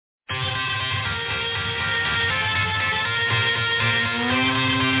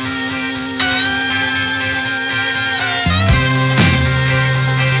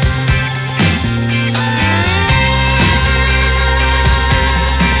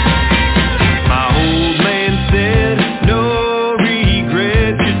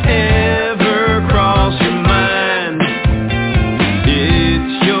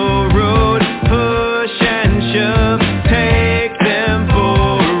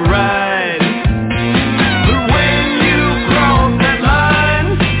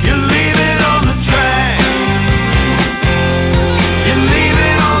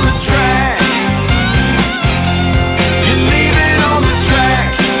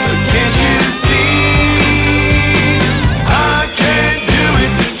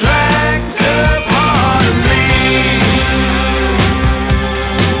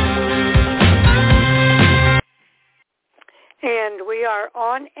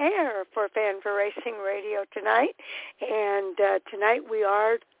air for Fan4Racing Radio tonight. And tonight we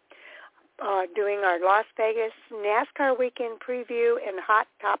are doing our Las Vegas NASCAR weekend preview and Hot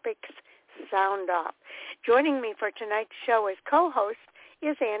Topics Sound Off. Joining me for tonight's show as co-host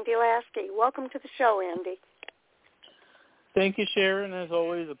is Andy Laskey. Welcome to the show, Andy. Thank you, Sharon. As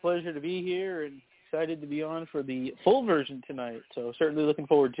always, a pleasure to be here and excited to be on for the full version tonight. So certainly looking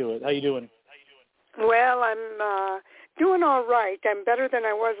forward to it. How you doing? Well, I'm doing all right. I'm better than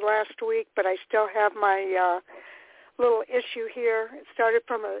I was last week, but I still have my little issue here. It started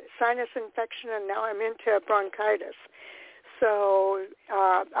from a sinus infection, and now I'm into bronchitis. So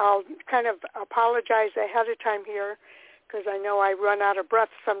I'll kind of apologize ahead of time here because I know I run out of breath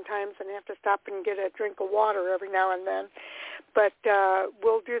sometimes and have to stop and get a drink of water every now and then. But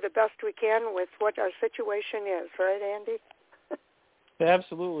we'll do the best we can with what our situation is. Right, Andy?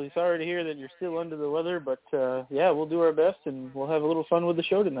 Absolutely. Sorry to hear that you're still under the weather, but, yeah, we'll do our best, and we'll have a little fun with the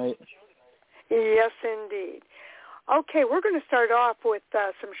show tonight. Yes, indeed. Okay, we're going to start off with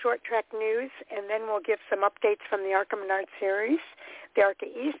some short track news, and then we'll give some updates from the ARCA Menards series, the ARCA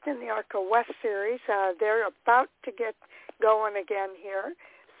East and the ARCA West series. They're about to get going again here,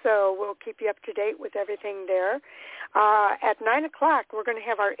 so we'll keep you up to date with everything there. At 9 o'clock, we're going to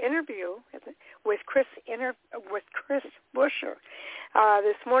have our interview with ChrisBuescher.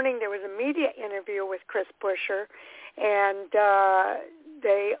 This morning there was a media interview with ChrisBuescher, and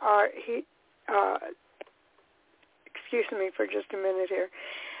excuse me for just a minute here.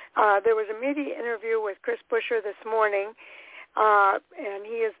 There was a media interview with ChrisBuescher this morning, and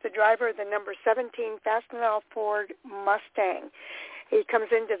he is the driver of the number 17 Ford Mustang. He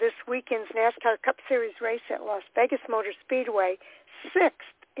comes into this weekend's NASCAR Cup Series race at LasVegasMotorSpeedway,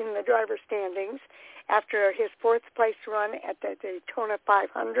 6th in the driver standings after his 4th place run at the Daytona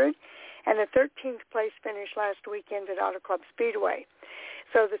 500 and the 13th place finish last weekend at Auto Club Speedway.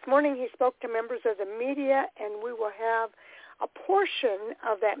 So this morning he spoke to members of the media, and we will have a portion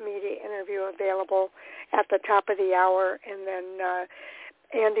of that media interview available at the top of the hour, and then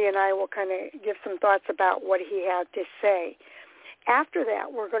Andy and I will kind of give some thoughts about what he had to say. After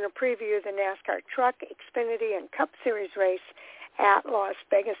that, we're going to preview the NASCAR Truck, Xfinity, and Cup Series race at Las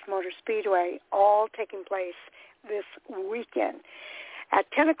Vegas Motor Speedway, all taking place this weekend.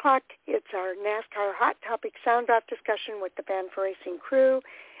 At 10 o'clock, it's our NASCAR Hot Topic Sound-Off discussion with the Fan4Racing Crew,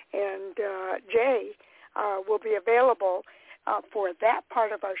 and Jay will be available for that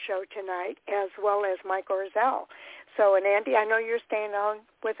part of our show tonight, as well as Mike Orzel. So, and Andy, I know you're staying on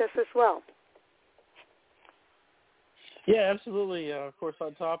with us as well. Yeah, absolutely. Of course,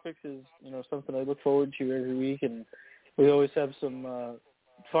 Hot Topics is something I look forward to every week, and we always have some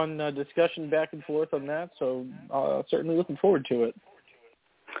fun discussion back and forth on that. So, certainly looking forward to it.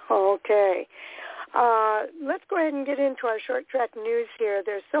 Okay. Let's go ahead and get into our short track news here.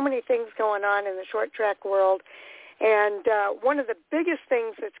 There's so many things going on in the short track world, and one of the biggest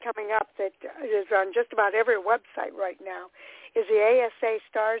things that's coming up that is on just about every website right now is the ASA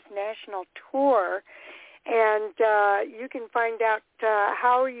Stars National Tour. And you can find out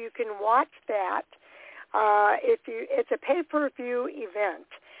how you can watch that. It's a pay-per-view event,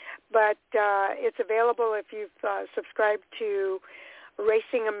 but it's available if you've subscribed to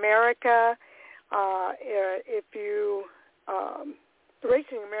Racing America.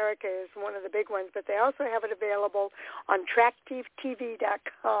 Racing America is one of the big ones, but they also have it available on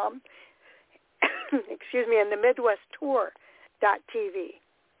TrackTV.com. Excuse me, and the MidwestTour.tv.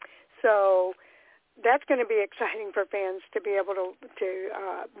 So that's going to be exciting for fans to be able to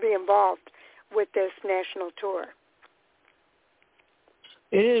be involved with this national tour.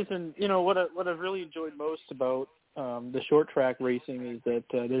 It is, and what I've really enjoyed most about the short track racing is that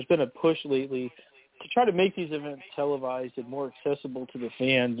there's been a push lately to try to make these events televised and more accessible to the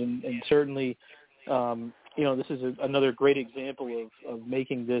fans, and certainly, this is another great example of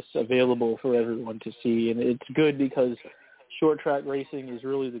making this available for everyone to see, and it's good because short track racing is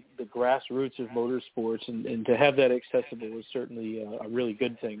really the grassroots of motorsports, and to have that accessible is certainly a really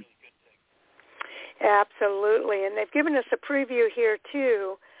good thing. Absolutely, and they've given us a preview here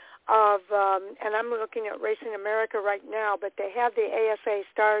too of, and I'm looking at Racing America right now, but they have the ASA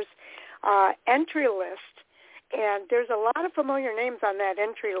Stars entry list, and there's a lot of familiar names on that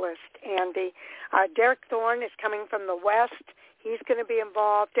entry list, Andy. Derek Thorne is coming from the West. He's going to be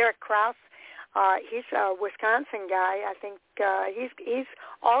involved. Derek Kraus, he's a Wisconsin guy. I think he's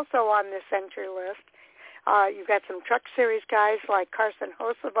also on this entry list. You've got some Truck Series guys like Carson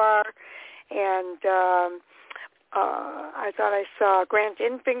Hocevar, and I thought I saw Grant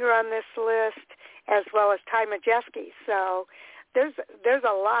Infinger on this list, as well as Ty Majeski. So there's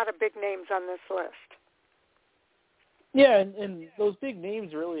a lot of big names on this list. Yeah, and those big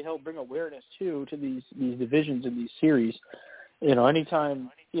names really help bring awareness, too, to these divisions and these series. Anytime,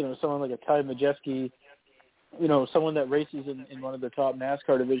 someone like a Ty Majeski, someone that races in one of the top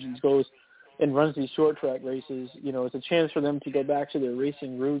NASCAR divisions goes and runs these short track races, it's a chance for them to go back to their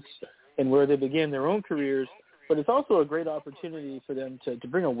racing roots and where they began their own careers. But it's also a great opportunity for them to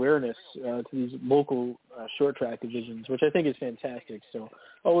bring awareness to these local short track divisions, which I think is fantastic. So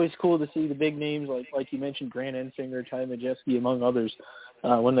always cool to see the big names like you mentioned, Grant Enfinger, Ty Majeski, among others,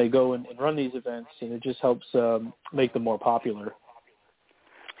 when they go and run these events, and it just helps make them more popular.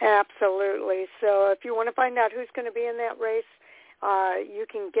 Absolutely. So if you want to find out who's going to be in that race, you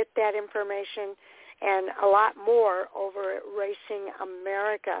can get that information and a lot more over at Racing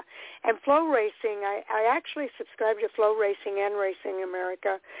America. And Flow Racing, I actually subscribe to Flow Racing and Racing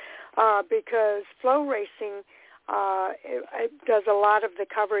America because Flow Racing it does a lot of the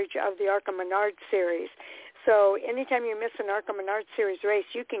coverage of the ARCA Menards series. So anytime you miss an ARCA Menards series race,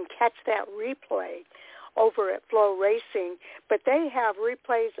 you can catch that replay over at Flow Racing. But they have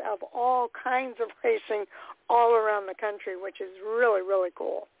replays of all kinds of racing all around the country, which is really, really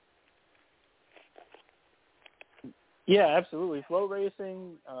cool. Yeah, absolutely. Flow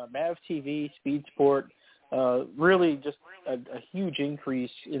Racing, MAV TV, Speed Sport, really just a huge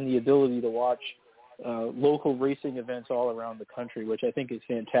increase in the ability to watch local racing events all around the country, which I think is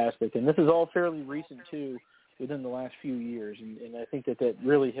fantastic. And this is all fairly recent, too, within the last few years. And I think that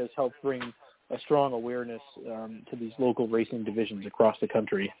really has helped bring a strong awareness to these local racing divisions across the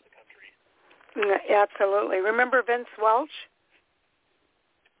country. Absolutely. Remember Vince Welch?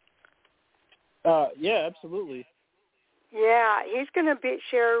 Yeah, absolutely. Yeah, he's going to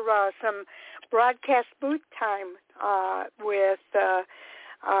share some broadcast booth time with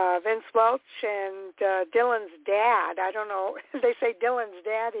Vince Welch and Dylan's dad. I don't know. They say Dylan's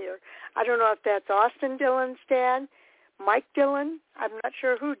dad here. I don't know if that's Austin Dillon's dad, Mike Dillon. I'm not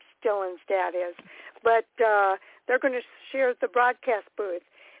sure who Dylan's dad is. But they're going to share the broadcast booth.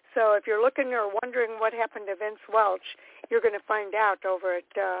 So if you're looking or wondering what happened to Vince Welch, you're going to find out over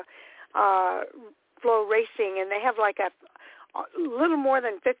at Flow Racing, and they have like a little more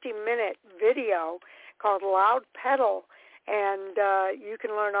than 50-minute video called Loud Pedal, and you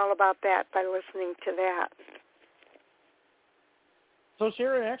can learn all about that by listening to that. So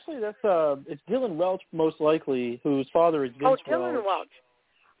Sharon, actually, it's Dylan Welch most likely, whose father is Vince Welch. Oh, Dylan Welch.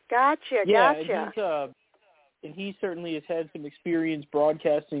 Gotcha. And he certainly has had some experience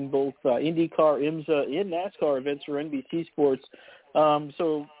broadcasting both IndyCar, IMSA, and NASCAR events for NBC Sports.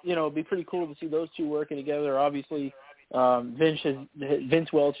 So, it'd be pretty cool to see those two working together. Obviously,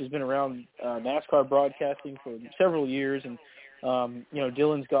 Vince Welch has been around NASCAR broadcasting for several years, and,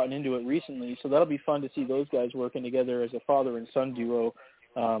 Dylan's gotten into it recently. So that'll be fun to see those guys working together as a father and son duo.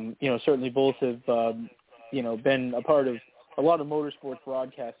 Certainly both have, been a part of a lot of motorsports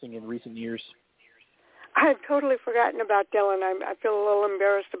broadcasting in recent years. I had totally forgotten about Dylan. I feel a little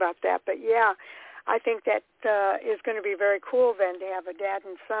embarrassed about that. But, yeah, I think that is going to be very cool then to have a dad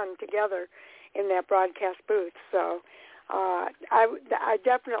and son together in that broadcast booth. So I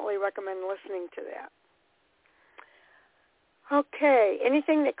definitely recommend listening to that. Okay.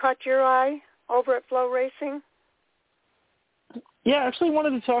 Anything that caught your eye over at Flow Racing? Yeah, I actually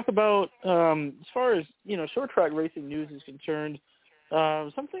wanted to talk about, as far as, short track racing news is concerned,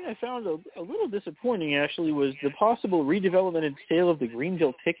 something I found a little disappointing, actually, was the possible redevelopment and sale of the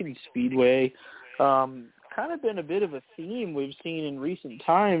Greenville Ticketing Speedway. Kind of been a bit of a theme we've seen in recent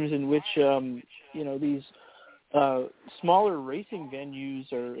times in which, these smaller racing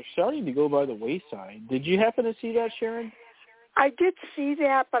venues are starting to go by the wayside. Did you happen to see that, Sharon? I did see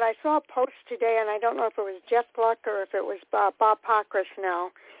that, but I saw a post today, and I don't know if it was Jeff Gluck or if it was Bob Pockris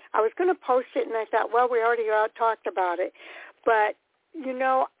now. I was going to post it, and I thought, well, we already talked about it. But,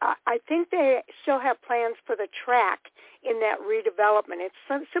 I think they still have plans for the track in that redevelopment.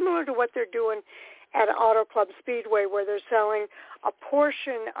 It's similar to what they're doing at Auto Club Speedway, where they're selling a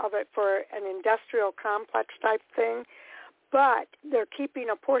portion of it for an industrial complex type thing, but they're keeping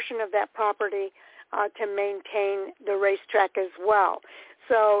a portion of that property to maintain the racetrack as well.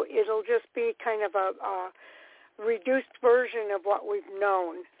 So it'll just be kind of a reduced version of what we've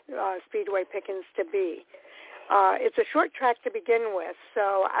known Speedway Pickens to be. It's a short track to begin with,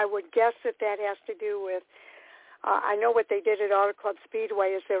 so I would guess that has to do with, I know what they did at Auto Club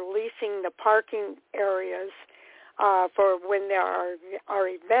Speedway is they're leasing the parking areas for when there are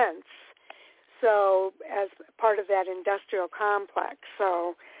events, so as part of that industrial complex.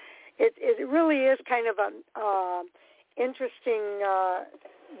 So it really is kind of an interesting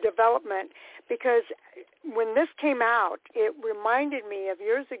development, because when this came out, it reminded me of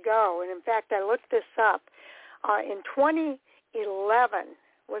years ago, and in fact I looked this up. In 2011,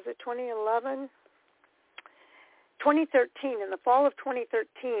 was it 2011? 2013, in the fall of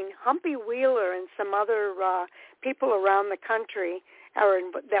 2013, Humpy Wheeler and some other people around the country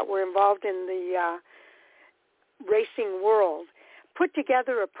that were involved in the racing world put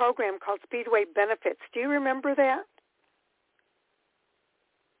together a program called Speedway Benefits. Do you remember that?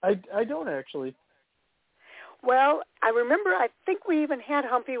 I don't actually. Well, I remember, I think we even had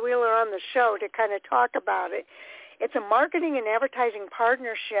Humpy Wheeler on the show to kind of talk about it. It's a marketing and advertising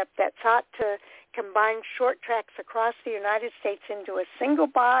partnership that sought to combine short tracks across the United States into a single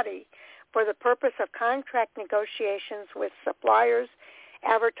body for the purpose of contract negotiations with suppliers,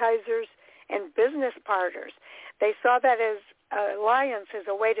 advertisers, and business partners. They saw that as alliance as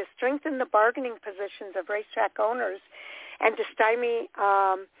a way to strengthen the bargaining positions of racetrack owners and to stymie,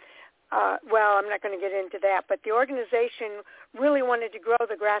 well, I'm not going to get into that, but the organization really wanted to grow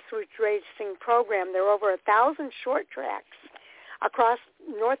the grassroots racing program. There were over 1,000 short tracks across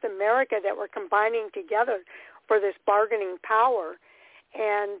North America that were combining together for this bargaining power.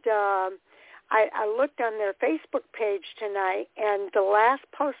 And I looked on their Facebook page tonight, and the last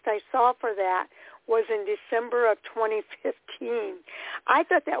post I saw for that was in December of 2015. I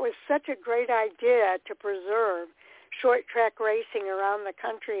thought that was such a great idea to preserve short track racing around the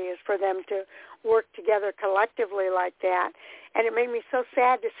country, is for them to work together collectively like that. And it made me so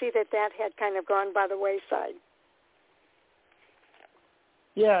sad to see that that had kind of gone by the wayside.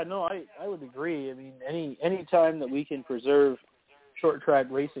 Yeah, no, I would agree. I mean, any time that we can preserve short track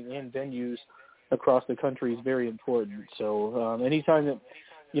racing and venues across the country is very important. So anytime that,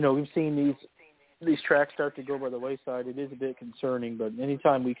 we've seen these tracks start to go by the wayside, it is a bit concerning, but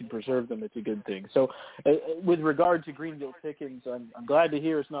anytime we can preserve them, it's a good thing. So with regard to Greenville Pickens, I'm glad to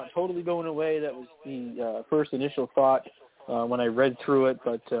hear it's not totally going away. That was the first initial thought when I read through it,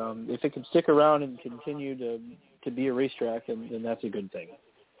 but if it can stick around and continue to be a racetrack, then that's a good thing.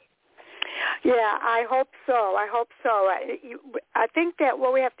 Yeah, I hope so. I think that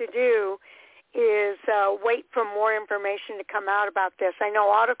what we have to do is wait for more information to come out about this. I know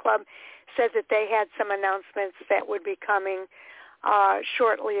Auto Club said that they had some announcements that would be coming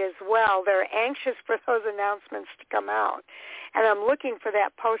shortly as well. They're anxious for those announcements to come out. And I'm looking for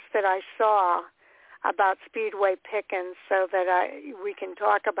that post that I saw about Speedway Pickens so that we can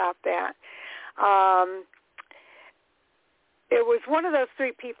talk about that. It was one of those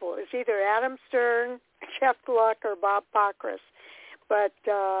three people. It was either Adam Stern, Jeff Gluck, or Bob Pockrass. But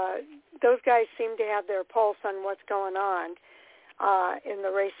those guys seem to have their pulse on what's going on in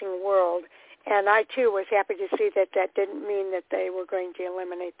the racing world. And I, too, was happy to see that that didn't mean that they were going to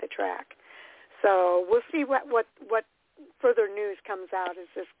eliminate the track. So we'll see what further news comes out as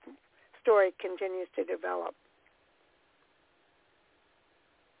this story continues to develop.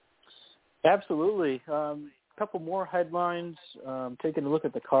 Absolutely. Couple more headlines. Taking a look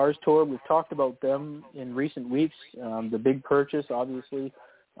at the Cars Tour, we've talked about them in recent weeks. The big purchase, obviously,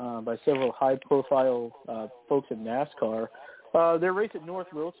 by several high-profile folks in NASCAR. Their race at North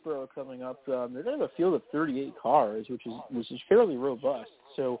Wilkesboro coming up. They're going to have a field of 38 cars, which is fairly robust.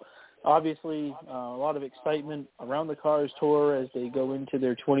 So, obviously, a lot of excitement around the Cars Tour as they go into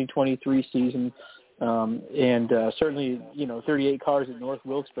their 2023 season. And certainly, 38 cars at North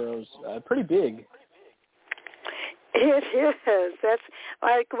Wilkesboro is pretty big. It is. That's,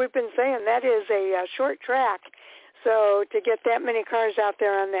 like we've been saying, that is a short track. So to get that many cars out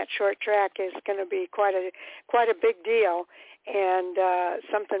there on that short track is going to be quite a big deal, and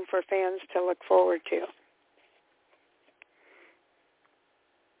something for fans to look forward to.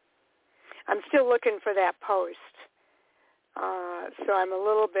 I'm still looking for that post, so I'm a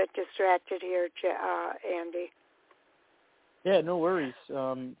little bit distracted here, Andy. Yeah, no worries.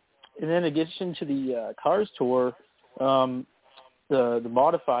 And then in addition to the Cars Tour, the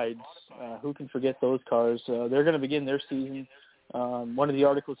modifieds, who can forget those cars? They're going to begin their season. One of the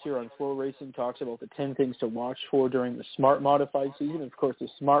articles here on Flow Racing talks about the 10 things to watch for during the Smart Modified season. Of course, the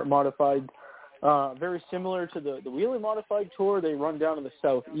Smart Modified, very similar to the Wheeler Modified Tour. They run down to the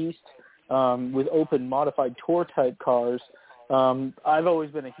southeast with open Modified Tour-type cars. I've always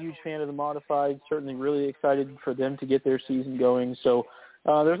been a huge fan of the Modified, certainly really excited for them to get their season going. So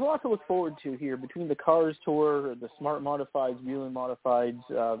there's a lot to look forward to here between the Cars Tour, the Smart Modifieds, Wheeler Modifieds,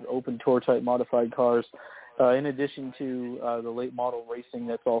 open Tour-type Modified cars, in addition to the late model racing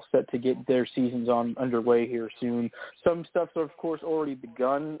that's all set to get their seasons underway here soon. Some stuff's, of course, already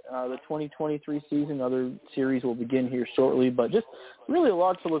begun, the 2023 season. Other series will begin here shortly, but just really a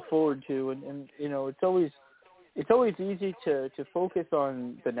lot to look forward to. And it's always easy to focus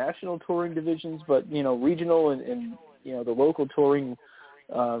on the national touring divisions, but, regional and the local touring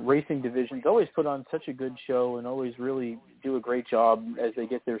racing divisions always put on such a good show and always really do a great job as they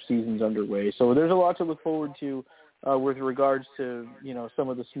get their seasons underway. So there's a lot to look forward to with regards to, some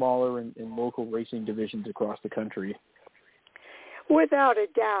of the smaller and local racing divisions across the country. Without a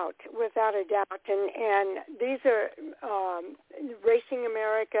doubt. And these are Racing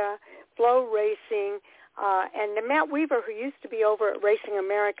America, Flow Racing, and Matt Weaver, who used to be over at Racing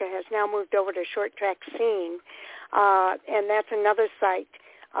America, has now moved over to Short Track Scene, and that's another site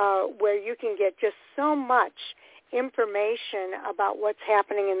where you can get just so much information about what's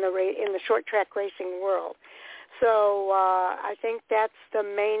happening in the short track racing world. So I think that's the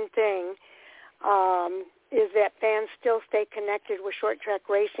main thing, is that fans still stay connected with short track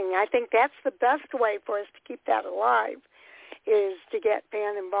racing. I think that's the best way for us to keep that alive, is to get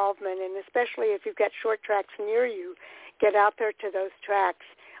fan involvement, and especially if you've got short tracks near you, get out there to those tracks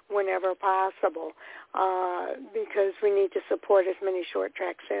whenever possible, because we need to support as many short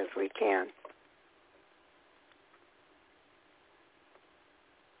tracks as we can.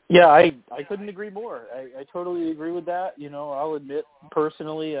 Yeah, I couldn't agree more. I totally agree with that. I'll admit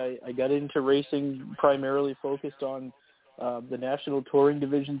personally I got into racing primarily focused on the national touring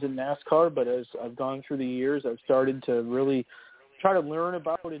divisions in NASCAR, but as I've gone through the years, I've started to really try to learn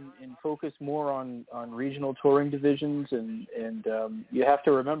about and focus more on regional touring divisions, and you have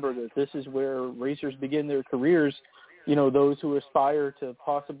to remember that this is where racers begin their careers, those who aspire to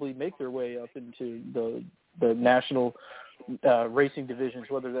possibly make their way up into the national racing divisions,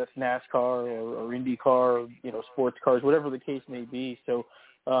 whether that's NASCAR or IndyCar, sports cars, whatever the case may be. So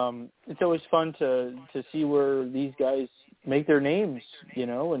it's always fun to see where these guys make their names,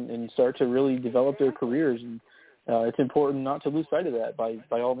 and start to really develop their careers. And it's important not to lose sight of that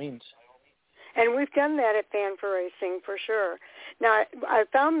by all means. And we've done that at Fan4Racing for sure. Now, I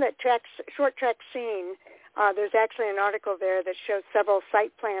found that Short Track Scene, there's actually an article there that shows several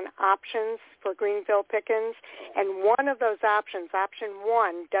site plan options for Greenville Pickens, and one of those options, option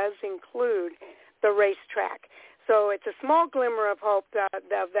 1, does include the racetrack. So it's a small glimmer of hope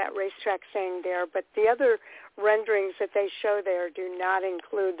of that racetrack staying there, but the other renderings that they show there do not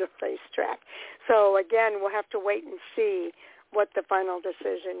include the racetrack. So again, we'll have to wait and see what the final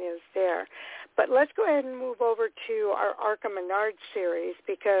decision is there. But let's go ahead and move over to our ARCA Menards series,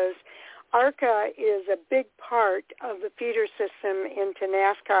 because ARCA is a big part of the feeder system into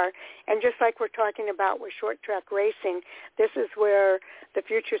NASCAR, and just like we're talking about with short track racing, this is where the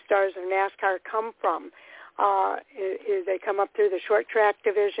future stars of NASCAR come from. They come up through the short track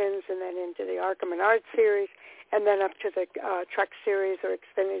divisions and then into the ARCA Menards series, and then up to the Truck Series or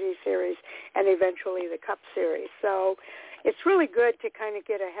Xfinity Series, and eventually the Cup Series. So it's really good to kind of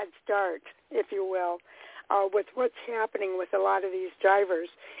get a head start, if you will, with what's happening with a lot of these drivers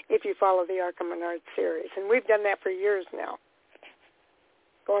if you follow the ARCA Menards series. And we've done that for years now,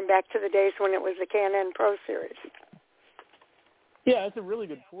 going back to the days when it was the Can-Am Pro Series. Yeah, that's a really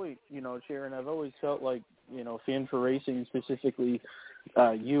good point, Sharon. I've always felt like, Fan4Racing specifically,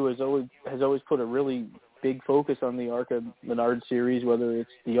 you has always put a really big focus on the ARCA Menards series, whether it's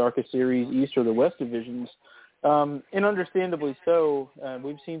the ARCA Series East or the West divisions. And understandably so.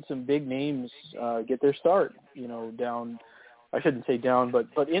 We've seen some big names get their start, down, I shouldn't say down,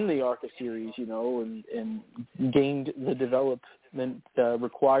 but in the ARCA series, and gained the development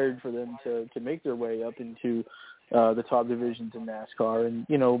required for them to make their way up into the top divisions in NASCAR. And,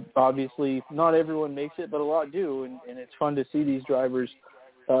 obviously not everyone makes it, but a lot do. And it's fun to see these drivers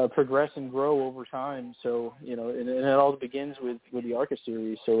progress and grow over time. So, and it all begins with the ARCA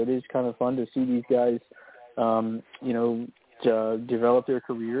series. So it is kind of fun to see these guys, to develop their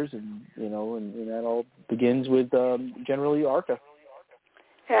careers, and that all begins with generally ARCA.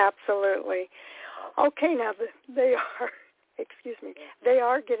 Absolutely. Okay, now they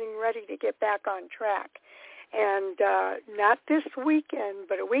are getting ready to get back on track. And not this weekend,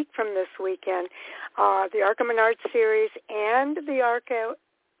 but a week from this weekend, the ARCA Menards Series and the ARCA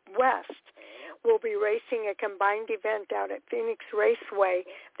West will be racing a combined event out at Phoenix Raceway.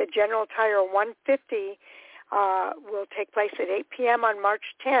 The General Tire 150 will take place at 8 p.m. on March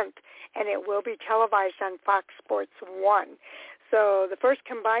 10th, and it will be televised on Fox Sports 1. So the first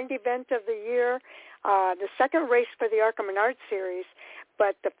combined event of the year, the second race for the ARCA Menards Series,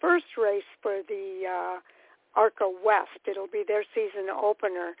 but the first race for the ARCA West. It'll be their season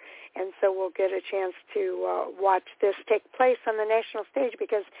opener, and so we'll get a chance to watch this take place on the national stage,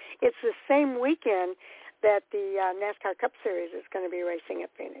 because it's the same weekend that the NASCAR Cup Series is going to be racing at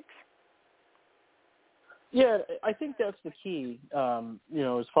Phoenix. Yeah, I think that's the key,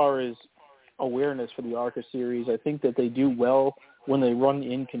 as far as awareness for the ARCA series. I think that they do well when they run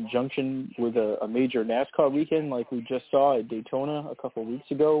in conjunction with a major NASCAR weekend like we just saw at Daytona a couple of weeks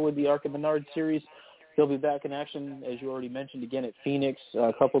ago with the ARCA Menards series. They'll be back in action, as you already mentioned, again at Phoenix,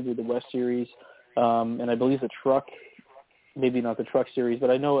 coupled with the West Series. And I believe the Truck, maybe not the Truck Series, but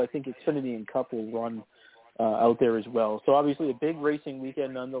I think Xfinity and Cup will run out there as well. So obviously a big racing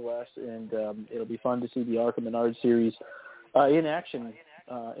weekend nonetheless, and it'll be fun to see the ARCA Menards series in action.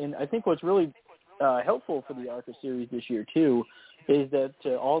 And I think what's really helpful for the ARCA series this year, too, is that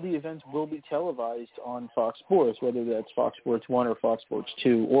all the events will be televised on Fox Sports, whether that's Fox Sports 1 or Fox Sports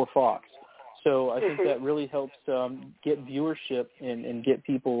 2 or Fox. So I think that really helps get viewership and get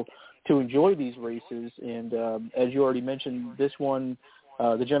people to enjoy these races. And as you already mentioned, this one,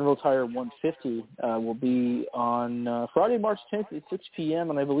 the General Tire 150, will be on Friday, March 10th at 6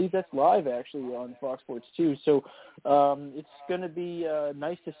 p.m., and I believe that's live, actually, on Fox Sports 2. So it's going to be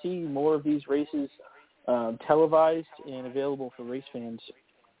nice to see more of these races televised and available for race fans.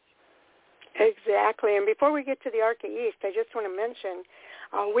 Exactly. And before we get to the ARCA East, I just want to mention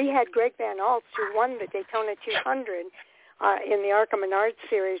we had Greg Van Alst, who won the Daytona 200 in the ARCA Menards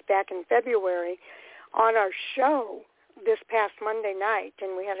series back in February, on our show this past Monday night,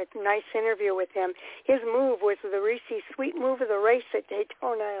 and we had a nice interview with him. His move was the Reese Sweet move of the race at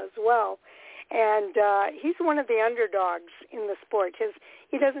Daytona as well. And he's one of the underdogs in the sport.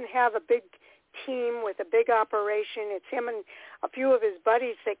 He doesn't have a big team with a big operation. It's him and a few of his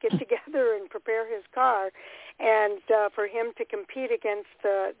buddies that get together and prepare his car. And for him to compete against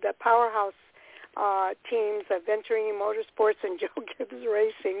the powerhouse teams of Venturini Motorsports and Joe Gibbs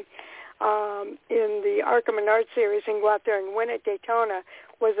Racing in the ARCA Menards series and go out there and win at Daytona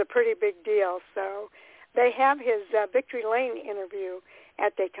was a pretty big deal. So they have his Victory Lane interview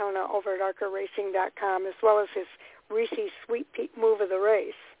at Daytona over at ARCARacing.com, as well as his Reese Sweet move of the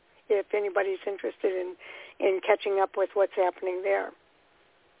race, if anybody's interested in catching up with what's happening there.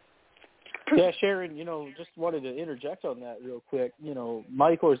 Yeah, Sharon, just wanted to interject on that real quick.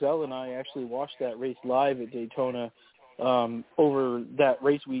 Mike Orzel and I actually watched that race live at Daytona over that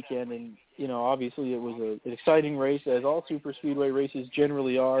race weekend, and, obviously it was an exciting race, as all super speedway races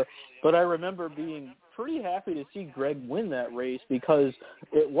generally are, but I remember being pretty happy to see Greg win that race because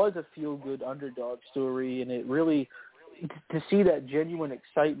it was a feel-good underdog story, and it really, to see that genuine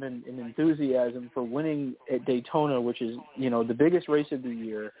excitement and enthusiasm for winning at Daytona, which is, the biggest race of the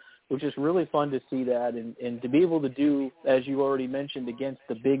year, which is really fun to see that, and to be able to do, as you already mentioned, against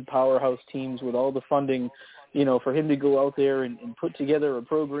the big powerhouse teams with all the funding, for him to go out there and put together a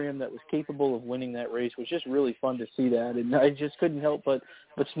program that was capable of winning that race was just really fun to see that. And I just couldn't help but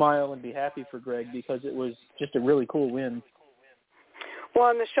smile and be happy for Greg because it was just a really cool win. Well,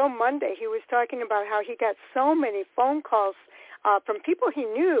 on the show Monday, he was talking about how he got so many phone calls from people he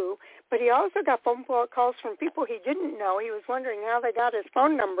knew, but he also got phone calls from people he didn't know. He was wondering how they got his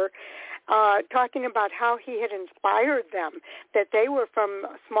phone number, talking about how he had inspired them, that they were from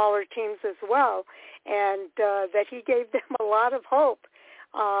smaller teams as well, and that he gave them a lot of hope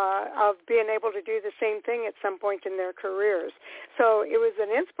of being able to do the same thing at some point in their careers. So it was an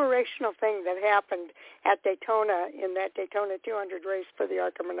inspirational thing that happened at Daytona in that Daytona 200 race for the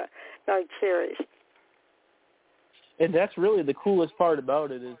ARCA Menards series. And that's really the coolest part about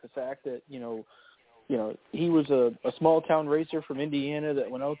it is the fact that, he was a small town racer from Indiana that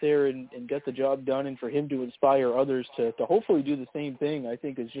went out there and got the job done, and for him to inspire others to hopefully do the same thing, I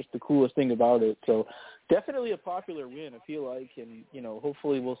think is just the coolest thing about it. So definitely a popular win, I feel like, and,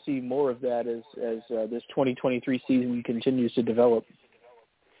 hopefully we'll see more of that as this 2023 season continues to develop.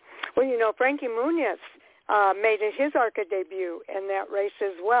 Well, Frankie Muniz made his ARCA debut in that race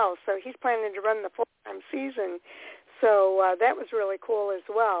as well, so he's planning to run the full-time season. So that was really cool as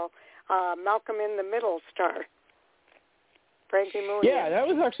well. Malcolm in the Middle star, Frankie Muniz. Yeah, that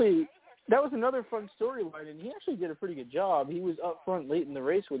was another fun storyline, and he actually did a pretty good job. He was up front late in the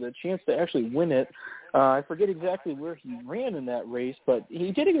race with a chance to actually win it. I forget exactly where he ran in that race, but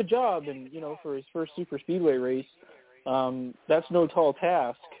he did a good job. And for his first super speedway race, that's no tall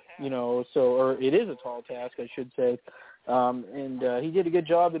task. Or it is a tall task, I should say. And he did a good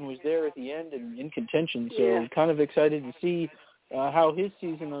job and was there at the end and in contention. So I'm kind of excited to see how his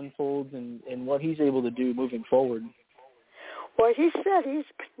season unfolds and what he's able to do moving forward. Well, he said he's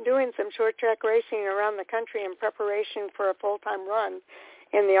been doing some short track racing around the country in preparation for a full-time run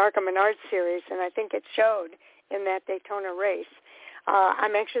in the ARCA Menards series, and I think it showed in that Daytona race.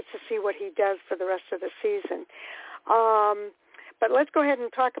 I'm anxious to see what he does for the rest of the season. But let's go ahead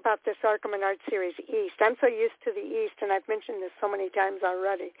and talk about this ARCA Menards Series East. I'm so used to the East, and I've mentioned this so many times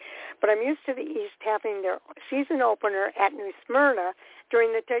already, but I'm used to the East having their season opener at New Smyrna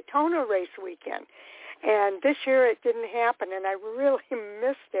during the Daytona race weekend. And this year it didn't happen, and I really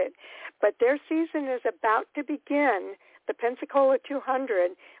missed it. But their season is about to begin. The Pensacola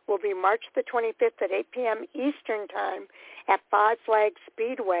 200 will be March the 25th at 8 p.m. Eastern Time at Five Flags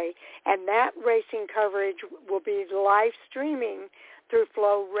Speedway, and that racing coverage will be live streaming through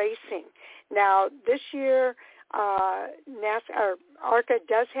Flow Racing. Now, this year, ARCA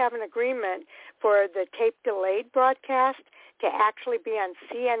does have an agreement for the tape-delayed broadcast to actually be on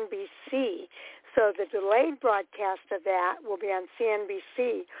CNBC. So the delayed broadcast of that will be on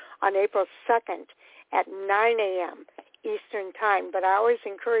CNBC on April 2nd at 9 a.m. Eastern Time. But I always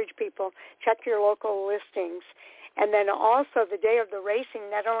encourage people, check your local listings. And then also the day of the racing,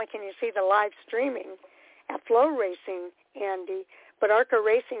 not only can you see the live streaming at Flow Racing, Andy, but ARCA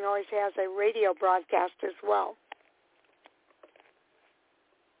Racing always has a radio broadcast as well.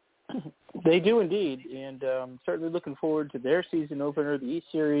 They do indeed, and certainly looking forward to their season opener, the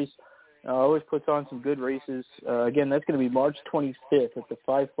East Series. Always puts on some good races. Again, that's going to be March 25th at the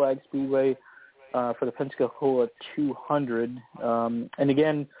Five Flags Speedway for the Pensacola 200. And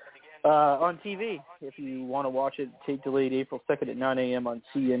again, on TV, if you want to watch it, tape delayed April 2nd at 9 a.m. on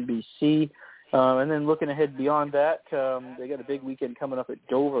CNBC. And then looking ahead beyond that, they got a big weekend coming up at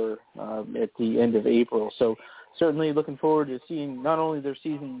Dover at the end of April. So certainly looking forward to seeing not only their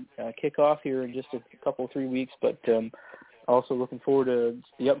season kick off here in just a couple, 3 weeks, but also looking forward to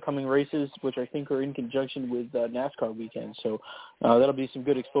the upcoming races, which I think are in conjunction with NASCAR weekend. So that'll be some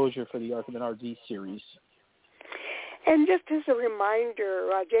good exposure for the ARCA Menards East Series. And just as a reminder,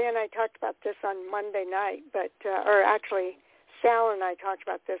 Jay and I talked about this on Monday night, or actually Sal and I talked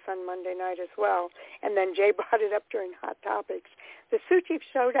about this on Monday night as well, and then Jay brought it up during Hot Topics. The Sioux Chief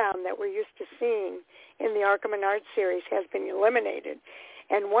Showdown that we're used to seeing in the ARCA Menards series has been eliminated.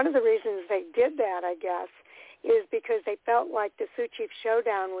 And one of the reasons they did that, I guess, is because they felt like the Sioux Chief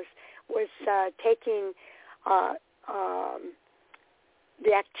Showdown was taking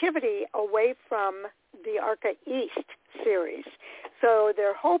the activity away from the ARCA East series. So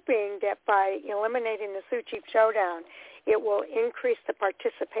they're hoping that by eliminating the Sioux Chief Showdown, it will increase the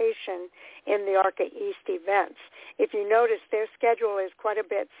participation in the ARCA East events. If you notice, their schedule is quite a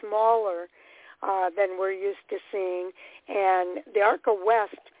bit smaller than we're used to seeing. And the ARCA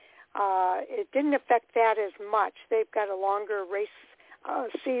West, it didn't affect that as much. They've got a longer race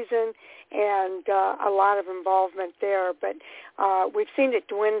season and a lot of involvement there. But we've seen it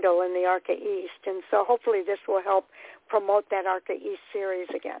dwindle in the ARCA East. And so hopefully this will help promote that ARCA East series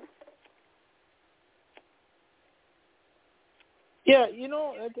again. Yeah, you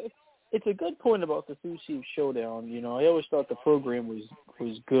know, it's a good point about the Sioux Chief Showdown. You know, I always thought the program was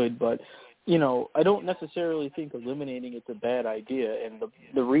good, but, you know, I don't necessarily think eliminating it's a bad idea. And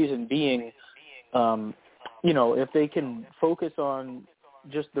the reason being, you know, if they can focus on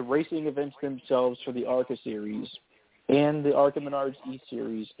just the racing events themselves for the ARCA series and the ARCA Menards East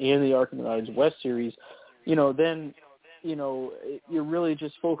series and the ARCA Menards West series, you know, then, you know, you're really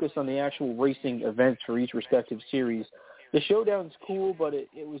just focused on the actual racing events for each respective series. The Showdown's cool, but it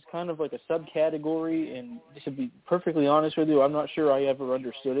was kind of like a subcategory, and to be perfectly honest with you, I'm not sure I ever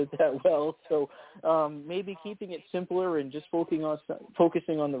understood it that well. So maybe keeping it simpler and just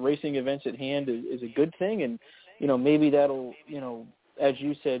focusing on the racing events at hand is a good thing, and, you know, maybe that'll, you know, as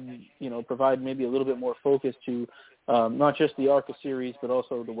you said, you know, provide maybe a little bit more focus to not just the ARCA series, but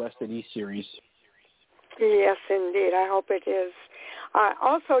also the West and East series. Yes, indeed. I hope it is.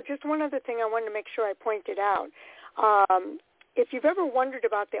 Also, just one other thing I wanted to make sure I pointed out. If you've ever wondered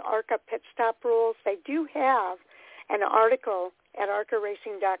about the ARCA pit stop rules, they do have an article at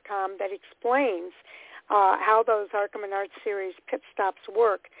arcaracing.com that explains how those ARCA Menards series pit stops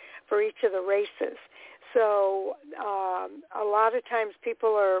work for each of the races. So a lot of times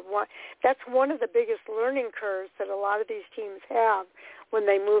that's one of the biggest learning curves that a lot of these teams have when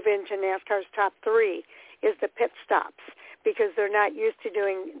they move into NASCAR's top three is the pit stops, because they're not used to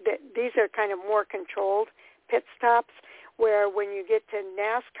doing these are kind of more controlled pit stops, where when you get to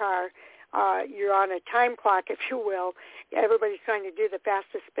NASCAR, you're on a time clock, if you will. Everybody's trying to do the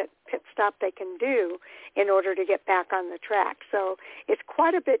fastest pit stop they can do in order to get back on the track. So it's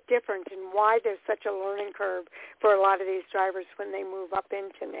quite a bit different in why there's such a learning curve for a lot of these drivers when they move up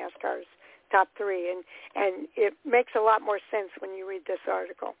into NASCAR's top three. And it makes a lot more sense when you read this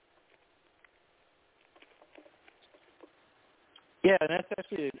article. Yeah, and that's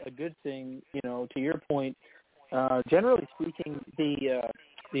actually a good thing, you know, to your point. Generally speaking, the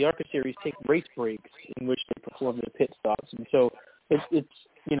ARCA series take race breaks in which they perform the pit stops, and so it's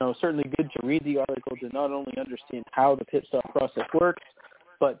you know, certainly good to read the article to not only understand how the pit stop process works,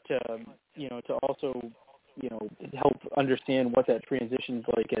 but you know, to also, you know, help understand what that transition's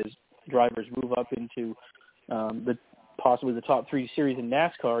like as drivers move up into possibly the top 3 series in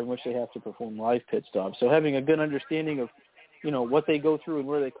NASCAR in which they have to perform live pit stops. So having a good understanding of, what they go through and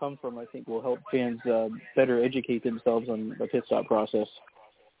where they come from, I think will help fans better educate themselves on the pit stop process.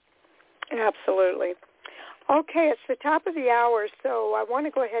 Absolutely. Okay, it's the top of the hour, so I want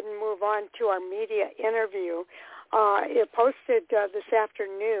to go ahead and move on to our media interview. It posted this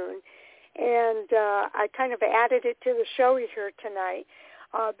afternoon, and I kind of added it to the show here tonight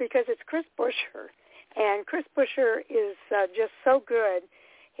because it's ChrisBuescher. And ChrisBuescher is just so good.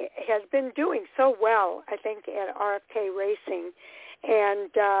 He has been doing so well, I think, at RFK Racing. And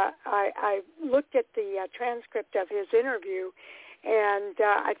I looked at the transcript of his interview, and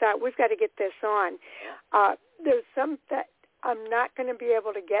I thought, we've got to get this on. There's some that I'm not going to be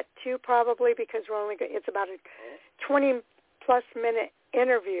able to get to probably because it's about a 20-plus minute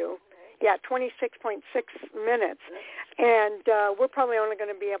interview. Yeah, 26.6 minutes. And we're probably only going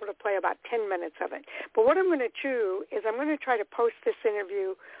to be able to play about 10 minutes of it. But what I'm going to do is I'm going to try to post this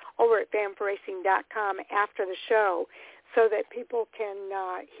interview over at Fan4Racing.com after the show so that people can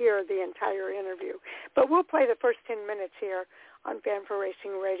hear the entire interview. But we'll play the first 10 minutes here on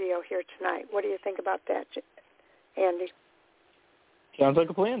Fan4Racing Radio here tonight. What do you think about that, Andy? Sounds like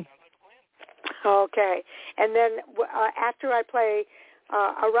a plan. Okay. And then after I play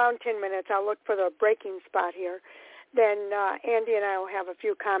around 10 minutes, I'll look for the breaking spot here. Then Andy and I will have a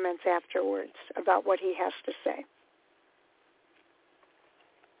few comments afterwards about what he has to say.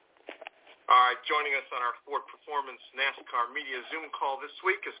 All right, joining us on our Ford Performance NASCAR Media Zoom call this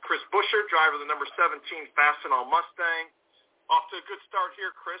week is ChrisBuescher, driver of the number 17 Fastenal Mustang. Off to a good start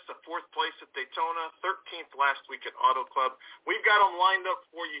here, Chris. A 4th place at Daytona, 13th last week at Auto Club. We've got them lined up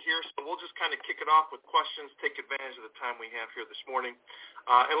for you here, so we'll just kind of kick it off with questions, take advantage of the time we have here this morning.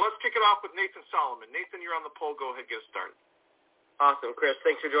 And let's kick it off with Nathan Solomon. Nathan, you're on the pole. Go ahead, get us started. Awesome, Chris.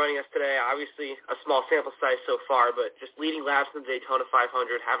 Thanks for joining us today. Obviously, a small sample size so far, but just leading laps in the Daytona 500,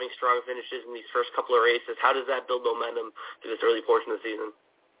 having strong finishes in these first couple of races, how does that build momentum to this early portion of the season?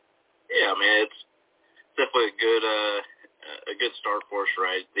 Yeah, man, it's definitely a good start for us,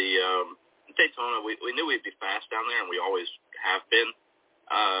 right? The Daytona, we knew we'd be fast down there, and we always have been,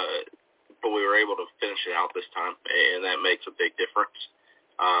 but we were able to finish it out this time, and that makes a big difference.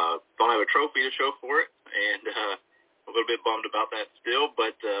 Don't have a trophy to show for it, and a little bit bummed about that still,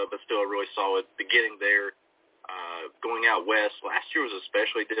 but still a really solid beginning there. Going out west, last year was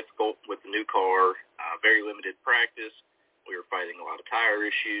especially difficult with the new car, very limited practice. We were fighting a lot of tire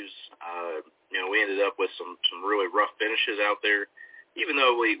issues. We ended up with some really rough finishes out there. Even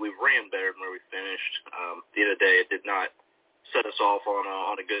though we ran better than where we finished, the other day it did not set us off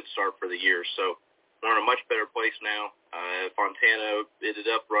on a good start for the year. So we're in a much better place now. Fontana ended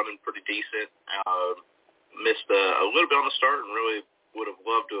up running pretty decent. Missed a little bit on the start and really would have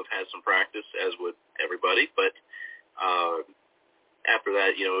loved to have had some practice, as would everybody. But after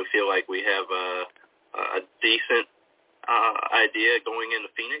that, we feel like we have a decent idea going into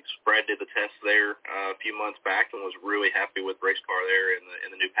Phoenix. Brad did the test there a few months back and was really happy with race car there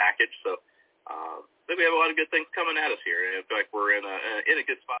in the new package. So I think we have a lot of good things coming at us here. And I feel like we're in a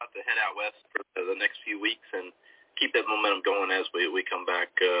good spot to head out west for the next few weeks and keep that momentum going as we come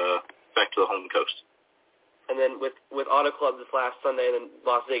back to the home coast. And then with Auto Club this last Sunday and then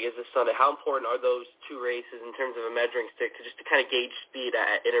Las Vegas this Sunday, how important are those two races in terms of a measuring stick to kind of gauge speed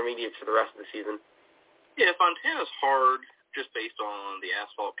at intermediates for the rest of the season? Yeah, Fontana's hard just based on the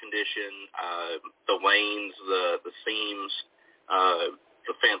asphalt condition, the lanes, the seams.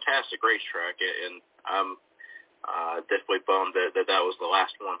 It's a fantastic racetrack, and I'm definitely bummed that was the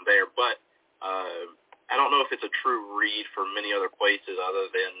last one there. But I don't know if it's a true read for many other places other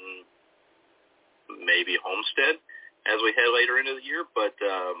than maybe Homestead as we head later into the year. But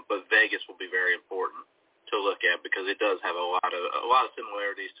Vegas will be very important to look at because it does have a lot of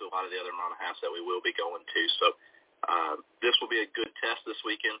similarities to a lot of the other monohafs that we will be going to. So this will be a good test this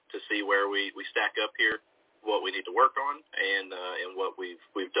weekend to see where we stack up here, what we need to work on, and what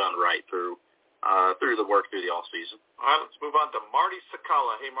we've done right through the work through the off season. All right, let's move on to Marty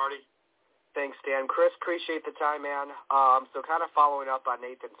Sakala. Hey, Marty. Thanks, Dan. Chris, appreciate the time, man. So kind of following up on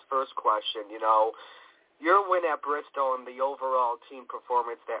Nathan's first question, your win at Bristol and the overall team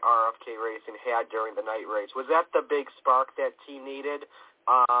performance that RFK Racing had during the night race, was that the big spark that team needed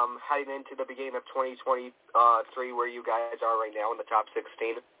heading into the beginning of 2023 where you guys are right now in the top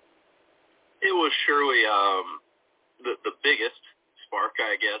 16? It was surely the biggest spark,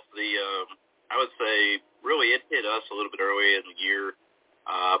 I guess. I would say really it hit us a little bit early in the year.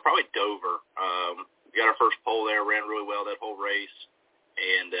 Probably Dover. We got our first pole there, ran really well that whole race,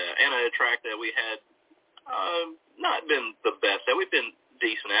 and at a track that we had not been the best. That we've been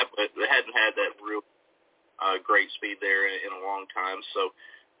decent at, but they hadn't had that real great speed there in a long time. So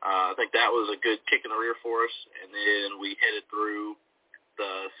I think that was a good kick in the rear for us. And then we headed through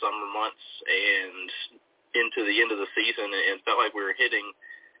the summer months and into the end of the season and felt like we were hitting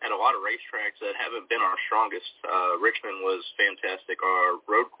at a lot of racetracks that haven't been our strongest. Richmond was fantastic. Our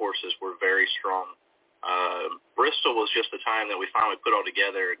road courses were very strong. Bristol was just the time that we finally put all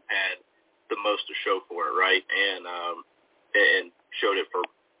together and had the most to show for it, right? And showed it for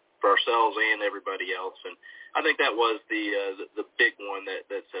ourselves and everybody else. And I think that was the big one that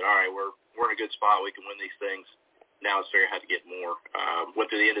said, all right, we're in a good spot. We can win these things. Now it's figuring out how to get more.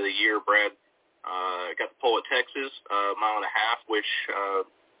 Went through the end of the year. Brad got the pole at Texas, a mile and a half, which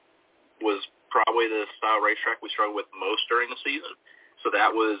was probably the style racetrack we struggled with most during the season. So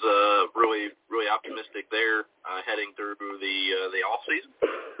that was really, really optimistic there heading through the off season.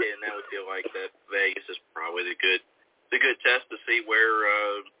 And now we feel like that Vegas is probably the good test to see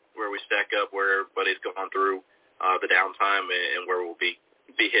where we stack up, where everybody's going through the downtime, and where we'll be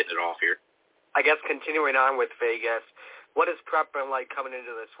hitting it off here. I guess continuing on with Vegas, what has prep been like coming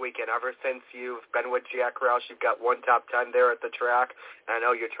into this weekend? Ever since you've been with Jack Roush, you've got one top 10 there at the track. And I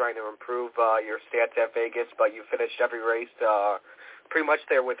know you're trying to improve your stats at Vegas, but you finished every race pretty much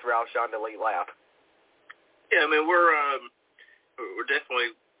there with Roush on the late lap. Yeah, I mean, we're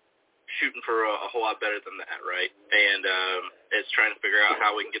definitely shooting for a whole lot better than that, right? And it's trying to figure out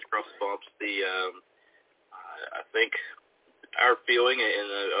how we can get across the bumps. I think our feeling, and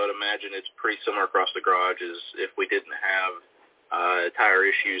I would imagine it's pretty similar across the garage, is if we didn't have tire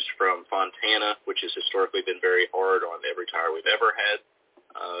issues from Fontana, which has historically been very hard on every tire we've ever had,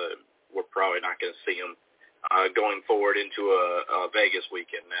 we're probably not going to see them going forward into a Vegas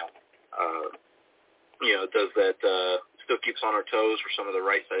weekend now. Does that still keeps on our toes for some of the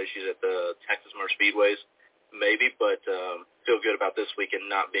right side issues at the Texas Motor Speedways? Maybe, but feel good about this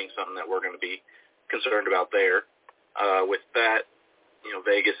weekend not being something that we're going to be concerned about there. With that,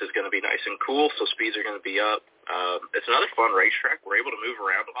 Vegas is going to be nice and cool, so speeds are going to be up. It's another fun racetrack. We're able to move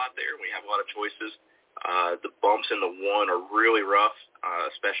around a lot there. We have a lot of choices. The bumps in the one are really rough,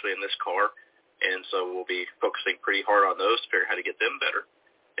 especially in this car, and so we'll be focusing pretty hard on those to figure out how to get them better.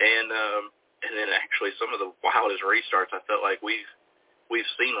 And then actually some of the wildest restarts I felt like we've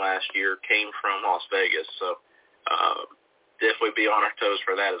seen last year came from Las Vegas, so definitely be on our toes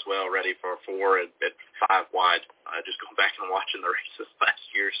for that as well, ready for 4 and 5 wide. Just going back and watching the races last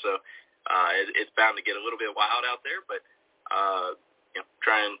year, so it's bound to get a little bit wild out there, but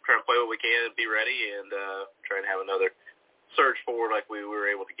try and play what we can and be ready, and try and have another surge forward like we were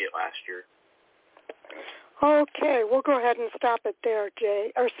able to get last year. Okay, we'll go ahead and stop it there,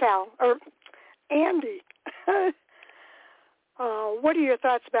 Jay, or Sal, or Andy. What are your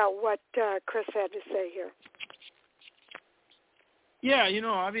thoughts about what Chris had to say here? Yeah,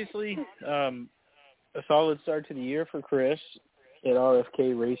 obviously a solid start to the year for Chris at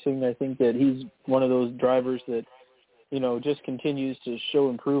RFK Racing. I think that he's one of those drivers that, just continues to show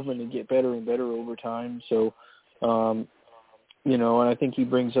improvement and get better and better over time. So, and I think he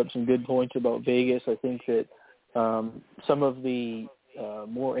brings up some good points about Vegas. I think that some of the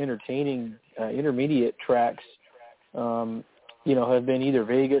more entertaining intermediate tracks, have been either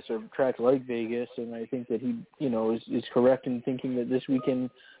Vegas or tracks like Vegas, and I think that he, is correct in thinking that this weekend,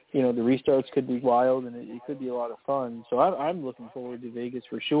 the restarts could be wild and it could be a lot of fun. So I'm looking forward to Vegas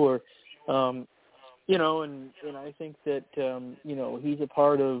for sure. And I think that, he's a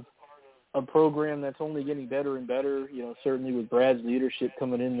part of a program that's only getting better and better, certainly with Brad's leadership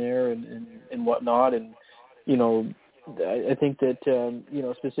coming in there and whatnot. And, I think that,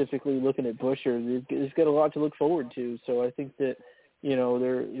 specifically looking at Buescher, he's got a lot to look forward to. So I think that,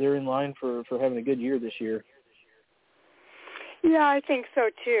 they're in line for having a good year this year. Yeah, I think so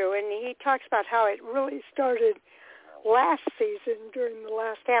too. And he talks about how it really started last season, during the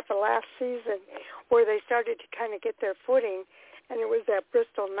last half of last season, where they started to kind of get their footing. And it was that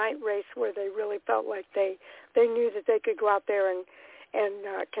Bristol night race where they really felt like they knew that they could go out there and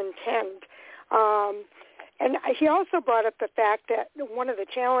contend. And he also brought up the fact that one of the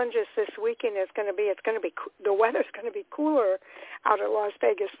challenges this weekend is going to be the weather's going to be cooler out at Las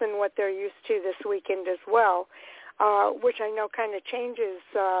Vegas than what they're used to this weekend as well, which I know kind of changes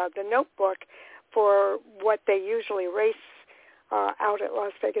the notebook for what they usually race out at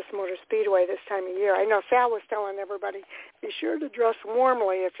Las Vegas Motor Speedway this time of year. I know Sal was telling everybody, be sure to dress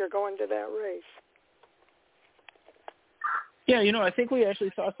warmly if you're going to that race. Yeah, I think we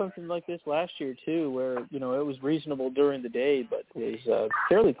actually saw something like this last year too, where, it was reasonable during the day, but it was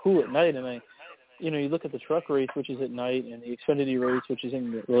fairly cool at night. And you look at the truck race, which is at night, and the Xfinity race, which is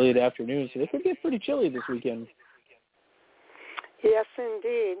in the late afternoon, so it could get pretty chilly this weekend. Yes,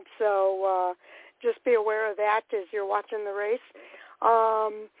 indeed. So just be aware of that as you're watching the race.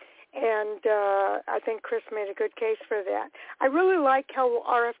 And I think Chris made a good case for that. I really like how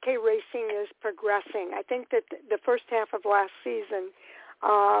RFK Racing is progressing. I think that the first half of last season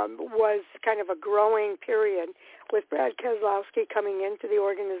was kind of a growing period with Brad Keselowski coming into the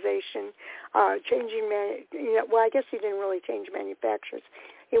organization, changing, well, I guess he didn't really change manufacturers.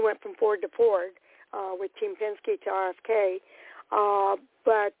 He went from Ford to Ford with Team Penske to RFK.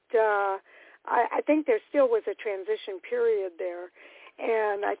 But I think there still was a transition period there.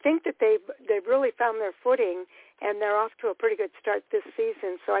 And I think that they've really found their footing, and they're off to a pretty good start this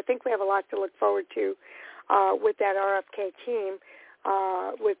season. So I think we have a lot to look forward to with that RFK team,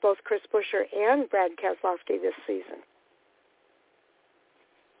 with both ChrisBuescher and Brad Keselowski this season.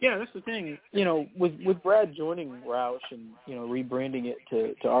 Yeah, that's the thing. You know, with Brad joining Roush and, you know, rebranding it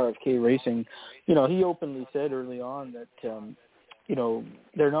to RFK Racing, you know, he openly said early on that, you know,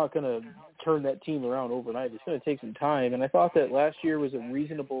 they're not going to turn that team around overnight. It's going to take some time. And I thought that last year was a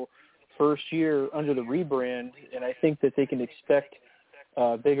reasonable first year under the rebrand, and I think that they can expect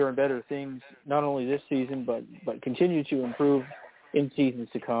bigger and better things, not only this season, but continue to improve in seasons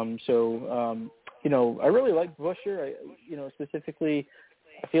to come. So, you know, I really like Buescher. You know, specifically,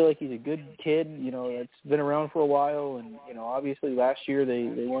 I feel like he's a good kid, you know, that's been around for a while. And, you know, obviously last year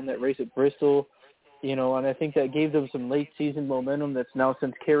they won that race at Bristol, you know, and I think that gave them some late season momentum that's now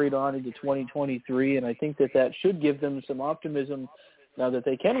since carried on into 2023. And I think that should give them some optimism now that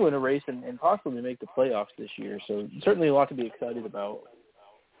they can win a race and possibly make the playoffs this year. So certainly a lot to be excited about.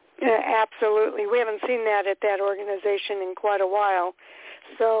 Yeah, absolutely. We haven't seen that at that organization in quite a while.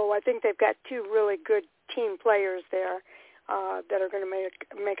 So I think they've got two really good team players there that are going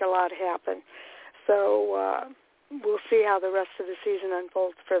to make a lot happen. So we'll see how the rest of the season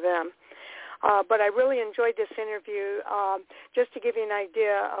unfolds for them. But I really enjoyed this interview. Just to give you an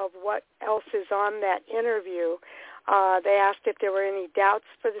idea of what else is on that interview, they asked if there were any doubts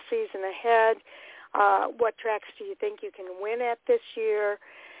for the season ahead. What tracks do you think you can win at this year?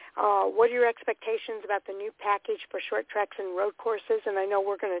 What are your expectations about the new package for short tracks and road courses? And I know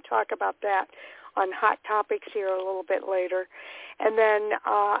we're going to talk about that on Hot Topics here a little bit later. And then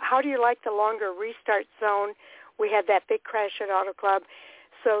how do you like the longer restart zone? We had that big crash at Auto Club.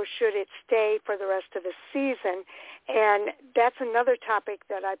 So should it stay for the rest of the season? And that's another topic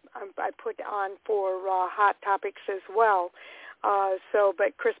that I put on for Hot Topics as well.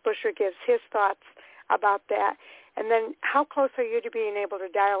 But ChrisBuescher gives his thoughts about that. And then how close are you to being able to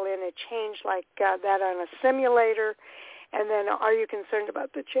dial in a change like that on a simulator? And then are you concerned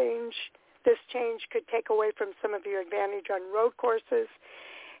about the change? This change could take away from some of your advantage on road courses.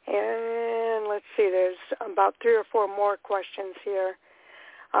 And let's see, there's about 3 or 4 more questions here.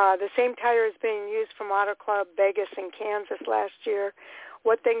 The same tire is being used from Auto Club, Vegas, and Kansas last year.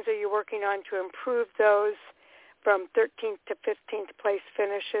 What things are you working on to improve those from 13th to 15th place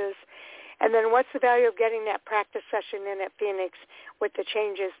finishes? And then what's the value of getting that practice session in at Phoenix with the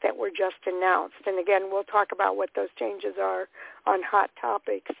changes that were just announced? And again, we'll talk about what those changes are on Hot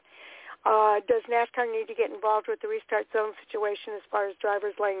Topics. Does NASCAR need to get involved with the restart zone situation as far as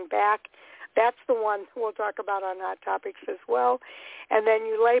drivers laying back? That's the one we'll talk about on Hot Topics as well. And then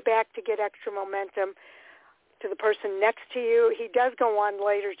you lay back to get extra momentum to the person next to you. He does go on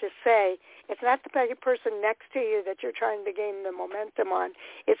later to say it's not the person next to you that you're trying to gain the momentum on.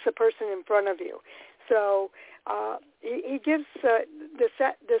 It's the person in front of you. So he gives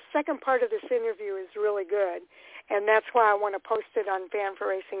the second part of this interview is really good, and that's why I want to post it on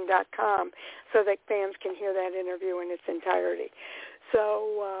Fan4Racing.com so that fans can hear that interview in its entirety.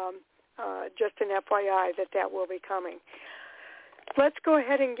 So just an FYI that will be coming. Let's go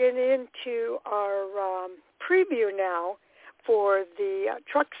ahead and get into our preview now for the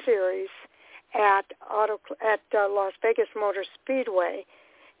Truck Series at Las Vegas Motor Speedway,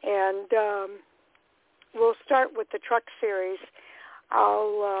 and we'll start with the Truck Series.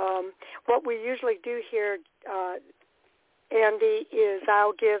 What we usually do here, Andy, is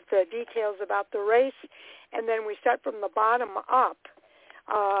I'll give the details about the race, and then we start from the bottom up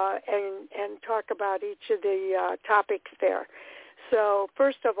and talk about each of the topics there. So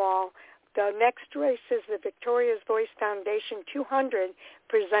first of all, the next race is the Victoria's Voice Foundation 200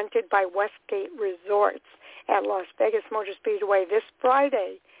 presented by Westgate Resorts at Las Vegas Motor Speedway this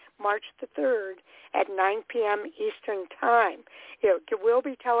Friday, March the 3rd at 9 p.m. Eastern Time. It will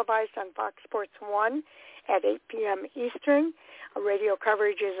be televised on Fox Sports 1 at 8 p.m. Eastern. Radio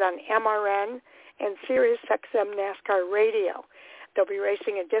coverage is on MRN and Sirius XM NASCAR Radio. They'll be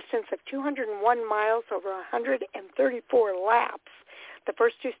racing a distance of 201 miles over 134 laps. The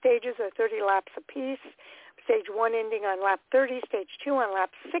first 2 stages are 30 laps apiece. Stage 1 ending on lap 30, Stage 2 on lap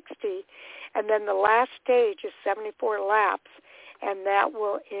 60, and then the last stage is 74 laps, and that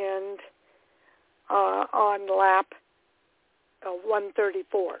will end on lap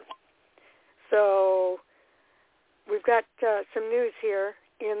 134. So we've got some news here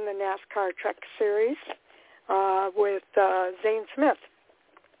in the NASCAR Truck Series with Zane Smith.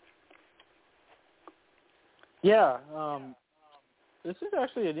 Yeah, this is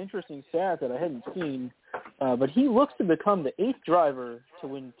actually an interesting stat that I hadn't seen, but he looks to become the 8th driver to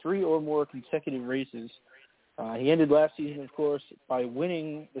win 3 or more consecutive races. He ended last season, of course, by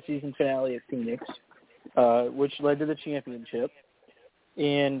winning the season finale at Phoenix, which led to the championship.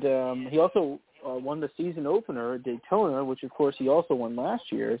 And he also won the season opener at Daytona, which, of course, he also won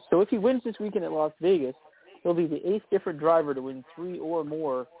last year. So if he wins this weekend at Las Vegas, he'll be the 8th different driver to win 3 or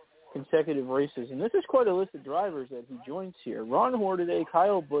more consecutive races. And this is quite a list of drivers that he joins here. Ron Hornaday,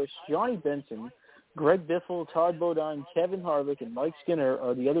 Kyle Busch, Johnny Benson, Greg Biffle, Todd Bodine, Kevin Harvick, and Mike Skinner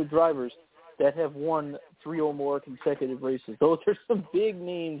are the other drivers that have won 3 or more consecutive races. Those are some big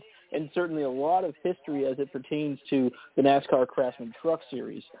names and certainly a lot of history as it pertains to the NASCAR Craftsman Truck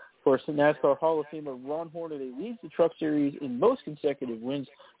Series. Of course, the NASCAR Hall of Famer Ron Hornaday leads the Truck Series in most consecutive wins,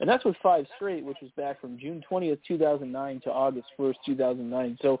 and that's with 5 straight, which was back from June 20th, 2009 to August 1st,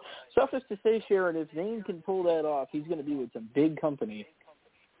 2009. So suffice to say, Sharon, if Zane can pull that off, he's going to be with some big company.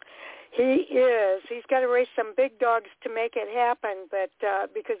 He is. He's got to race some big dogs to make it happen, but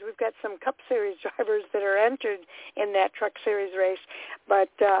because we've got some Cup Series drivers that are entered in that Truck Series race, but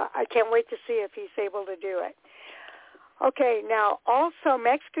I can't wait to see if he's able to do it. Okay, now also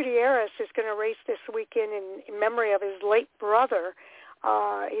Max Gutierrez is going to race this weekend in memory of his late brother.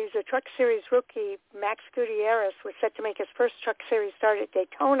 He's a Truck Series rookie. Max Gutierrez was set to make his first Truck Series start at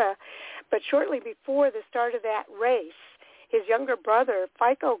Daytona, but shortly before the start of that race, his younger brother,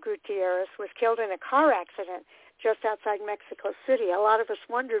 Fico Gutierrez, was killed in a car accident just outside Mexico City. A lot of us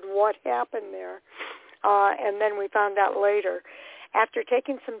wondered what happened there, and then we found out later. After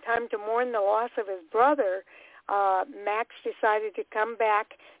taking some time to mourn the loss of his brother, Max decided to come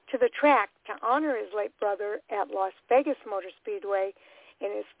back to the track to honor his late brother at Las Vegas Motorspeedway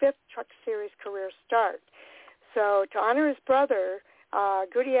in his 5th Truck Series career start. So to honor his brother,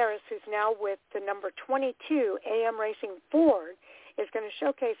 Gutierrez, who's now with the number 22 AM Racing Ford, is going to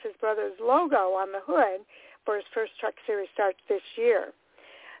showcase his brother's logo on the hood for his first Truck Series start this year.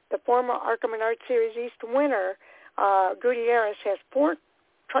 The former ARCA Menards Series East winner, Gutierrez, has 4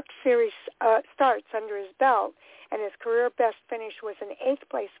 Truck Series starts under his belt, and his career best finish was an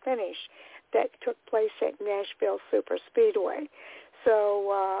 8th-place finish that took place at Nashville Super Speedway. So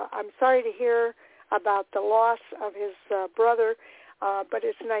I'm sorry to hear about the loss of his brother, but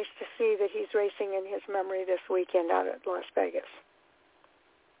it's nice to see that he's racing in his memory this weekend out at Las Vegas.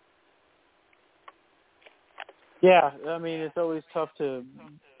 Yeah, I mean, it's always tough to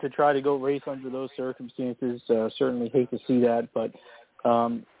try to go race under those circumstances. Certainly hate to see that, but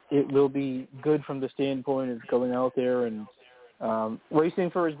it will be good from the standpoint of going out there and racing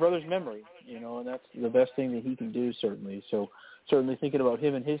for his brother's memory, and that's the best thing that he can do, certainly. So certainly thinking about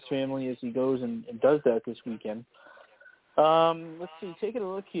him and his family as he goes and does that this weekend. Let's see, taking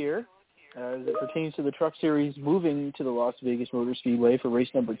a look here as it pertains to the Truck Series moving to the Las Vegas Motor Speedway for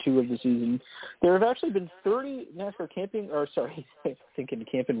race number 2 of the season. There have actually been 30 NASCAR Camping World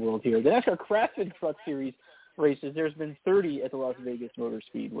here. The NASCAR Craftsman Truck Series races, there's been 30 at the Las Vegas Motor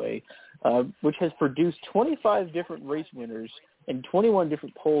Speedway, which has produced 25 different race winners and 21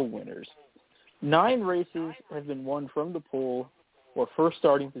 different pole winners. 9 races have been won from the pole or first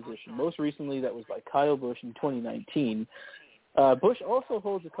starting position. Most recently, that was by Kyle Busch in 2019. Busch also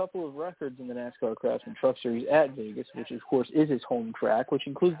holds a couple of records in the NASCAR Craftsman Truck Series at Vegas, which, of course, is his home track, which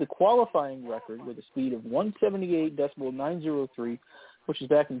includes the qualifying record with a speed of 178.903, which is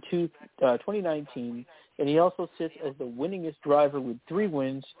back in 2019. And he also sits as the winningest driver with 3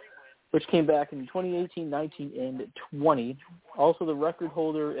 wins, which came back in 2018, 19, and 20. Also the record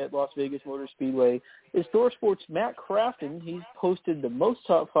holder at Las Vegas Motor Speedway is ThorSports' Matt Crafton. He's posted the most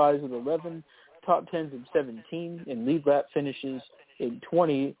top 5s with 11, top 10s in 17, and lead lap finishes in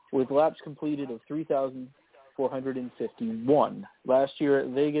 20 with laps completed of 3,451. Last year at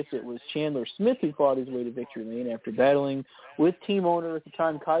Vegas, it was Chandler Smith who fought his way to victory lane after battling with team owner at the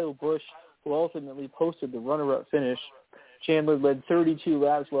time, Kyle Busch, who ultimately posted the runner-up finish. Chandler led 32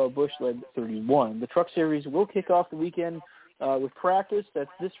 laps while Busch led 31. The Truck Series will kick off the weekend with practice.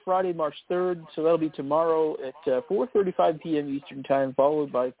 That's this Friday, March 3rd, so that'll be tomorrow at 4:35 p.m. Eastern Time,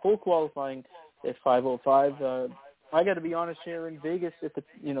 followed by full qualifying at 5:05. I got to be honest, Sharon, Vegas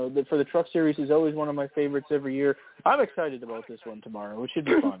for the Truck Series is always one of my favorites every year. I'm excited about this one tomorrow. It should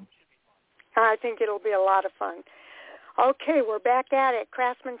be fun. I think it'll be a lot of fun. Okay, we're back at it.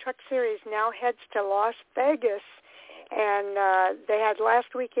 Craftsman Truck Series now heads to Las Vegas, and they had last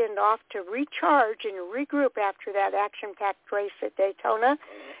weekend off to recharge and regroup after that action-packed race at Daytona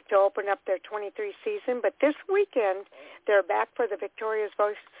to open up their 23 season. But this weekend, they're back for the Victoria's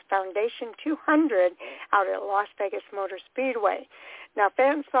Voice Foundation 200 out at Las Vegas Motorspeedway. Now,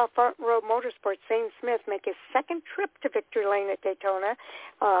 fans saw Front Row Motorsports' Zane Smith make his second trip to Victory Lane at Daytona.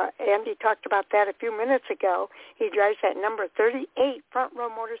 Andy talked about that a few minutes ago. He drives that number 38 Front Row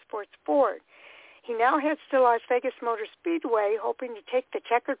Motorsports Ford. He now heads to Las Vegas Motorspeedway, hoping to take the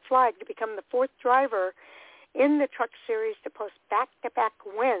checkered flag to become the fourth driver in the Truck Series to post back-to-back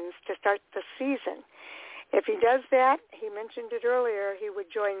wins to start the season. If he does that, he mentioned it earlier, he would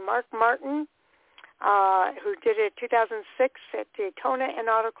join Mark Martin, who did it in 2006 at Daytona and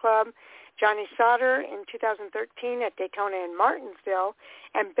Auto Club, Johnny Sauter in 2013 at Daytona and Martinsville,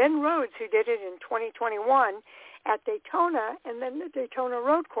 and Ben Rhodes, who did it in 2021 at Daytona and then the Daytona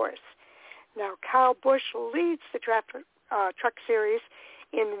Road Course. Now, Kyle Busch leads the Truck Series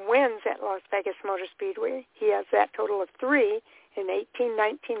in wins at Las Vegas Motorspeedway. He has that total of 3 in 18,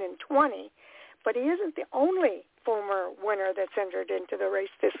 19, and 20. But he isn't the only former winner that's entered into the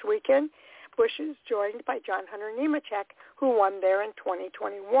race this weekend. Busch is joined by John Hunter Nemechek, who won there in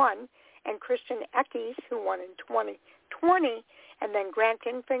 2021, and Christian Eckes, who won in 2020, and then Grant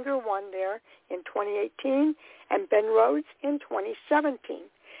Enfinger won there in 2018, and Ben Rhodes in 2017.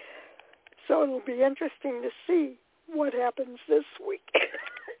 So it'll be interesting to see what happens this week.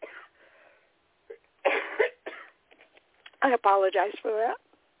 I apologize for that.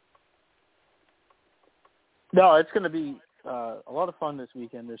 No, it's going to be a lot of fun this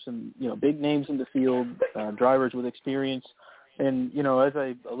weekend. There's some, big names in the field, drivers with experience. And, as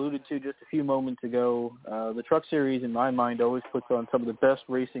I alluded to just a few moments ago, the Truck Series, in my mind, always puts on some of the best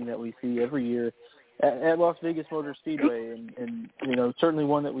racing that we see every year at Las Vegas Motorspeedway, and certainly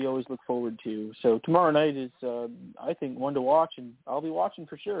one that we always look forward to. So tomorrow night is, I think, one to watch, and I'll be watching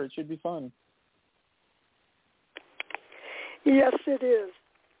for sure. It should be fun. Yes, it is.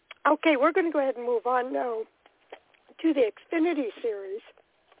 Okay, we're going to go ahead and move on now to the Xfinity Series.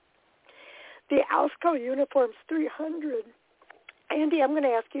 The Alsco Uniforms 300. Andy, I'm going to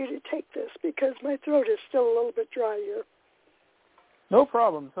ask you to take this because my throat is still a little bit dry here. No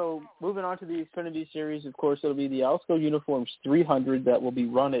problem. So moving on to the Xfinity Series, of course, it'll be the Alsco Uniforms 300 that will be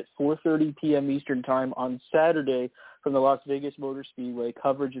run at 4:30 p.m. Eastern Time on Saturday from the Las Vegas Motor Speedway.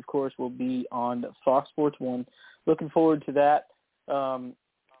 Coverage, of course, will be on Fox Sports 1. Looking forward to that.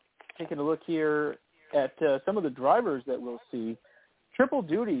 Taking a look here at some of the drivers that we'll see. Triple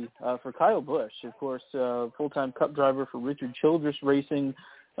duty for Kyle Busch, of course, full-time Cup driver for Richard Childress Racing.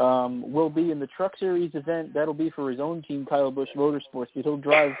 Will be in the Truck Series event. That'll be for his own team, Kyle Busch Motorsports, but he'll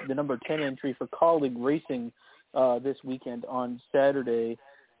drive the number 10 entry for Colleague Racing this weekend on Saturday.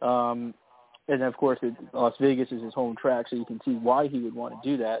 And, of course, Las Vegas is his home track, so you can see why he would want to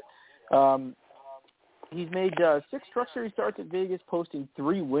do that. He's made 6 Truck Series starts at Vegas, posting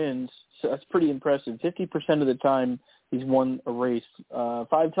 3 wins, so that's pretty impressive. 50% of the time he's won a race. 5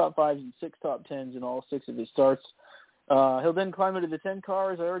 top 5s and 6 top 10s in all 6 of his starts. He'll then climb into the 10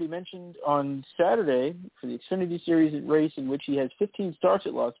 car, as I already mentioned, on Saturday for the Xfinity Series race, in which he has 15 starts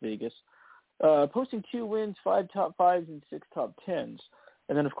at Las Vegas, posting 2 wins, 5 top 5s, and 6 top 10s.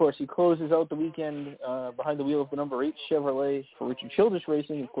 And then, of course, he closes out the weekend behind the wheel of the number 8 Chevrolet for Richard Childress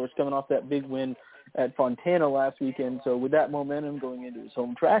Racing, of course, coming off that big win at Fontana last weekend. So with that momentum going into his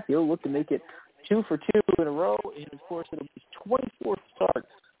home track, he'll look to make it 2 for 2 in a row. And, of course, it'll be his 24th start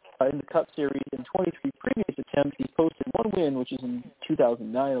in the Cup Series. In 23 previous attempts, he's posted 1 win, which is in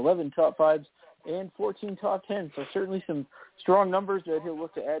 2009, 11 top 5s, and 14 top 10s. So certainly some strong numbers that he'll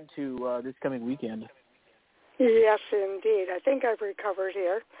look to add to this coming weekend. Yes, indeed. I think I've recovered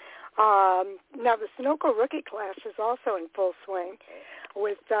here. Now, the Sunoco rookie class is also in full swing.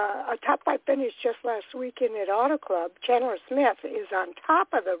 With a top 5 finish just last weekend at Auto Club, Chandler Smith is on top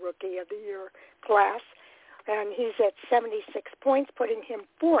of the Rookie of the Year class, and he's at 76 points, putting him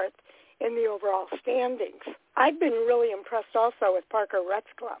 4th in the overall standings. I've been really impressed also with Parker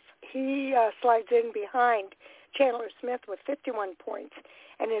Retzlaff. He slides in behind Chandler Smith with 51 points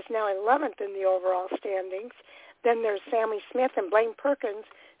and is now 11th in the overall standings. Then there's Sammy Smith and Blaine Perkins,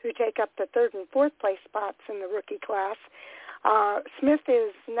 who take up the 3rd and 4th place spots in the rookie class. Smith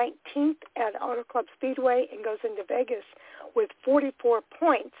is 19th at Auto Club Speedway and goes into Vegas with 44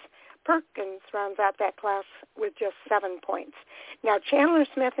 points. Perkins rounds out that class with just 7 points. Now, Chandler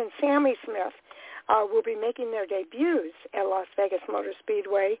Smith and Sammy Smith will be making their debuts at Las Vegas Motor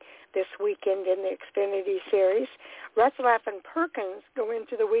Speedway this weekend in the Xfinity Series. Retzlaff and Perkins go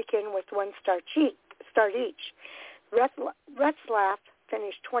into the weekend with one start each. Retzlaff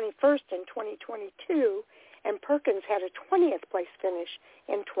finished 21st in 2022, and Perkins had a 20th place finish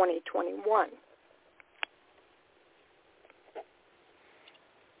in 2021.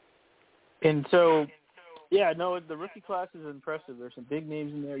 And so, yeah, no, the rookie class is impressive. There's some big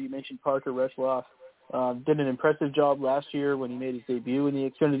names in there. You mentioned Parker Retzlaff. Did an impressive job last year when he made his debut in the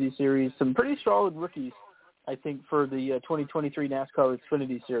Xfinity Series. Some pretty solid rookies, I think, for the 2023 NASCAR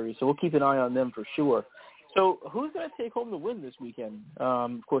Xfinity Series. So we'll keep an eye on them for sure. So who's going to take home the win this weekend?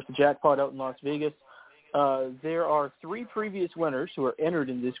 Of course, the jackpot out in Las Vegas. There are 3 previous winners who are entered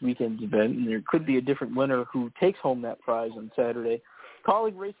in this weekend's event, and there could be a different winner who takes home that prize on Saturday.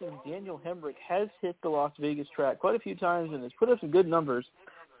 Colleague Racing's Daniel Hemrick has hit the Las Vegas track quite a few times and has put up some good numbers.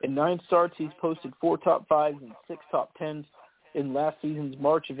 In 9 starts, he's posted 4 top 5s and 6 top 10s. In last season's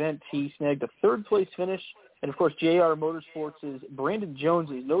March event, he snagged a 3rd-place finish. And, of course, JR Motorsports' Brandon Jones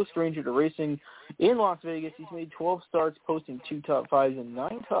is no stranger to racing in Las Vegas. He's made 12 starts, posting 2 top 5s and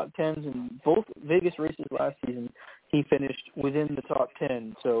 9 top 10s. In both Vegas races last season, he finished within the top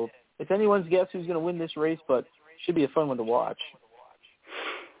 10. So it's anyone's guess who's going to win this race, but it should be a fun one to watch.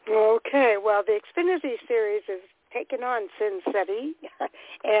 Okay, well, the Xfinity Series is taking on Sin City,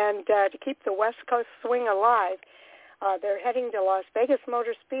 and to keep the West Coast swing alive, they're heading to Las Vegas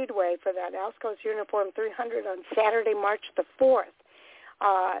Motor Speedway for that Alsco's Uniform 300 on Saturday, March the 4th.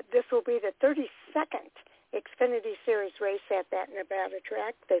 This will be the 32nd Xfinity Series race at that Nevada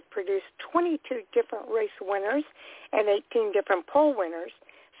track. They've produced 22 different race winners and 18 different pole winners.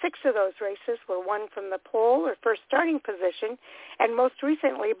 6 of those races were won from the pole or first starting position, and most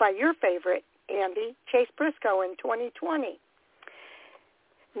recently by your favorite, Andy, Chase Briscoe in 2020.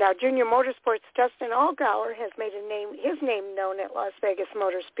 Now, Junior Motorsports' Dustin Allgaier has made his name known at Las Vegas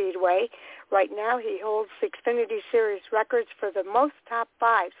Motor Speedway. Right now, he holds the Xfinity Series records for the most top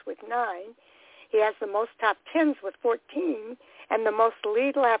 5s with 9. He has the most top 10s with 14 and the most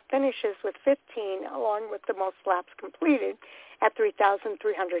lead lap finishes with 15, along with the most laps completed at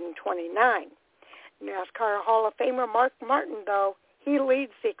 3,329. NASCAR Hall of Famer Mark Martin, though, he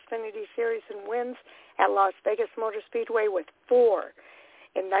leads the Xfinity Series in wins at Las Vegas Motor Speedway with 4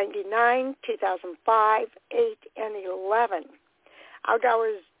 in 99, 2005, 8, and 11.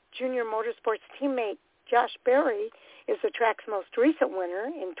 Allgaier's Junior Motorsports teammate Josh Berry is the track's most recent winner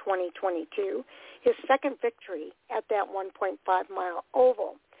in 2022, his second victory at that 1.5-mile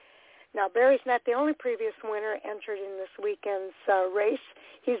oval. Now, Berry's not the only previous winner entered in this weekend's race.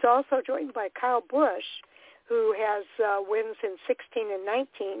 He's also joined by Kyle Busch, who has wins in 16 and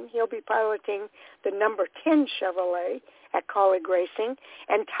 19. He'll be piloting the number 10 Chevrolet at Colleague Racing.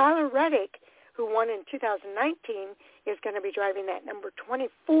 And Tyler Reddick, who won in 2019, is going to be driving that number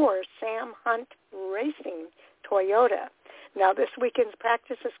 24 Sam Hunt Racing Toyota. Now, this weekend's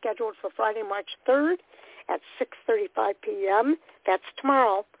practice is scheduled for Friday, March 3rd at 6:35 p.m. That's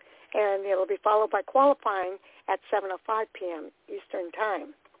tomorrow. And it'll be followed by qualifying at 7:05 p.m. Eastern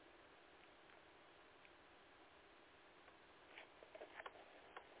Time.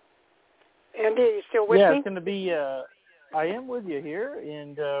 Andy, are you still with me? Yeah, it's going to be I am with you here,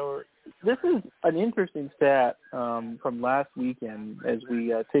 and this is an interesting stat from last weekend as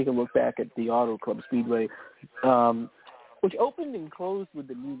we take a look back at the Auto Club Speedway, which opened and closed with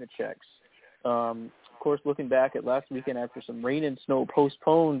the NEMA checks. Of course, looking back at last weekend after some rain and snow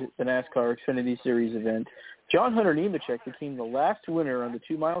postponed the NASCAR Xfinity Series event, John Hunter Nemechek became the last winner on the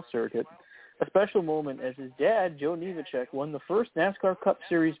 2-mile circuit, a special moment as his dad, Joe Nemechek, won the first NASCAR Cup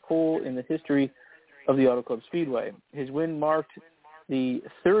Series pole in the history of the Auto Club Speedway. His win marked the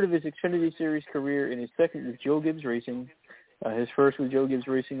third of his Xfinity Series career and his second with Joe Gibbs Racing. His first with Joe Gibbs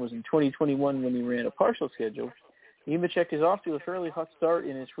Racing was in 2021 when he ran a partial schedule. Nemechek is off to a fairly hot start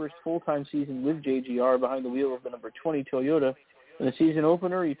in his first full-time season with JGR behind the wheel of the number 20 Toyota. In the season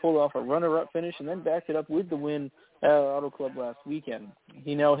opener, he pulled off a runner-up finish and then backed it up with the win at Auto Club last weekend.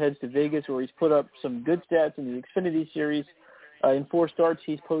 He now heads to Vegas, where he's put up some good stats in the Xfinity Series. In 4 starts,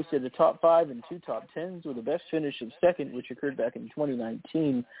 he's posted a top 5 and 2 top 10s with a best finish of second, which occurred back in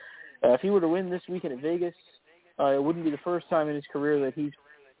 2019. If he were to win this weekend at Vegas, it wouldn't be the first time in his career that he's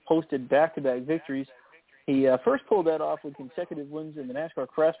posted back-to-back victories. He first pulled that off with consecutive wins in the NASCAR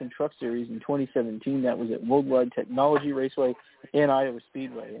Craftsman Truck Series in 2017. That was at Worldwide Technology Raceway and Iowa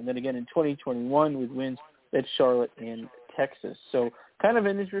Speedway. And then again in 2021 with wins at Charlotte and Texas. So kind of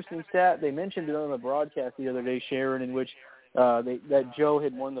an interesting stat. They mentioned it on the broadcast the other day, Sharon, in which that Joe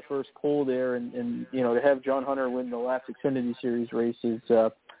had won the first pole there. And to have John Hunter win the last Xfinity Series race is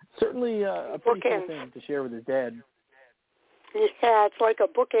Certainly a pretty cool thing to share with his dad. Yeah, it's like a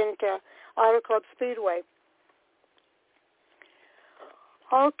bookend to Auto Club Speedway.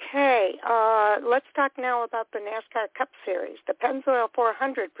 Okay, let's talk now about the NASCAR Cup Series. The Pennzoil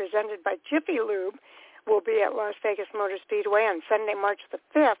 400, presented by Jiffy Lube, will be at Las Vegas Motor Speedway on Sunday, March the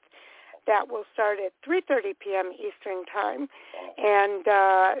 5th. That will start at 3:30 p.m. Eastern Time. And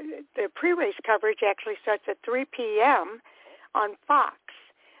the pre-race coverage actually starts at 3 p.m. on Fox.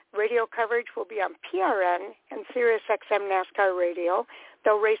 Radio coverage will be on PRN and Sirius XM NASCAR Radio.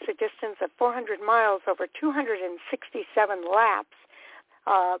 They'll race a distance of 400 miles over 267 laps.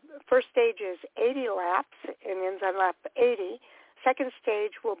 First stage is 80 laps and ends on lap 80. Second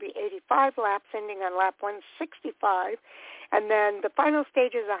stage will be 85 laps ending on lap 165. And then the final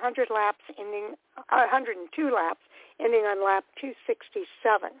stage is 102 laps ending on lap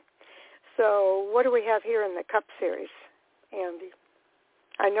 267. So what do we have here in the Cup Series, Andy?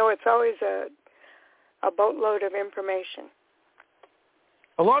 I know it's always a boatload of information.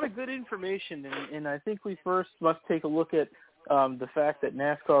 A lot of good information, and I think we first must take a look at the fact that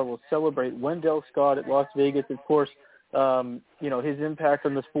NASCAR will celebrate Wendell Scott at Las Vegas. Of course, his impact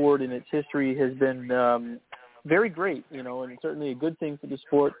on the sport and its history has been very great, and certainly a good thing for the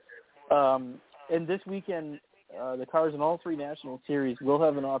sport. And this weekend, the cars in all three national series will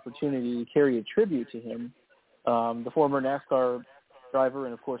have an opportunity to carry a tribute to him, the former NASCAR driver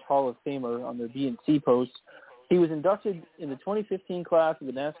and, of course, Hall of Famer on their B&C posts. He was inducted in the 2015 class of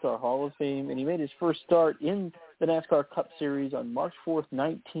the NASCAR Hall of Fame, and he made his first start in the NASCAR Cup Series on March 4th,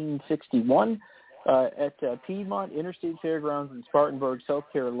 1961 at Piedmont Interstate Fairgrounds in Spartanburg, South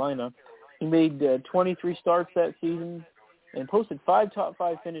Carolina. He made 23 starts that season and posted 5 top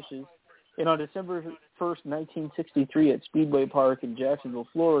 5 finishes. And on December 1st, 1963 at Speedway Park in Jacksonville,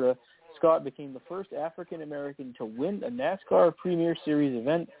 Florida, Scott became the first African-American to win a NASCAR Premier Series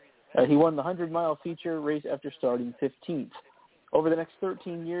event. He won the 100-mile feature race after starting 15th. Over the next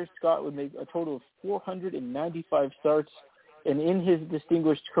 13 years, Scott would make a total of 495 starts, and in his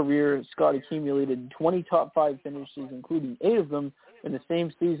distinguished career, Scott accumulated 20 top 5 finishes, including 8 of them in the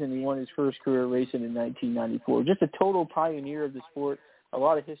same season he won his first career racing in 1994. Just a total pioneer of the sport. A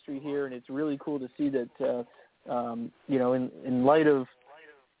lot of history here, and it's really cool to see that, in light of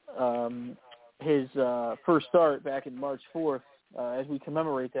his first start back in March 4th, as we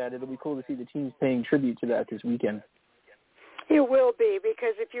commemorate that, it'll be cool to see the teams paying tribute to that this weekend. It will be,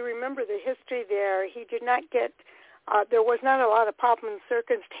 because if you remember the history there, he did not get, there was not a lot of pomp and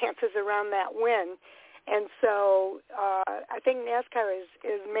circumstances around that win. And so I think NASCAR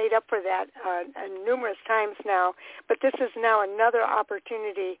is made up for that numerous times now. But this is now another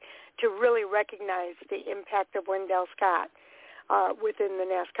opportunity to really recognize the impact of Wendell Scott within the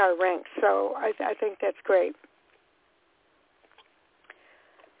NASCAR ranks. So I think that's great.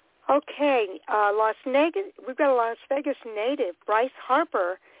 Okay, we've got a Las Vegas native. Bryce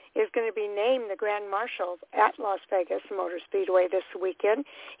Harper is going to be named the Grand Marshal at Las Vegas Motor Speedway this weekend.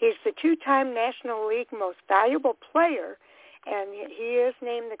 He's the 2-time National League Most Valuable Player, and he is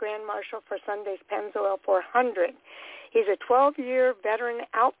named the Grand Marshal for Sunday's Pennzoil 400. He's a 12-year veteran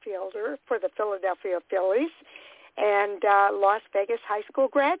outfielder for the Philadelphia Phillies and Las Vegas high school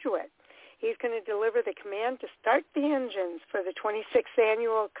graduate. He's going to deliver the command to start the engines for the 26th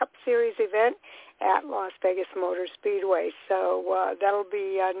annual Cup Series event at Las Vegas Motor Speedway. So that'll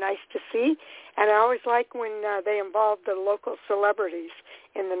be nice to see. And I always like when they involve the local celebrities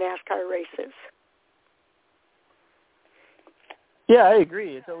in the NASCAR races. Yeah, I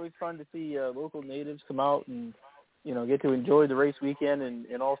agree. It's always fun to see local natives come out and, get to enjoy the race weekend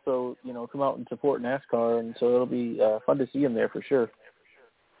and also, come out and support NASCAR. And so it'll be fun to see them there for sure.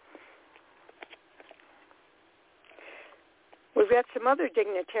 We've got some other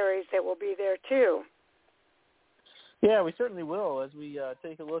dignitaries that will be there, too. Yeah, we certainly will. As we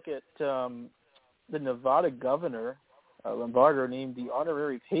take a look at the Nevada governor, Lombardo, named the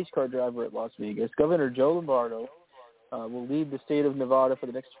honorary pace car driver at Las Vegas. Governor Joe Lombardo will lead the state of Nevada for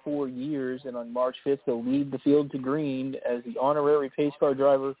the next 4 years, and on March 5th, he'll lead the field to green as the honorary pace car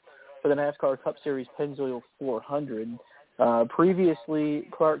driver for the NASCAR Cup Series Pennzoil 400. Previously,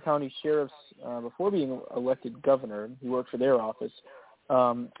 Clark County Sheriffs, before being elected governor, he worked for their office.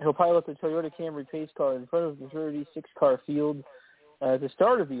 He'll pilot the Toyota Camry pace car in front of the 36-car field at the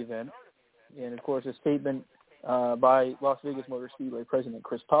start of the event. And, of course, a statement by Las Vegas Motor Speedway President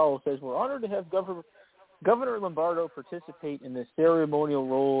Chris Powell says, "We're honored to have Governor Lombardo participate in this ceremonial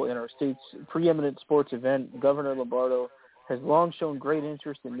role in our state's preeminent sports event. Governor Lombardo has long shown great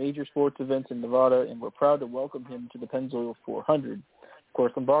interest in major sports events in Nevada, and we're proud to welcome him to the Pennzoil 400. Of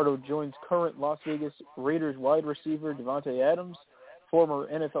course, Lombardo joins current Las Vegas Raiders wide receiver Devontae Adams, former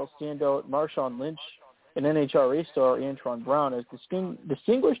NFL standout Marshawn Lynch and NHRA star Antron Brown as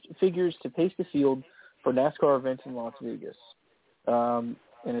distinguished figures to pace the field for NASCAR events in Las Vegas.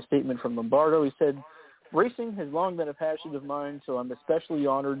 In a statement from Lombardo, he said, "Racing has long been a passion of mine, so I'm especially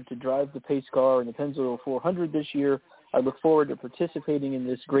honored to drive the pace car in the Pennzoil 400 this year. I look forward to participating in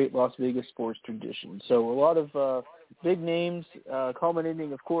this great Las Vegas sports tradition." So a lot of big names,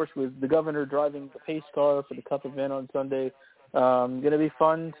 culminating, of course, with the governor driving the pace car for the Cup event on Sunday. Going to be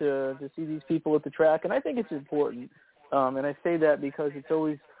fun to see these people at the track, and I think it's important. And I say that because it's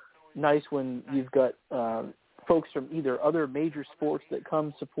always nice when you've got folks from either other major sports that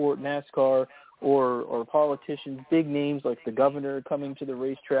come support NASCAR or politicians, big names like the governor coming to the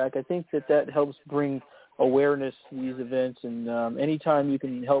racetrack. I think that helps bring awareness to these events, and anytime you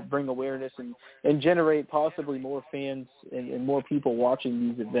can help bring awareness and generate possibly more fans and more people watching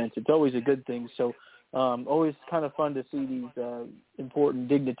these events, it's always a good thing. So always kind of fun to see these important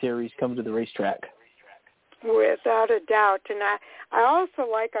dignitaries come to the racetrack. Without a doubt. And I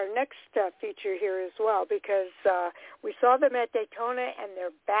also like our next feature here as well, because we saw them at Daytona, and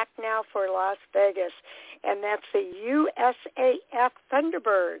they're back now for Las Vegas, and that's the USAF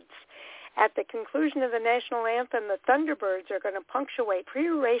Thunderbirds. At the conclusion of the national anthem, the Thunderbirds are going to punctuate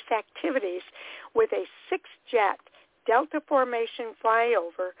pre-race activities with a 6-jet Delta formation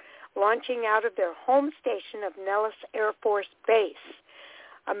flyover launching out of their home station of Nellis Air Force Base.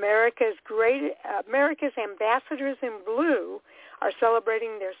 America's Ambassadors in Blue are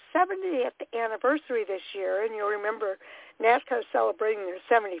celebrating their 70th anniversary this year, and you'll remember NASCAR is celebrating their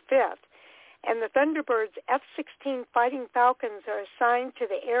 75th. And the Thunderbirds F-16 Fighting Falcons are assigned to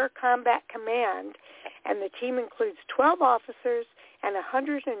the Air Combat Command, and the team includes 12 officers and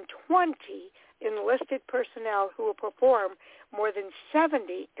 120 enlisted personnel who will perform more than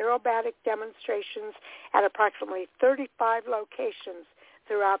 70 aerobatic demonstrations at approximately 35 locations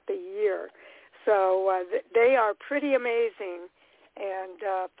throughout the year. So they are pretty amazing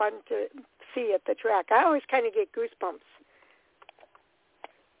and fun to see at the track. I always kind of get goosebumps.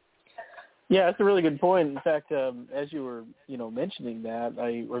 Yeah, that's a really good point. In fact, as you were, mentioning that,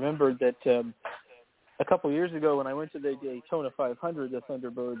 I remembered that a couple of years ago when I went to the Daytona 500, the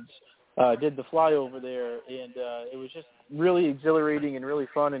Thunderbirds did the flyover there, and it was just really exhilarating and really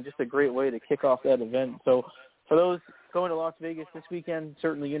fun and just a great way to kick off that event. So for those going to Las Vegas this weekend,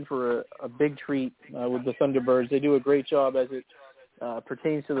 certainly in for a big treat with the Thunderbirds. They do a great job as it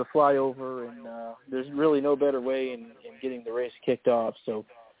pertains to the flyover, and there's really no better way in getting the race kicked off. So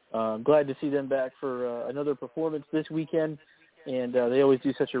I'm glad to see them back for another performance this weekend, and they always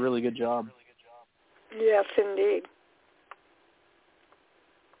do such a really good job. Yes, indeed.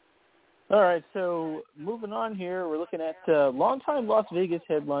 All right, so moving on here, we're looking at longtime Las Vegas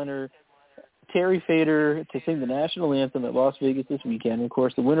headliner Terry Fader to sing the national anthem at Las Vegas this weekend. Of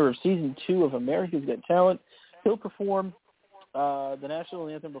course, the winner of Season 2 of America's Got Talent. He'll perform the national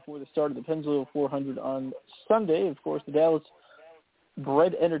anthem before the start of the Pennzoil 400 on Sunday. Of course, the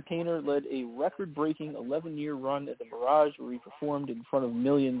Dallas-bred entertainer led a record-breaking 11-year run at the Mirage, where he performed in front of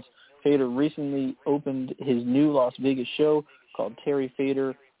millions. Fader recently opened his new Las Vegas show called Terry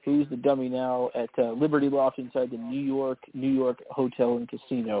Fader, Who's the Dummy Now, at Liberty Loft inside the New York Hotel and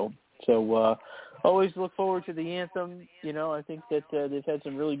Casino. So always look forward to the anthem. I think that they've had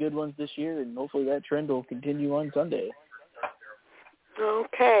some really good ones this year, and hopefully that trend will continue on Sunday.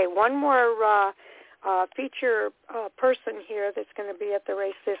 Okay, one more feature person here that's going to be at the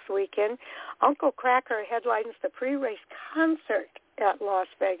race this weekend. Uncle Kracker headlines the pre-race concert at Las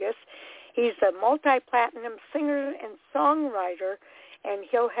Vegas. He's a multi-platinum singer and songwriter, and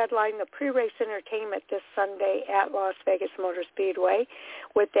he'll headline the pre-race entertainment this Sunday at Las Vegas Motor Speedway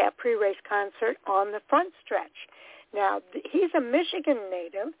with that pre-race concert on the front stretch. Now, he's a Michigan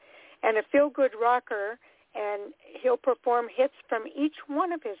native and a feel-good rocker, and he'll perform hits from each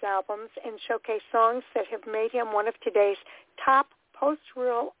one of his albums and showcase songs that have made him one of today's top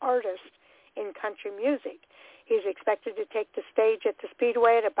post-rural artists in country music. He's expected to take the stage at the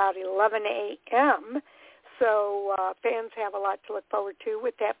Speedway at about 11 a.m., so fans have a lot to look forward to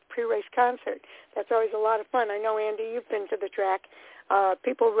with that pre-race concert. That's always a lot of fun. I know, Andy, you've been to the track.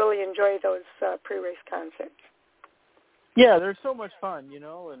 People really enjoy those pre-race concerts. Yeah, they're so much fun,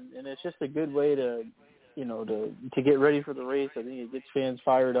 and it's just a good way to get ready for the race. I think it gets fans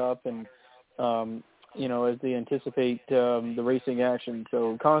fired up and, as they anticipate the racing action.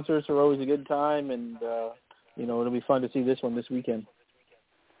 So concerts are always a good time, and, it'll be fun to see this one this weekend.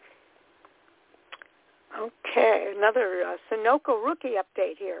 Okay, another Sunoco rookie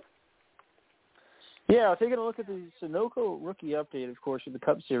update here. Yeah, taking a look at the Sunoco rookie update, of course, of the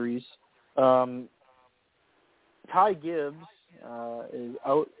Cup Series. Ty Gibbs is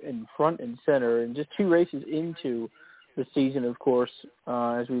out in front and center, and just 2 races into the season, of course,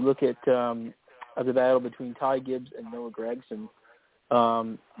 as we look at the battle between Ty Gibbs and Noah Gragson.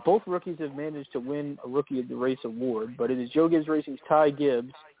 Both rookies have managed to win a Rookie of the Race award, but it is Joe Gibbs Racing's Ty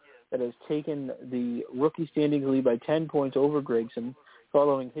Gibbs that has taken the rookie standings lead by 10 points over Gragson,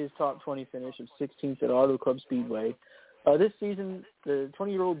 following his top 20 finish of 16th at Auto Club Speedway. This season, the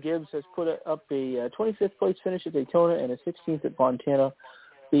 20-year-old Gibbs has put up a 25th place finish at Daytona and a 16th at Fontana.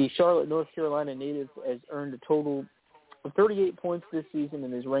 The Charlotte, North Carolina native has earned a total of 38 points this season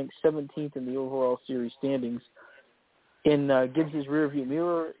and is ranked 17th in the overall series standings. In Gibbs' rearview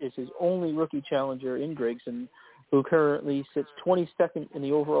mirror is his only rookie challenger in Gragson, who currently sits 22nd in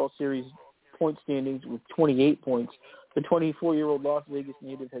the overall series point standings with 28 points. The 24-year-old Las Vegas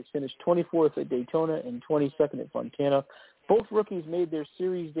native has finished 24th at Daytona and 22nd at Fontana. Both rookies made their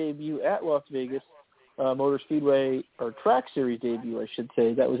series debut at Las Vegas Motor Speedway, or track series debut, I should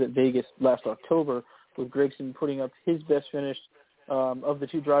say. That was at Vegas last October, with Gragson putting up his best finish of the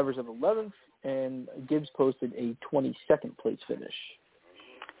 2 drivers of 11th, and Gibbs posted a 22nd place finish.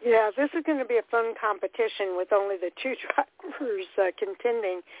 Yeah, this is going to be a fun competition with only the 2 drivers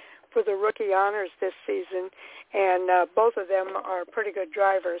contending for the rookie honors this season, and both of them are pretty good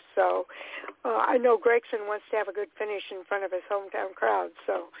drivers. So I know Gragson wants to have a good finish in front of his hometown crowd,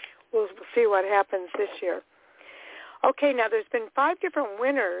 so we'll see what happens this year. Okay, now there's been 5 different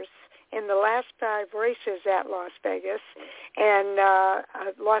winners in the last 5 races at Las Vegas, and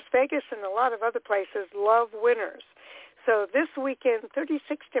Las Vegas and a lot of other places love winners. So this weekend, 36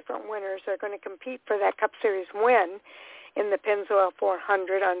 different winners are going to compete for that Cup Series win in the Pennzoil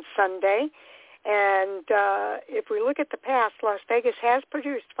 400 on Sunday. And if we look at the past, Las Vegas has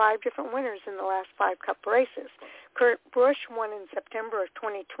produced 5 different winners in the last 5 Cup races. Kurt Busch won in September of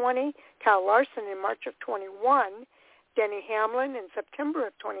 2020, Kyle Larson in March of 21, Denny Hamlin in September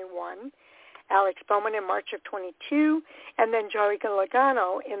of 21, Alex Bowman in March of 22, and then Joey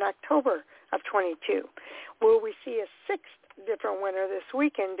Logano in October of 22. Will we see a 6th different winner this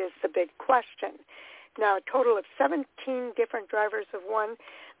weekend is the big question. Now, a total of 17 different drivers have won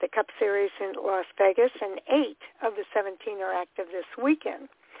the Cup Series in Las Vegas, and 8 of the 17 are active this weekend.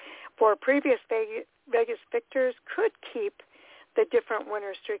 4 previous Vegas victors could keep the different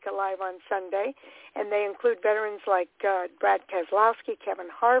winner streak alive on Sunday, and they include veterans like Brad Keselowski, Kevin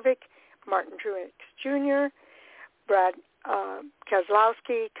Harvick, Martin Truex Jr., Brad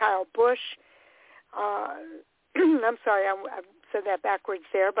Keselowski, Kyle Busch. I'm sorry, I've said that backwards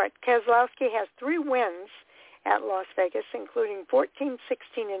there, but Keselowski has 3 wins at Las Vegas, including 14,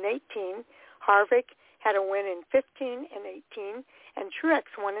 16, and 18. Harvick had a win in 15 and 18, and Truex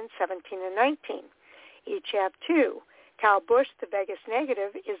won in 17 and 19. Each have 2. Kyle Busch, the Vegas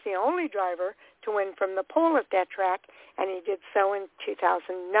negative, is the only driver to win from the pole at that track, and he did so in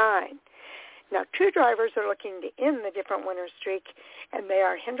 2009. Now, 2 drivers are looking to end the different winner streak, and they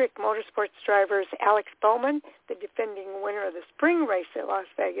are Hendrick Motorsports drivers Alex Bowman, the defending winner of the spring race at Las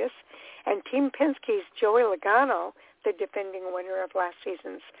Vegas, and Team Penske's Joey Logano, the defending winner of last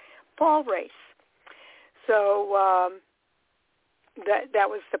season's fall race. So that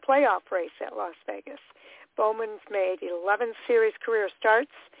was the playoff race at Las Vegas. Bowman's made 11 series career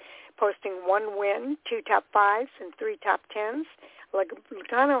starts, posting 1 win, 2 top 5s, and 3 top 10s.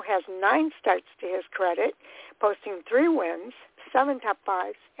 Logano has 9 starts to his credit, posting 3 wins, 7 top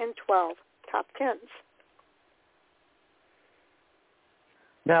 5s, and 12 top 10s.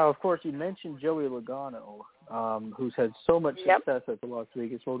 Now, of course, you mentioned Joey Logano, who's had so much success at the Las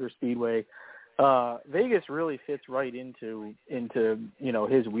Vegas Motor Speedway. Vegas really fits right into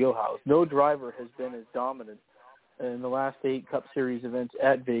his wheelhouse. No driver has been as dominant in the last 8 Cup Series events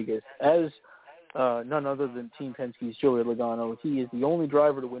at Vegas as none other than Team Penske's Joey Logano. He is the only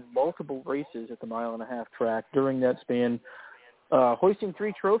driver to win multiple races at the 1.5-mile track during that span, hoisting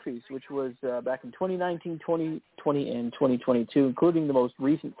 3 trophies, which was back in 2019, 2020, and 2022, including the most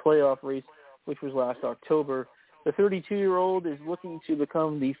recent playoff race, which was last October. The 32-year-old is looking to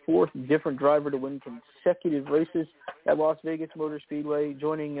become the 4th different driver to win consecutive races at Las Vegas Motor Speedway,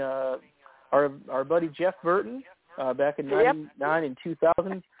 joining our buddy Jeff Burton back in 99 and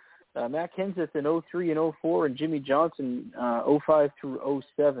 2000, Matt Kenseth in 03 and 04, and Jimmy Johnson 05 through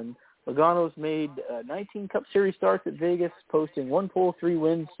 07. Logano's made 19 Cup Series starts at Vegas, posting 1 pole, 3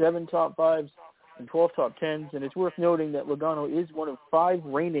 wins, 7 top 5s, and 12 top 10s. And it's worth noting that Logano is one of 5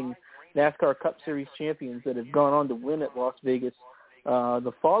 reigning NASCAR Cup Series champions that have gone on to win at Las Vegas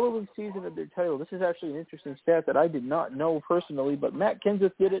the following season of their title. This is actually an interesting stat that I did not know personally, but Matt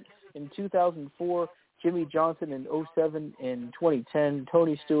Kenseth did it in 2004, Jimmy Johnson in 07 and 2010,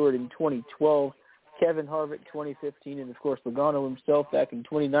 Tony Stewart in 2012. Kevin Harvick 2015, and, of course, Logano himself back in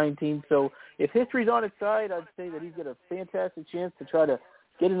 2019. So if history's on its side, I'd say that he's got a fantastic chance to try to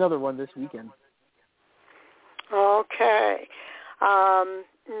get another one this weekend. Okay.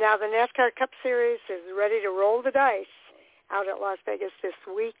 Now the NASCAR Cup Series is ready to roll the dice out at Las Vegas this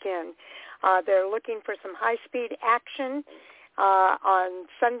weekend. They're looking for some high-speed action on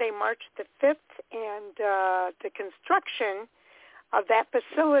Sunday, March the 5th, and the construction of that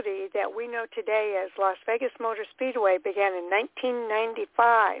facility that we know today as Las Vegas Motorspeedway began in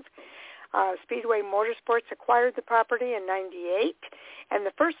 1995. Speedway Motorsports acquired the property in 98, and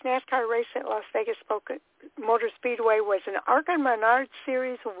the first NASCAR race at Las Vegas Motorspeedway was an ARCA Menards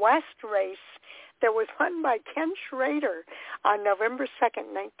Series West race that was won by Ken Schrader on November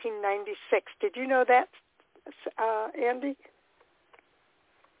 2nd, 1996. Did you know that, Andy?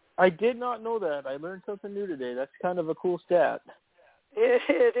 I did not know that. I learned something new today. That's kind of a cool stat.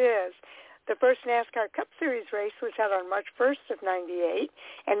 It is. The first NASCAR Cup Series race was held on March 1st of 98,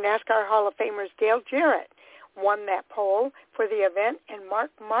 and NASCAR Hall of Famers Dale Jarrett won that pole for the event, and Mark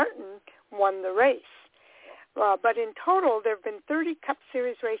Martin won the race. But in total, there have been 30 Cup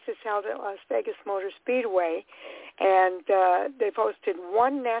Series races held at Las Vegas Motorspeedway, and they've hosted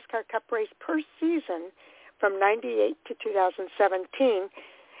one NASCAR Cup race per season from 98 to 2017.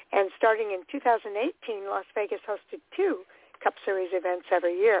 And starting in 2018, Las Vegas hosted 2 Cup Series events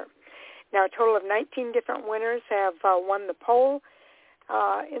every year. Now, a total of 19 different winners have won the pole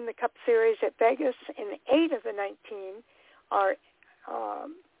in the Cup Series at Vegas, and 8 of the 19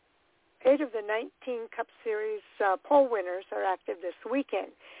 Cup Series pole winners are active this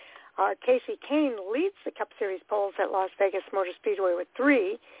weekend. Casey Kane leads the Cup Series poles at Las Vegas Motorspeedway with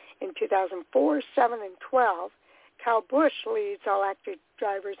 3 in 2004, 7, and 12. Kyle Busch leads all active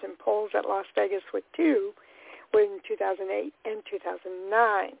drivers in poles at Las Vegas with 2 in 2008 and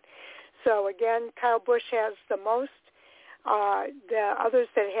 2009. So, again, Kyle Busch has the most. The others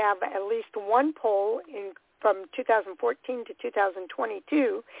that have at least one pole from 2014 to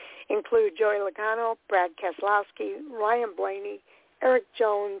 2022 include Joey Logano, Brad Keselowski, Ryan Blaney, Eric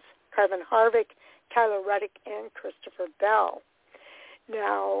Jones, Kevin Harvick, Tyler Reddick, and Christopher Bell.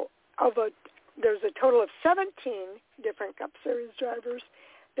 Now, there's a total of 17 different Cup Series drivers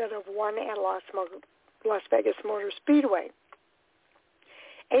that have won at Las Vegas Motorspeedway.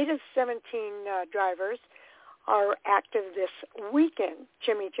 8 of 17 drivers are active this weekend.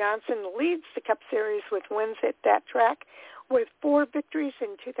 Jimmy Johnson leads the Cup Series with wins at that track with 4 victories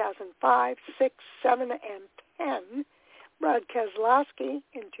in 2005, 6, 7, and 10. Brad Keselowski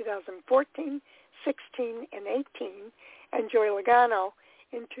in 2014, 16, and 18. And Joey Logano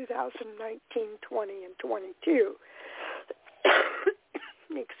in 2019, 20, and 22.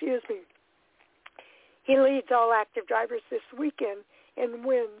 Excuse me. He leads all active drivers this weekend and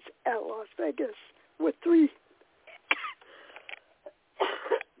wins at Las Vegas with 3.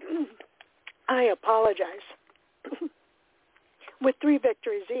 I apologize. With 3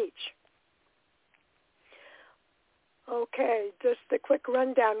 victories each. Okay, just a quick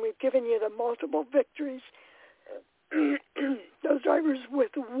rundown. We've given you the multiple victories. Those drivers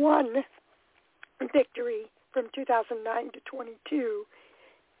with 1 victory from 2009 to 22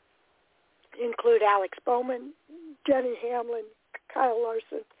 include Alex Bowman, Denny Hamlin, Kyle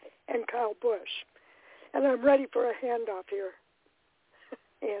Larson, and Kyle Busch. And I'm ready for a handoff here,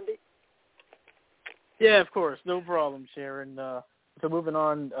 Andy. Yeah, of course. No problem, Sharon. So moving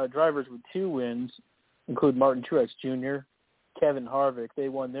on, drivers with 2 wins include Martin Truex Jr., Kevin Harvick. They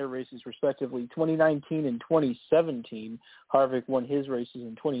won their races respectively 2019 and 2017. Harvick won his races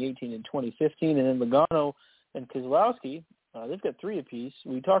in 2018 and 2015. And then Logano and Keselowski, they've got 3 apiece.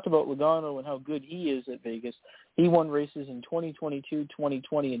 We talked about Logano and how good he is at Vegas. He won races in 2022,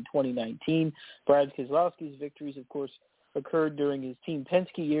 2020, and 2019. Brad Keselowski's victories, of course, occurred during his Team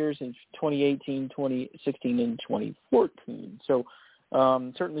Penske years in 2018, 2016, and 2014. So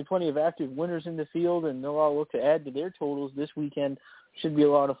certainly plenty of active winners in the field, and they'll all look to add to their totals this weekend. Should be a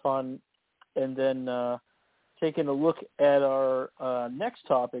lot of fun. And then taking a look at our next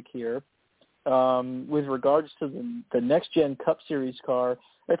topic here, with regards to the next-gen Cup Series car,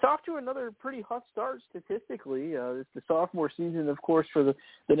 it's off to another pretty hot start statistically. It's the sophomore season, of course, for the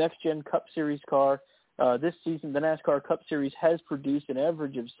next-gen Cup Series car. This season, the NASCAR Cup Series has produced an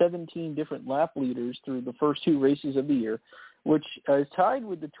average of 17 different lap leaders through the first 2 races of the year, which is tied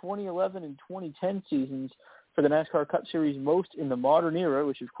with the 2011 and 2010 seasons for the NASCAR Cup Series most in the modern era,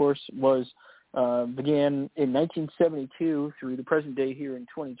 which, of course, began in 1972 through the present day here in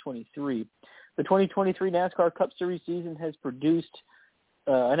 2023. The 2023 NASCAR Cup Series season has produced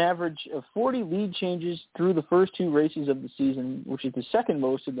an average of 40 lead changes through the first 2 races of the season, which is the second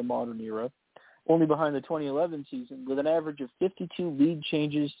most in the modern era. only behind the 2011 season, with an average of 52 lead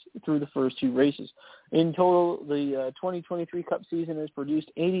changes through the first 2 races. In total, the 2023 Cup season has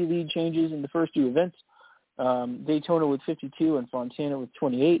produced 80 lead changes in the first 2 events, Daytona with 52 and Fontana with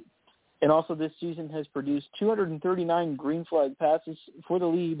 28. And also this season has produced 239 green flag passes for the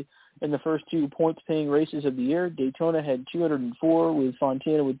lead in the first 2 points-paying races of the year. Daytona had 204 with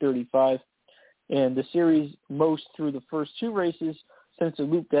Fontana with 35. And the series most through the first 2 races since the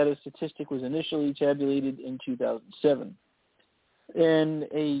loop data statistic was initially tabulated in 2007. In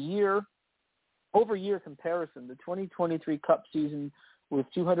a year-over-year comparison, the 2023 Cup season with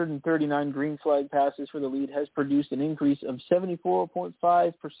 239 green flag passes for the lead has produced an increase of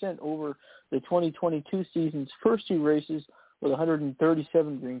 74.5% over the 2022 season's first 2 races with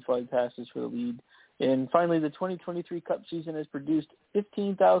 137 green flag passes for the lead. And finally, the 2023 Cup season has produced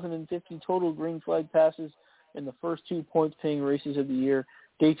 15,050 total green flag passes in the first 2 points-paying races of the year.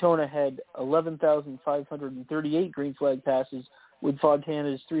 Daytona had 11,538 green flag passes, with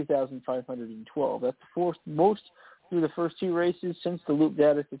Fontana's 3,512. That's the 4th most through the first 2 races since the loop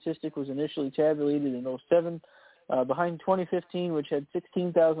data statistic was initially tabulated in 2007, behind 2015, which had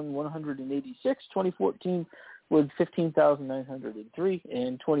 16,186, 2014 with 15,903,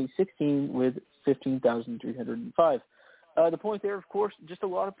 and 2016 with 15,305. The point there, of course, just a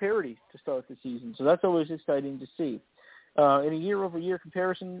lot of parity to start the season, so that's always exciting to see. In a year-over-year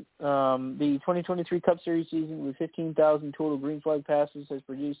comparison, the 2023 Cup Series season with 15,000 total green flag passes has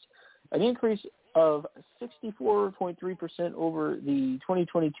produced an increase of 64.3% over the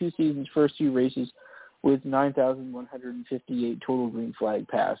 2022 season's first 2 races with 9,158 total green flag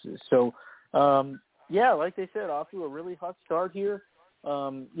passes. So, like they said, off to a really hot start here. A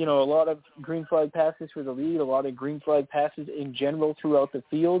lot of green flag passes for the lead, a lot of green flag passes in general throughout the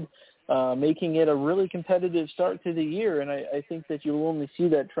field, making it a really competitive start to the year. And I think that you'll only see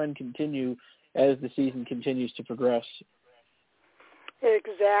that trend continue as the season continues to progress.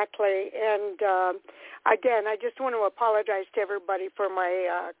 Exactly. And, again, I just want to apologize to everybody for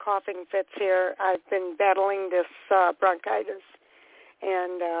my coughing fits here. I've been battling this bronchitis,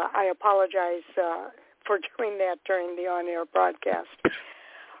 and I apologize for doing that during the on-air broadcast.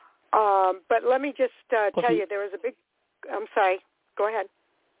 But let me just tell you, there was a big – I'm sorry. Go ahead.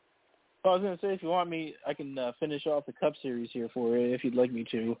 Well, I was going to say, if you want me, I can finish off the Cup Series here for you if you'd like me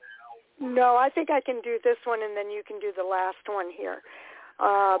to. No, I think I can do this one, and then you can do the last one here.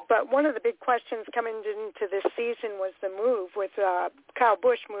 But one of the big questions coming into this season was the move with Kyle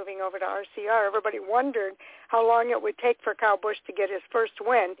Busch moving over to RCR. Everybody wondered how long it would take for Kyle Busch to get his first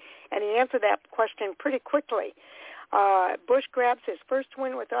win, and he answered that question pretty quickly. Busch grabs his first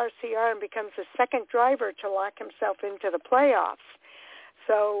win with RCR and becomes the 2nd driver to lock himself into the playoffs.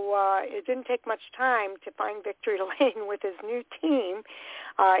 So it didn't take much time to find victory lane with his new team.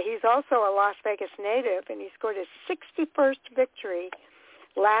 He's also a Las Vegas native, and he scored his 61st victory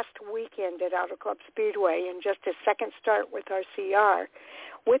last weekend at Auto Club Speedway in just his 2nd start with RCR.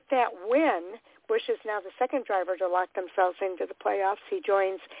 With that win, Busch is now the 2nd driver to lock themselves into the playoffs. He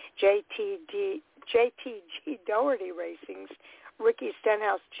joins JTG Doherty Racing's Ricky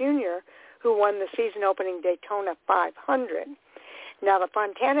Stenhouse Jr., who won the season-opening Daytona 500. Now, the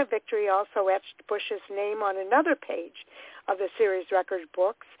Fontana victory also etched Busch's name on another page of the series record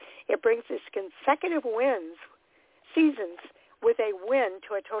books. It brings his consecutive seasons with a win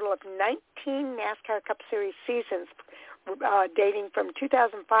to a total of 19 NASCAR Cup Series seasons dating from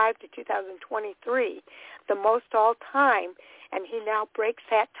 2005 to 2023, the most all time, and he now breaks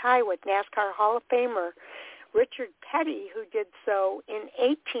that tie with NASCAR Hall of Famer Richard Petty, who did so in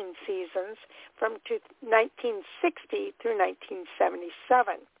 18 seasons from 1960 through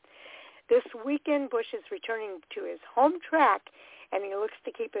 1977. This weekend, Busch is returning to his home track, and he looks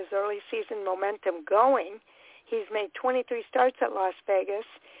to keep his early season momentum going. He's made 23 starts at Las Vegas.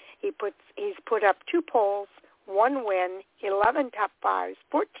 He's put up 2 poles, 1 win, 11 top 5s,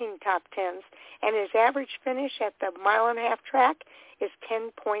 14 top 10s, and his average finish at the mile-and-a-half track is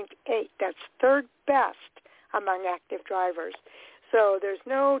 10.8. That's 3rd best among active drivers. So there's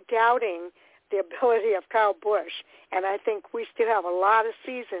no doubting the ability of Kyle Busch, and I think we still have a lot of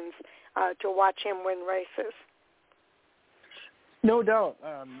seasons to watch him win races. No doubt.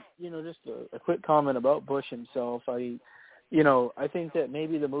 Just a quick comment about Busch himself. I think that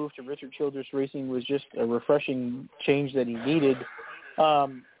maybe the move to Richard Childress Racing was just a refreshing change that he needed.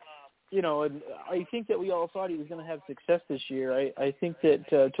 And I think that we all thought he was going to have success this year. I think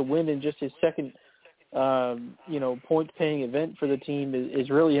that to win in just his second points-paying event for the team is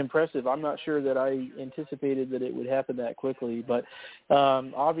really impressive. I'm not sure that I anticipated that it would happen that quickly, but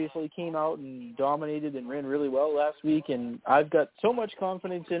obviously came out and dominated and ran really well last week, and I've got so much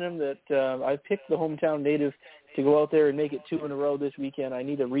confidence in him that I've picked the hometown native to go out there and make it 2 in a row this weekend. I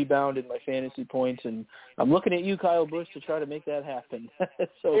need a rebound in my fantasy points, and I'm looking at you, Kyle Busch, to try to make that happen.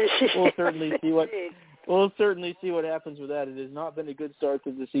 So we'll certainly see what happens with that. It has not been a good start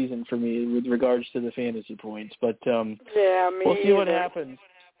to the season for me with regards to the fantasy points, but we'll see what happens.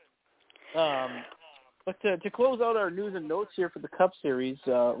 But to close out our news and notes here for the Cup Series,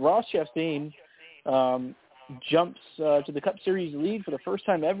 Ross Chastain jumps to the Cup Series lead for the first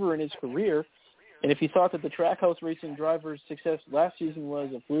time ever in his career. And if you thought that the Trackhouse Racing driver's success last season was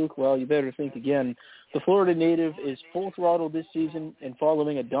a fluke, well, you better think again. The Florida native is full throttle this season, and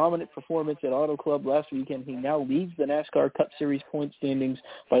following a dominant performance at Auto Club last weekend, he now leads the NASCAR Cup Series point standings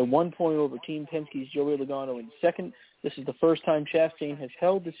by 1 point over Team Penske's Joey Logano in second. This is the first time Chastain has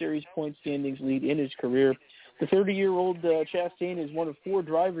held the series point standings lead in his career. The 30-year-old Chastain is one of 4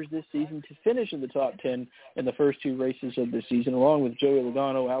 drivers this season to finish in the top 10 in the first 2 races of the season, along with Joey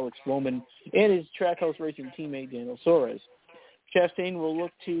Logano, Alex Bowman, and his Trackhouse Racing teammate Daniel Suarez. Chastain will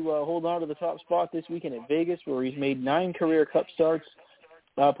look to hold on to the top spot this weekend at Vegas, where he's made 9 career Cup starts,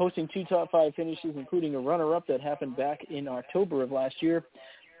 posting 2 top 5 finishes, including a runner-up that happened back in October of last year.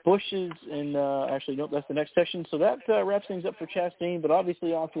 Bush's, and that's the next section. So that wraps things up for Chastain, but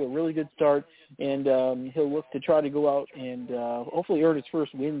obviously off to a really good start, and he'll look to try to go out and hopefully earn his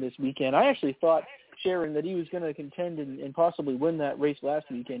first win this weekend. I actually thought, Sharon, that he was going to contend and possibly win that race last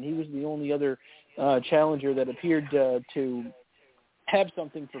weekend. He was the only other challenger that appeared to have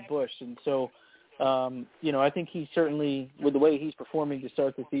something for Busch, and so I think he's certainly, with the way he's performing to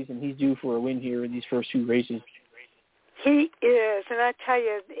start the season, he's due for a win here in these first 2 races. He is, and I tell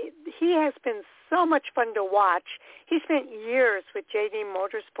you, he has been so much fun to watch. He spent years with JD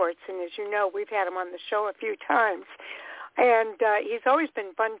Motorsports, and as you know, we've had him on the show a few times, and he's always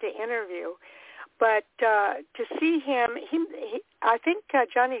been fun to interview. But to see him, I think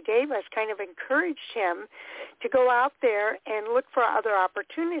Johnny Davis kind of encouraged him to go out there and look for other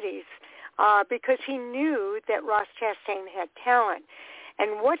opportunities because he knew that Ross Chastain had talent.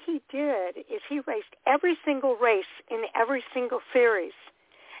 And what he did is he raced every single race in every single series.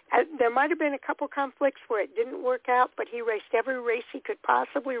 There might have been a couple conflicts where it didn't work out, but he raced every race he could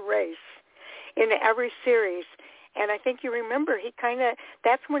possibly race in every series. And I think you remember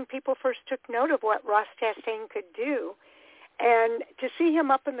that's when people first took note of what Ross Chastain could do. And to see him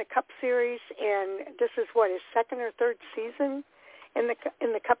up in the Cup Series, and this is his 2nd or 3rd season in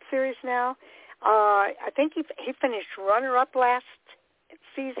the Cup Series now. I think he finished runner-up last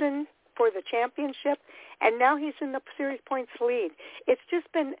season for the championship, and now he's in the series points lead. It's just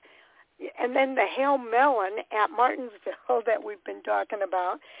been, and then the Hail Melon at Martinsville that we've been talking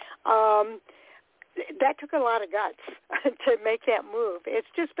about, that took a lot of guts to make that move. It's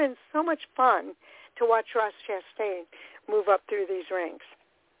just been so much fun to watch Ross Chastain move up through these ranks.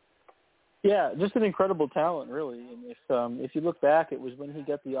 Yeah, just an incredible talent, really. And if you look back, it was when he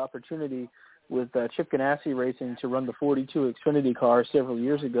got the opportunity with Chip Ganassi Racing to run the 42 Xfinity car several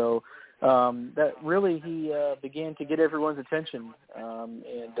years ago, that really he began to get everyone's attention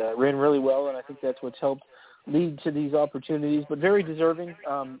and ran really well, and I think that's what's helped lead to these opportunities, but very deserving.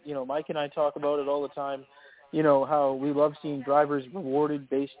 Mike and I talk about it all the time, how we love seeing drivers rewarded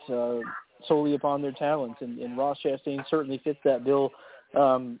based solely upon their talents, and Ross Chastain certainly fits that bill,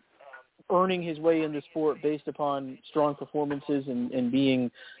 earning his way in the sport based upon strong performances and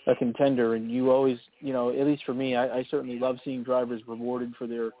being a contender. And you always, at least for me, I certainly love seeing drivers rewarded for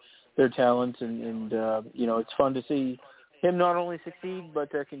their talents, and it's fun to see him not only succeed but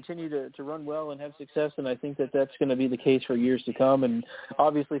continue to run well and have success, and I think that's going to be the case for years to come. And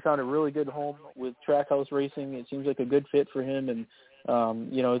obviously found a really good home with Trackhouse Racing. It seems like a good fit for him, and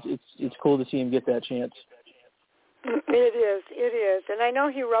it's cool to see him get that chance. It is, and I know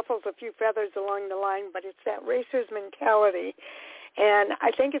he ruffles a few feathers along the line, but it's that racer's mentality, and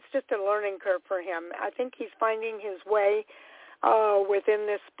I think it's just a learning curve for him. I think he's finding his way within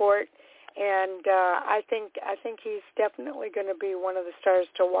this sport, and I think he's definitely going to be one of the stars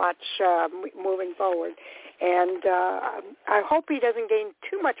to watch moving forward. And I hope he doesn't gain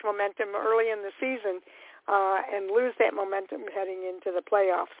too much momentum early in the season and lose that momentum heading into the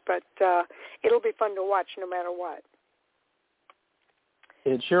playoffs. But it'll be fun to watch no matter what.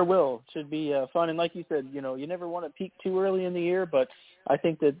 It sure will. Should be fun. And like you said, you never want to peak too early in the year, but I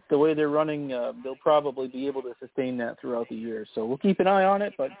think that the way they're running, they'll probably be able to sustain that throughout the year. So we'll keep an eye on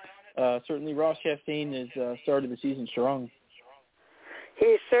it, but certainly Ross Chastain has started the season strong.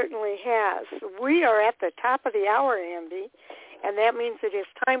 He certainly has. We are at the top of the hour, Andy, and that means it is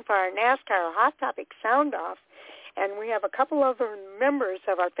time for our NASCAR Hot Topic Sound Off. And we have a couple of members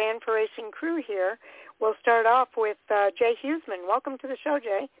of our Fan4Racing crew here. We'll start off with Jay Huseman. Welcome to the show,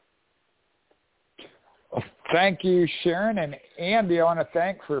 Jay. Well, thank you, Sharon. And Andy, I want to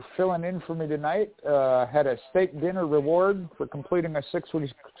thank for filling in for me tonight. Had a steak dinner reward for completing a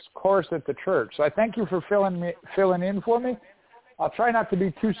 6-week course at the church. So I thank you for filling in for me. I'll try not to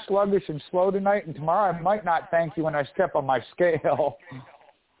be too sluggish and slow tonight, and tomorrow I might not thank you when I step on my scale.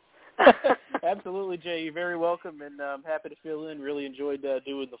 Absolutely, Jay. You're very welcome, and I'm happy to fill in. Really enjoyed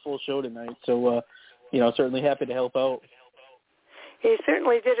doing the full show tonight, so certainly happy to help out. He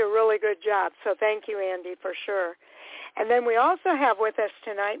certainly did a really good job, so thank you, Andy, for sure. And then we also have with us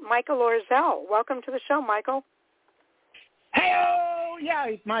tonight Michael Orzel. Welcome to the show, Michael. Hey-oh! Yeah,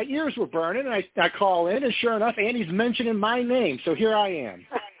 my ears were burning, and I call in, and sure enough, Andy's mentioning my name, so here I am.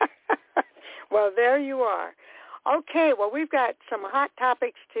 Well, there you are. Okay, well, we've got some hot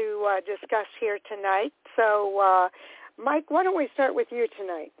topics to discuss here tonight. So, Mike, why don't we start with you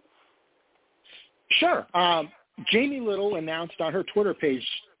tonight? Sure. Jamie Little announced on her Twitter page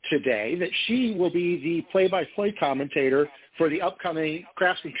today that she will be the play-by-play commentator for the upcoming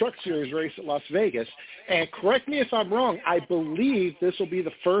Craftsman Truck Series race at Las Vegas. And correct me if I'm wrong, I believe this will be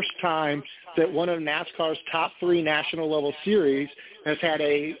the first time that one of NASCAR's top 3 national-level series has had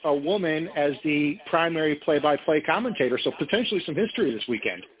a woman as the primary play-by-play commentator, so potentially some history this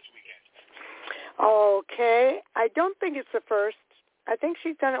weekend. Okay. I don't think it's the first. I think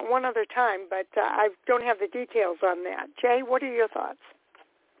she's done it one other time, but I don't have the details on that. Jay, what are your thoughts?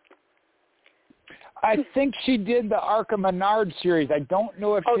 I think she did the ARCA Menards series. I don't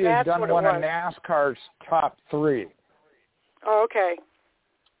know if she has done one of NASCAR's top 3. Oh, okay.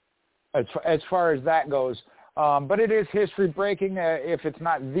 As far as that goes. But it is history-breaking. If it's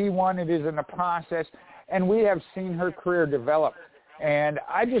not the one, it is in the process. And we have seen her career develop. And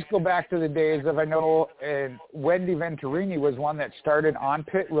I just go back to the days of, I know Wendy Venturini was one that started on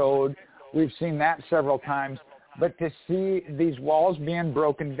pit road. We've seen that several times. But to see these walls being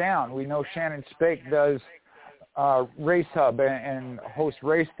broken down, we know Shannon Spake does Race Hub and host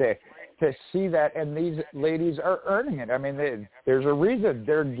Race Day. To see that, and these ladies are earning it. I mean, there's a reason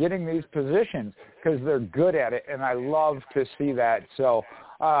they're getting these positions because they're good at it, and I love to see that. So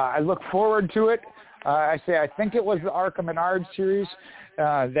I look forward to it. I think it was the ARCA Menards series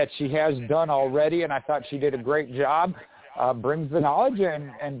that she has done already, and I thought she did a great job. Brings the knowledge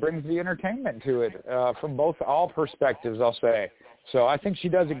and brings the entertainment to it from all perspectives, I'll say. So I think she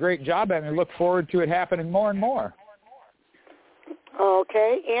does a great job, and I look forward to it happening more and more.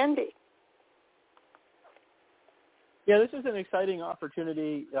 Okay, Andy. Yeah, this is an exciting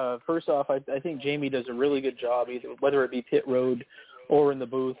opportunity. First off, I think Jamie does a really good job, whether it be pit road or in the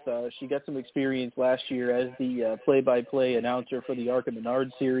booth. She got some experience last year as the play-by-play announcer for the ARCA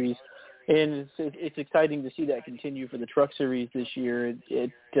Menards series, and it's exciting to see that continue for the Truck Series this year.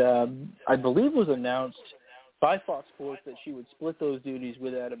 It I believe, was announced by Fox Sports that she would split those duties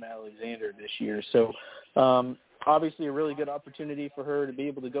with Adam Alexander this year. So obviously a really good opportunity for her to be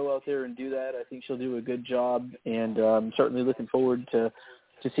able to go out there and do that. I think she'll do a good job, and I'm certainly looking forward to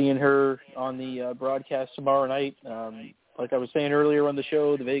seeing her on the broadcast tomorrow night. Like I was saying earlier on the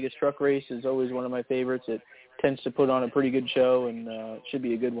show, the Vegas truck race is always one of my favorites. It tends to put on a pretty good show, and it should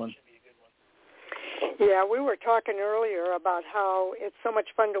be a good one. Yeah, we were talking earlier about how it's so much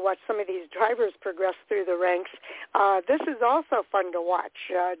fun to watch some of these drivers progress through the ranks. This is also fun to watch,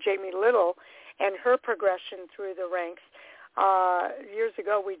 Jamie Little and her progression through the ranks. Years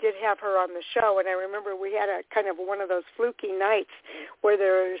ago, we did have her on the show, and I remember we had a kind of one of those fluky nights where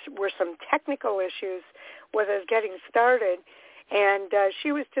there were some technical issues with us getting started, and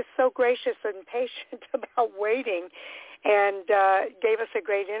she was just so gracious and patient about waiting, and gave us a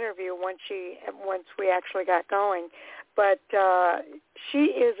great interview once we actually got going. But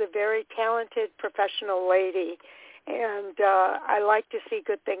she is a very talented professional lady, and I like to see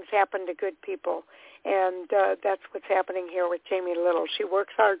good things happen to good people. And that's what's happening here with Jamie Little. She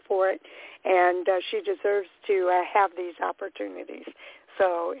works hard for it, and she deserves to have these opportunities.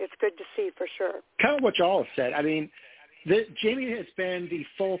 So it's good to see for sure. Kind of what y'all have said. I mean, Jamie has been the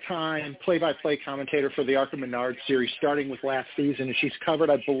full-time play-by-play commentator for the ARCA Menards series starting with last season, and she's covered,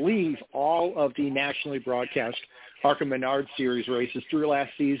 I believe, all of the nationally broadcast ARCA Menards series races through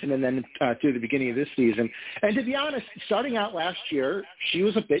last season and then through the beginning of this season. And to be honest, starting out last year, she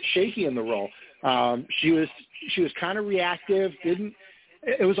was a bit shaky in the role. She was kind of reactive, didn't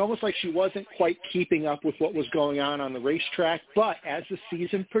it was almost like she wasn't quite keeping up with what was going on the racetrack. But as the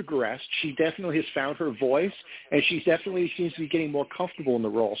season progressed, she definitely has found her voice, and she definitely seems to be getting more comfortable in the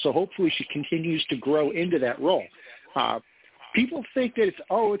role. So hopefully she continues to grow into that role. People think that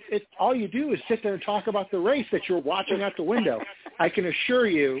it's all you do is sit there and talk about the race that you're watching out the window. I can assure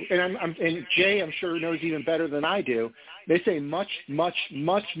you, and Jay, I'm sure knows even better than I do. They say much, much,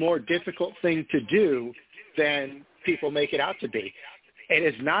 much more difficult thing to do than people make it out to be. It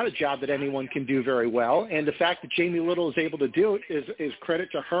is not a job that anyone can do very well, and the fact that Jamie Little is able to do it is credit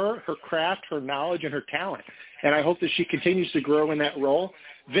to her craft, her knowledge, and her talent. And I hope that she continues to grow in that role.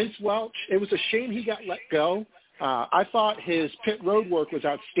 Vince Welch, it was a shame he got let go. I thought his pit road work was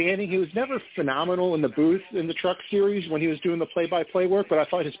outstanding. He was never phenomenal in the booth in the Truck Series when he was doing the play-by-play work, but I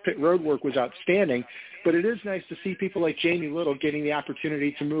thought his pit road work was outstanding. But it is nice to see people like Jamie Little getting the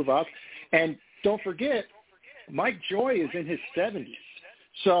opportunity to move up. And don't forget, Mike Joy is in his 70s.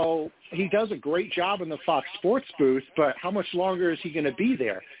 So he does a great job in the Fox Sports booth, but how much longer is he going to be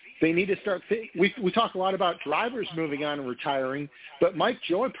there? They need to start we talk a lot about drivers moving on and retiring, but Mike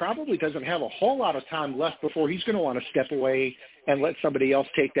Joy probably doesn't have a whole lot of time left before he's going to want to step away and let somebody else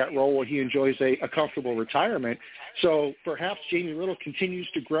take that role where he enjoys a comfortable retirement. So perhaps Jamie Little continues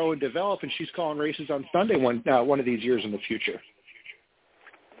to grow and develop, and she's calling races on Sunday one of these years in the future.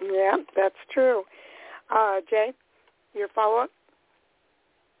 Yeah, that's true. Jay, your follow-up?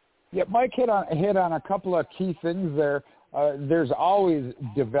 Yeah, Mike hit on a couple of key things there. There's always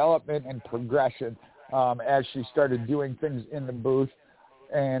development and progression as she started doing things in the booth.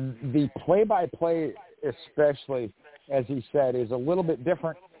 And the play-by-play especially, as he said, is a little bit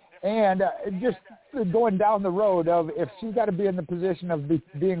different. And just going down the road of if she's got to be in the position of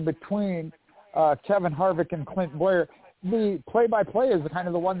being between Kevin Harvick and Clint Boyer, the play-by-play is kind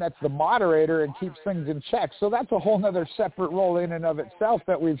of the one that's the moderator and keeps things in check. So that's a whole other separate role in and of itself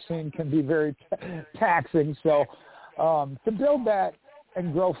that we've seen can be very taxing. So to build that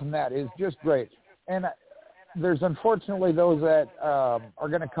and grow from that is just great. And there's unfortunately those that are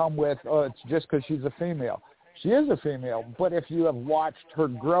going to come with, it's just because she's a female. She is a female, but if you have watched her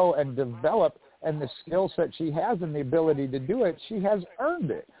grow and develop and the skill set she has and the ability to do it, she has earned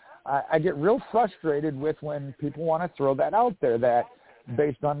it. I get real frustrated with when people want to throw that out there, that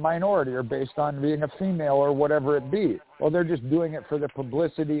based on minority or based on being a female or whatever it be. Well, they're just doing it for the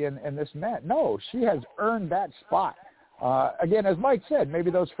publicity and this and that. No, she has earned that spot. Again, as Mike said, maybe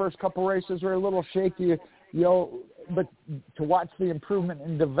those first couple races were a little shaky, but to watch the improvement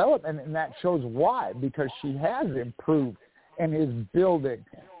and development, and that shows why, because she has improved and is building.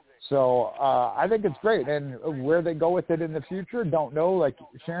 So I think it's great. And where they go with it in the future, don't know. Like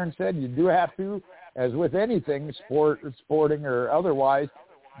Sharon said, you do have to, as with anything, sporting or otherwise,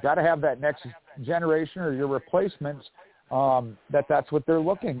 got to have that next generation or your replacements, that's what they're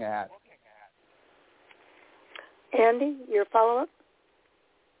looking at. Andy, your follow-up?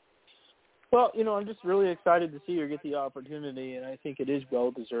 Well, I'm just really excited to see her get the opportunity, and I think it is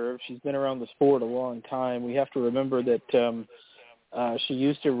well-deserved. She's been around the sport a long time. We have to remember that she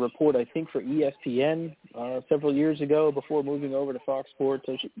used to report, I think, for ESPN several years ago before moving over to Fox Sports.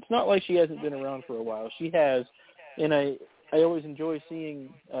 So it's not like she hasn't been around for a while. She has, and I always enjoy seeing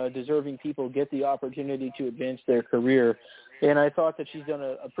deserving people get the opportunity to advance their career. And I thought that she's done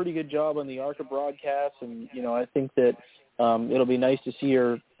a pretty good job on the ARCA broadcast, and, I think that it'll be nice to see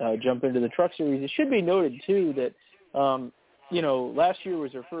her jump into the Truck Series. It should be noted, too, that, last year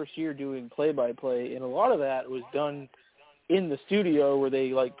was her first year doing play-by-play, and a lot of that was done in the studio where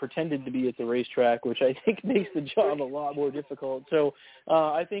they pretended to be at the racetrack, which I think makes the job a lot more difficult. So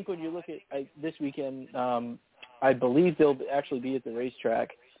I think when you look at this weekend, I believe they'll actually be at the racetrack,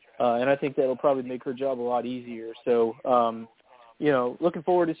 and I think that'll probably make her job a lot easier. So, looking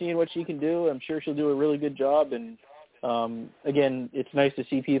forward to seeing what she can do. I'm sure she'll do a really good job. And again, it's nice to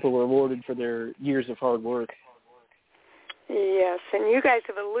see people rewarded for their years of hard work. Yes, and you guys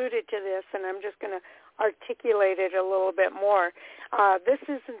have alluded to this, and I'm just going to articulate it a little bit more. This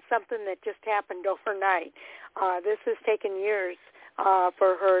isn't something that just happened overnight. This has taken years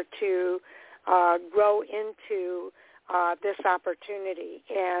for her to grow into this opportunity.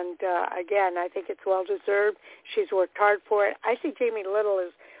 And, again, I think it's well-deserved. She's worked hard for it. I see Jamie Little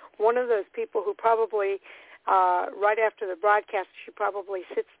as one of those people who probably right after the broadcast, she probably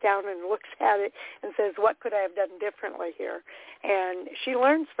sits down and looks at it and says, what could I have done differently here? And she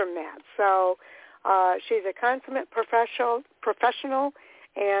learns from that. So she's a consummate professional,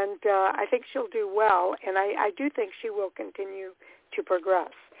 and I think she'll do well. And I do think she will continue to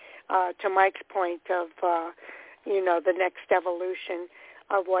progress, to Mike's point of, the next evolution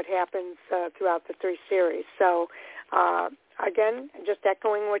of what happens throughout the 3 series. So again, just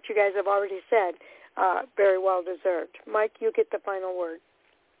echoing what you guys have already said, very well deserved. Mike, you get the final word.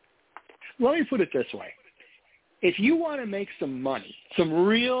 Let me put it this way. If you want to make some money, some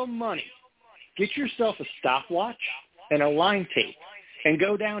real money, get yourself a stopwatch and a line tape and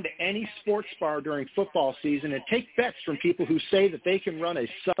go down to any sports bar during football season and take bets from people who say that they can run a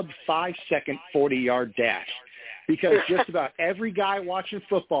sub-5-second 40-yard dash, because just about every guy watching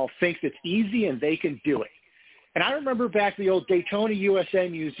football thinks it's easy and they can do it. And I remember back the old Daytona USA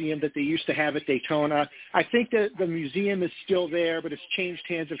Museum that they used to have at Daytona. I think that the museum is still there, but it's changed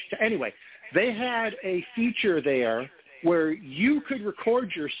hands. Anyway, they had a feature there where you could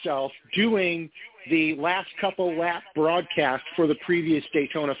record yourself doing the last couple lap broadcast for the previous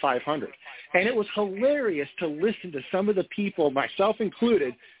Daytona 500. And it was hilarious to listen to some of the people, myself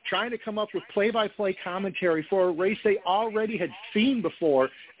included, trying to come up with play-by-play commentary for a race they already had seen before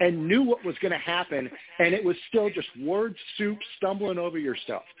and knew what was going to happen, and it was still just word soup, stumbling over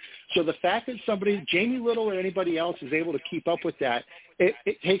yourself. So the fact that somebody, Jamie Little or anybody else, is able to keep up with that,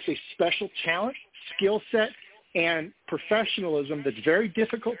 it takes a special talent, skill set, and professionalism that's very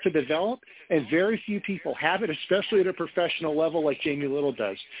difficult to develop, and very few people have it, especially at a professional level like Jamie Little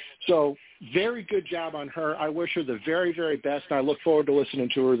does. So very good job on her. I wish her the very, very best, and I look forward to listening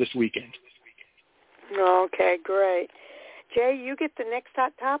to her this weekend. Okay, great. Jay, you get the next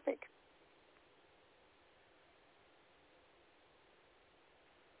hot topic.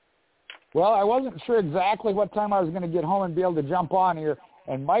 Well, I wasn't sure exactly what time I was going to get home and be able to jump on here.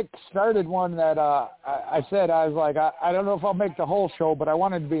 And Mike started one that I said, I was like, I don't know if I'll make the whole show, but I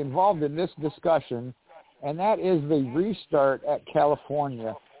wanted to be involved in this discussion, and that is the restart at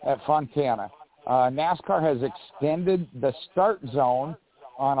California at Fontana. NASCAR has extended the start zone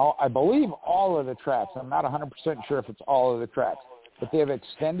on, I believe, all of the tracks. I'm not 100% sure if it's all of the tracks, but they have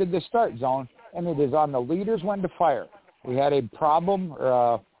extended the start zone, and it is on the leaders when to fire. We had a problem or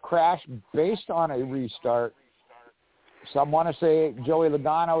a crash based on a restart. Some want to say Joey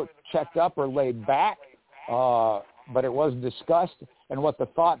Logano checked up or laid back, but it was discussed and what the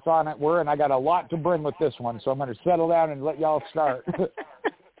thoughts on it were, and I got a lot to bring with this one, so I'm going to settle down and let y'all start.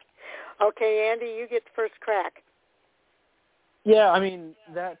 Okay, Andy, you get the first crack. Yeah, I mean,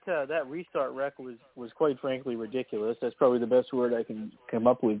 that restart wreck was quite frankly ridiculous. That's probably the best word I can come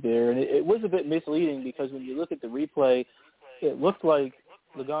up with there. And it was a bit misleading because when you look at the replay, it looked like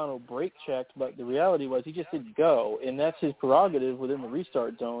Logano brake checked, but the reality was he just didn't go, and that's his prerogative within the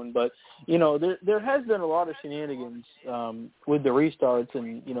restart zone. But, you know, there has been a lot of shenanigans with the restarts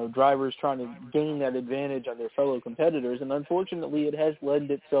and, you know, drivers trying to gain that advantage on their fellow competitors, and unfortunately it has led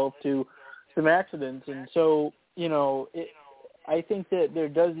itself to some accidents. And so, you know, I think that there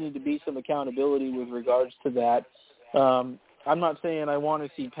does need to be some accountability with regards to that. I'm not saying I want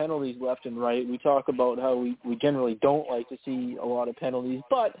to see penalties left and right. We talk about how we generally don't like to see a lot of penalties.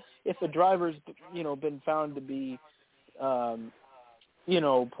 But if a driver's, you know, been found to be, you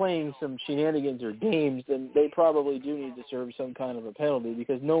know, playing some shenanigans or games, then they probably do need to serve some kind of a penalty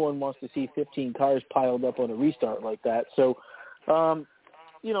because no one wants to see 15 cars piled up on a restart like that. So,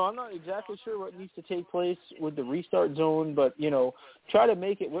 you know, I'm not exactly sure what needs to take place with the restart zone, but, you know, try to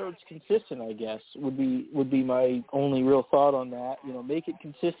make it where it's consistent, I guess, would be my only real thought on that. You know, make it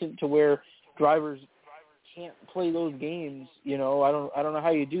consistent to where drivers can't play those games. You know, I don't know how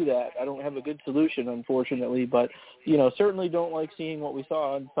you do that. I don't have a good solution, unfortunately, but, you know, certainly don't like seeing what we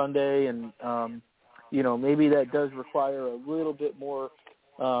saw on Sunday, and, you know, maybe that does require a little bit more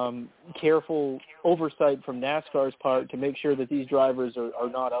careful oversight from NASCAR's part to make sure that these drivers are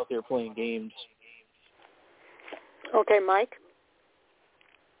not out there playing games. Okay, Mike?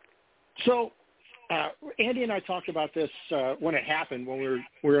 So Andy and I talked about this when it happened, when we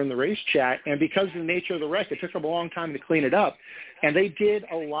were in the race chat, and because of the nature of the wreck, it took them a long time to clean it up, and they did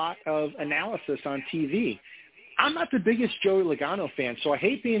a lot of analysis on TV. I'm not the biggest Joey Logano fan, so I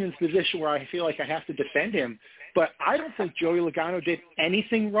hate being in this position where I feel like I have to defend him, but I don't think Joey Logano did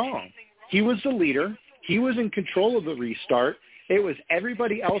anything wrong. He was the leader. He was in control of the restart. It was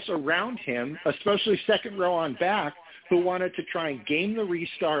everybody else around him, especially second row on back, who wanted to try and game the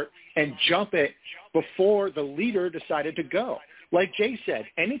restart and jump it before the leader decided to go. Like Jay said,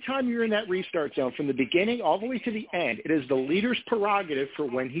 anytime you're in that restart zone from the beginning all the way to the end, it is the leader's prerogative for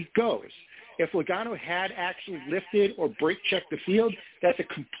when he goes. If Logano had actually lifted or brake checked the field, that's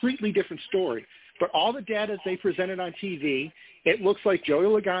a completely different story. But all the data they presented on TV, it looks like Joey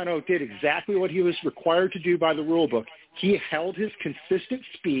Logano did exactly what he was required to do by the rule book. He held his consistent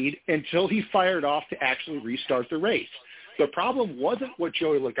speed until he fired off to actually restart the race. The problem wasn't what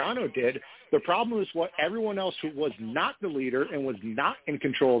Joey Logano did. The problem was what everyone else who was not the leader and was not in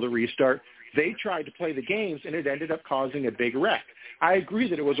control of the restart They tried to play the games, and it ended up causing a big wreck. I agree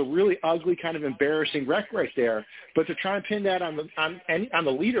that it was a really ugly, kind of embarrassing wreck right there, but to try and pin that on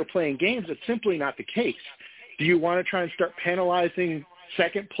the leader playing games, it's simply not the case. Do you want to try and start penalizing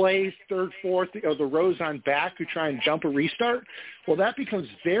second place, third, fourth, or the rows on back who try and jump a restart? Well, that becomes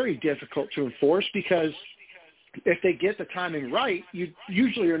very difficult to enforce because if they get the timing right, you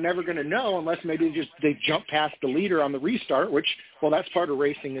usually are never going to know unless maybe they jump past the leader on the restart, which, well, that's part of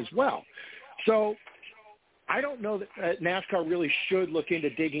racing as well. So I don't know that NASCAR really should look into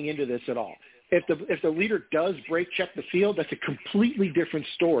digging into this at all. If the leader does brake check the field, that's a completely different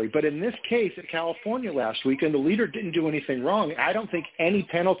story. But in this case at California last week, and the leader didn't do anything wrong, I don't think any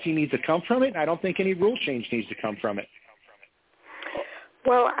penalty needs to come from it. I don't think any rule change needs to come from it.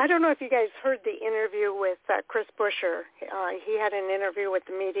 Well, I don't know if you guys heard the interview with ChrisBuescher. He had an interview with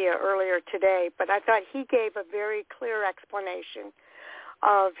the media earlier today, but I thought he gave a very clear explanation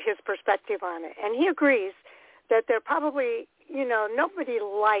of his perspective on it. And he agrees that there probably, nobody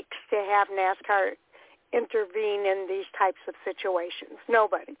likes to have NASCAR intervene in these types of situations.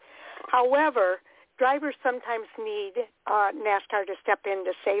 Nobody. However, drivers sometimes need NASCAR to step in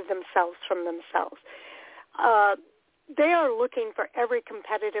to save themselves from themselves. They are looking for every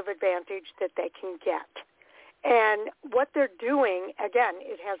competitive advantage that they can get. And what they're doing, again,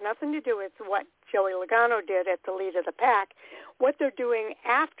 it has nothing to do with what Joey Logano did at the lead of the pack. What they're doing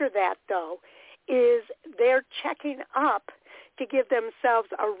after that, though, is they're checking up to give themselves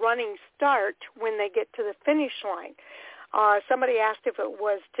a running start when they get to the finish line. Somebody asked if it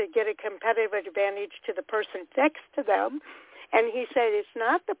was to get a competitive advantage to the person next to them, and he said it's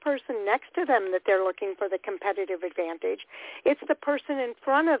not the person next to them that they're looking for the competitive advantage. It's the person in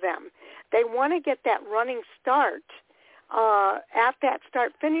front of them. They want to get that running start at that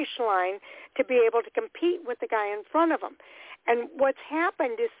start-finish line to be able to compete with the guy in front of them. And what's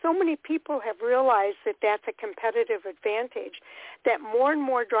happened is so many people have realized that that's a competitive advantage that more and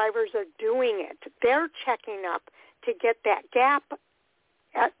more drivers are doing it. They're checking up to get that gap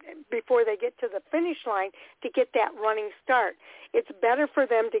before they get to the finish line to get that running start. It's better for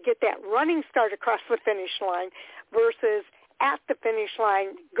them to get that running start across the finish line versus at the finish line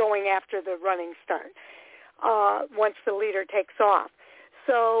going after the running start once the leader takes off.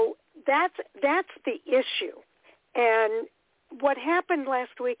 So that's the issue. And what happened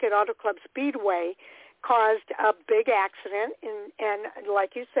last week at Auto Club Speedway caused a big accident and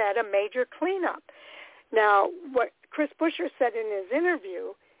like you said, a major cleanup. Now, what ChrisBuescher said in his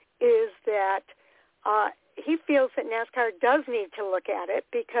interview is that he feels that NASCAR does need to look at it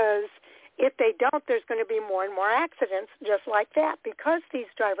because if they don't, there's going to be more and more accidents just like that because these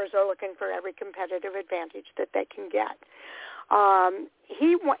drivers are looking for every competitive advantage that they can get.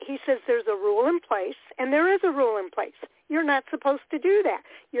 He says there's a rule in place, and there is a rule in place. You're not supposed to do that.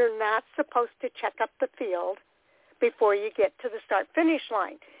 You're not supposed to check up the field before you get to the start-finish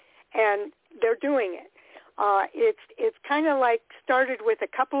line, and they're doing it. It's kind of like started with a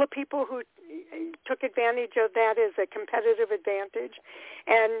couple of people who took advantage of that as a competitive advantage,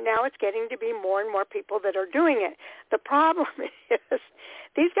 and now it's getting to be more and more people that are doing it. The problem is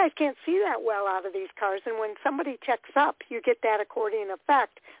these guys can't see that well out of these cars, and when somebody checks up, you get that accordion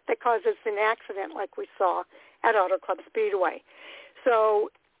effect that causes an accident like we saw at Auto Club Speedway. So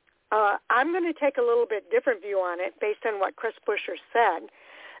I'm going to take a little bit different view on it based on what ChrisBuescher said.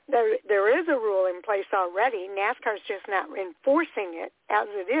 There is a rule in place already. NASCAR's just not enforcing it as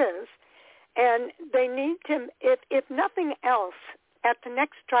it is. And they need to, if nothing else, at the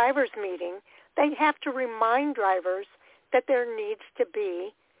next drivers' meeting, they have to remind drivers that there needs to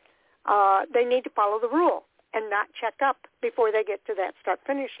be, they need to follow the rule and not check up before they get to that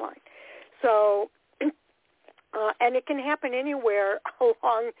start-finish line. So, and it can happen anywhere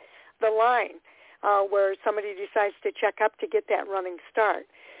along the line where somebody decides to check up to get that running start.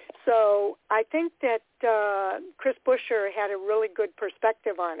 So I think that ChrisBuescher had a really good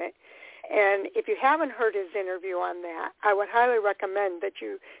perspective on it. And if you haven't heard his interview on that, I would highly recommend that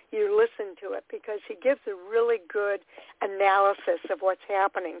you listen to it because he gives a really good analysis of what's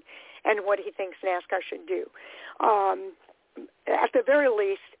happening and what he thinks NASCAR should do. At the very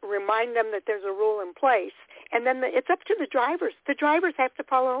least, remind them that there's a rule in place, and then it's up to the drivers. The drivers have to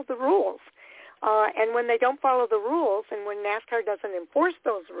follow the rules. And when they don't follow the rules and when NASCAR doesn't enforce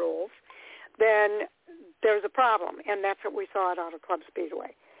those rules, then there's a problem, and that's what we saw at Auto Club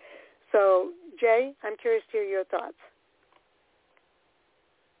Speedway. So, Jay, I'm curious to hear your thoughts.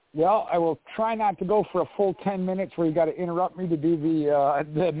 Well, I will try not to go for a full 10 minutes where you got to interrupt me to do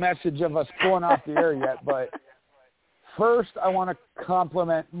the message of us going off the air yet. But first, I want to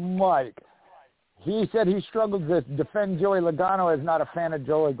compliment Mike. He said he struggled to defend Joey Logano as not a fan of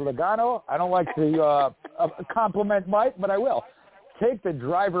Joey Logano. I don't like to compliment Mike, but I will. Take the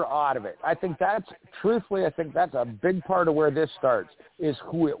driver out of it. I think that's a big part of where this starts, is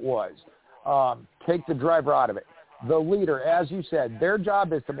who it was. Take the driver out of it. The leader, as you said, their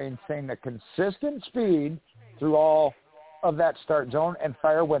job is to maintain the consistent speed through all of that start zone and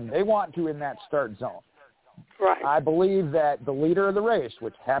fire when they want to in that start zone. Right. I believe that the leader of the race,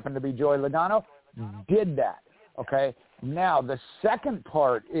 which happened to be Joey Logano, did that. Okay. Now the second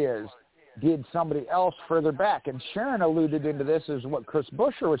part is, did somebody else further back? And Sharon alluded into this, is what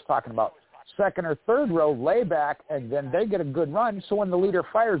ChrisBuescher was talking about. Second or third row lay back, and then they get a good run. So when the leader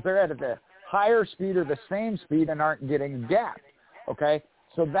fires, they're at the higher speed or the same speed and aren't getting gapped. Okay.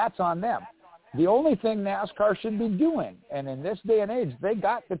 So that's on them. The only thing NASCAR should be doing, and in this day and age, they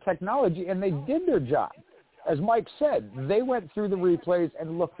got the technology and they did their job. As Mike said, they went through the replays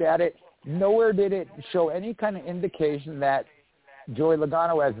and looked at it. Nowhere did it show any kind of indication that Joey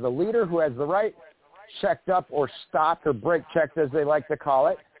Logano, as the leader who has the right, checked up or stopped or brake checked, as they like to call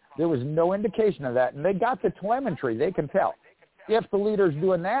it. There was no indication of that. And they got the telemetry. They can tell. If the leader's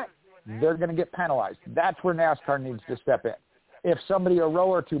doing that, they're going to get penalized. That's where NASCAR needs to step in. If somebody a row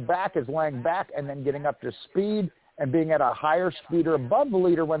or two back is laying back and then getting up to speed and being at a higher speed or above the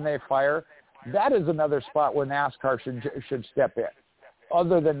leader when they fire, that is another spot where NASCAR should step in.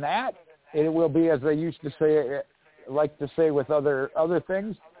 Other than that, it will be, as they used to say, like to say with other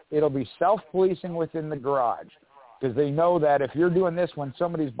things, it'll be self-policing within the garage, because they know that if you're doing this when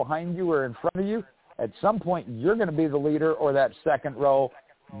somebody's behind you or in front of you, at some point you're going to be the leader or that second row.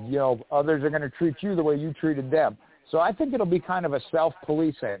 You know, others are going to treat you the way you treated them. So I think it'll be kind of a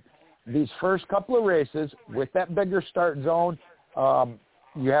self-policing. These first couple of races with that bigger start zone,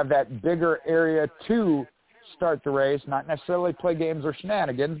 you have that bigger area to start the race, not necessarily play games or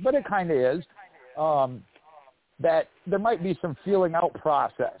shenanigans, but it kind of is, that there might be some feeling out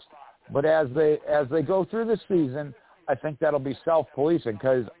process. But as they go through the season, I think that'll be self-policing,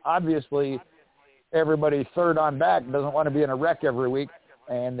 because obviously everybody third on back doesn't want to be in a wreck every week,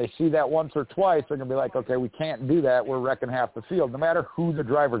 and they see that once or twice, they're going to be like, okay, we can't do that. We're wrecking half the field, no matter who the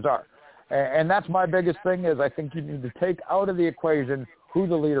drivers are. And that's my biggest thing, is I think you need to take out of the equation who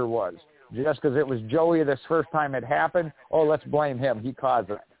the leader was. Just because it was Joey this first time it happened, oh, let's blame him. He caused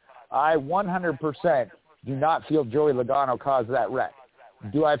it. I 100% do not feel Joey Logano caused that wreck.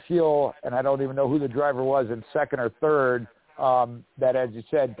 Do I feel, and I don't even know who the driver was in second or third, that, as you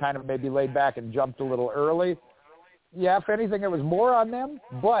said, kind of maybe laid back and jumped a little early? Yeah, if anything, it was more on them,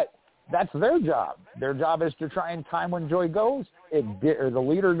 but that's their job. Their job is to try and time when Joey goes, or the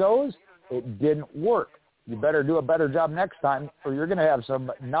leader goes. It didn't work. You better do a better job next time, or you're going to have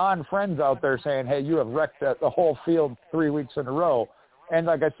some non-friends out there saying, hey, you have wrecked the whole field 3 weeks in a row. And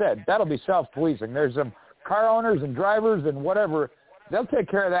like I said, that'll be self-policing. There's some car owners and drivers and whatever. They'll take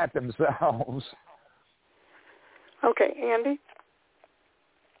care of that themselves. Okay, Andy?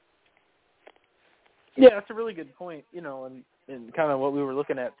 Yeah, that's a really good point, you know, and kind of what we were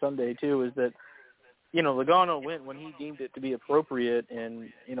looking at Sunday, too, is that, you know, Logano went when he deemed it to be appropriate, and,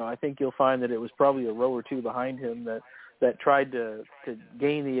 you know, I think you'll find that it was probably a row or two behind him that tried to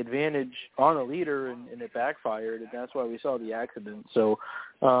gain the advantage on a leader, and it backfired, and that's why we saw the accident. So,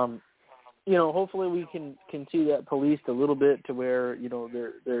 you know, hopefully we can see that policed a little bit to where, you know,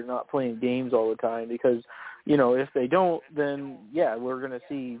 they're not playing games all the time, because, you know, if they don't, then, yeah, we're going to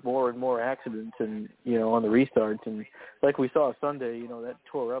see more and more accidents and, you know, on the restarts. And like we saw Sunday, you know, that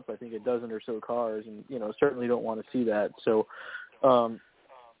tore up, I think, a dozen or so cars, and, you know, certainly don't want to see that. So,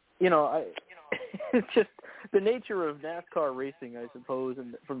 you know, it's just the nature of NASCAR racing, I suppose,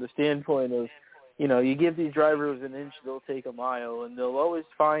 and from the standpoint of, you know, you give these drivers an inch, they'll take a mile, and they'll always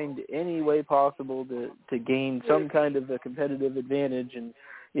find any way possible to gain some kind of a competitive advantage, and,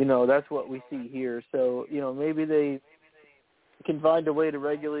 you know, that's what we see here. So, you know, maybe they can find a way to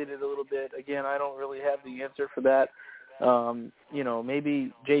regulate it a little bit. Again, I don't really have the answer for that. You know,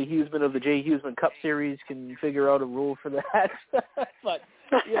 maybe Jay Huseman of the Jay Huseman Cup Series can figure out a rule for that. But,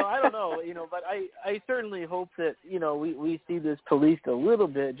 you know, I don't know, you know, but I certainly hope that, you know, we see this policed a little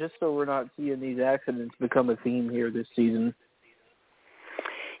bit, just so we're not seeing these accidents become a theme here this season.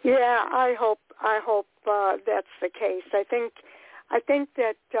 Yeah, I hope that's the case. I think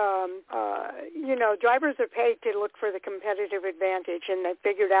that, you know, drivers are paid to look for the competitive advantage, and they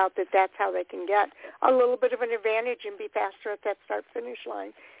figured out that that's how they can get a little bit of an advantage and be faster at that start-finish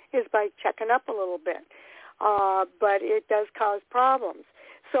line, is by checking up a little bit. But it does cause problems.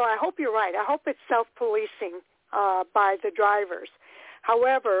 So I hope you're right. I hope it's self-policing by the drivers.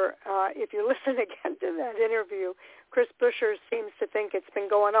 However, if you listen again to that interview, ChrisBuescher seems to think it's been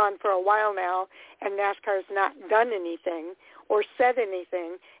going on for a while now, and NASCAR's not done anything or said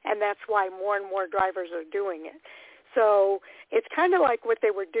anything, and that's why more and more drivers are doing it. So it's kind of like what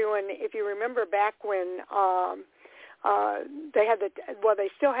they were doing, if you remember back when they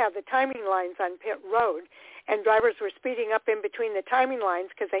still have the timing lines on pit road, and drivers were speeding up in between the timing lines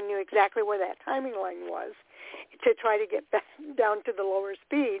because they knew exactly where that timing line was to try to get back down to the lower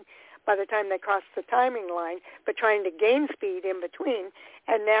speed by the time they crossed the timing line, but trying to gain speed in between.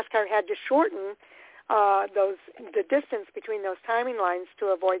 And NASCAR had to shorten the distance between those timing lines to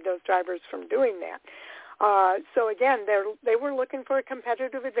avoid those drivers from doing that. So again, they were looking for a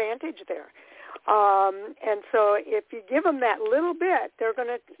competitive advantage there. And so if you give them that little bit, they're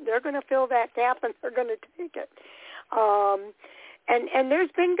gonna fill that gap, and they're gonna take it. And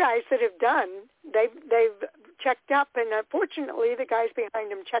there's been guys that have done. They've checked up, and unfortunately, the guys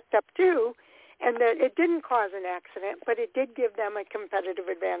behind them checked up too, and that it didn't cause an accident, but it did give them a competitive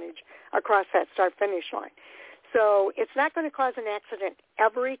advantage across that start-finish line. So it's not going to cause an accident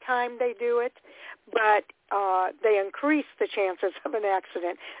every time they do it, but they increase the chances of an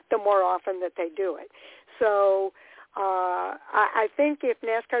accident the more often that they do it. So I think if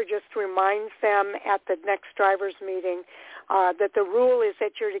NASCAR just reminds them at the next drivers' meeting that the rule is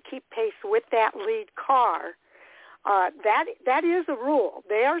that you're to keep pace with that lead car, that is a rule.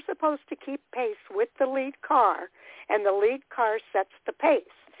 They are supposed to keep pace with the lead car, and the lead car sets the pace.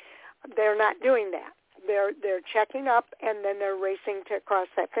 They're not doing that. They're checking up, and then they're racing to cross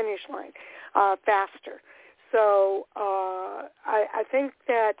that finish line faster. So I think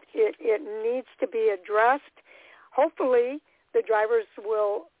that it needs to be addressed. Hopefully, the drivers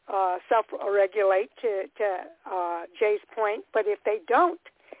will self-regulate to Jay's point, but if they don't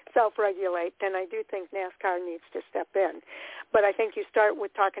self-regulate, then I do think NASCAR needs to step in. But I think you start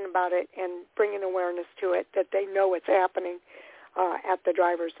with talking about it and bringing awareness to it, that they know what's happening at the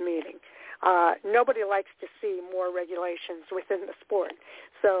drivers' meeting. Nobody likes to see more regulations within the sport,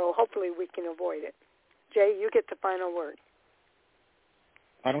 so hopefully we can avoid it. Jay, you get the final word.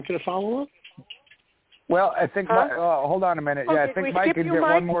 I don't get a follow-up? Well, I think, hold on a minute. Oh, yeah, I think Mike can get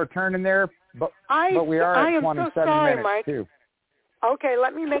one more turn in there, but we are at 27 so sorry, minutes, Mike. too. Okay,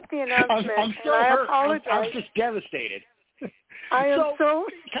 let me make the announcement. I'm still and hurt. I apologize. I was just devastated. I am so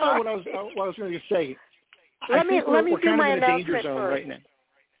kind of what I was going to say. Let me do my announcement zone first. Right now.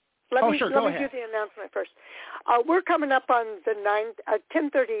 Let me do the announcement first. We're coming up on the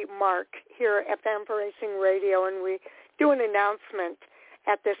 10:30 mark here at Fan4Racing Radio, and we do an announcement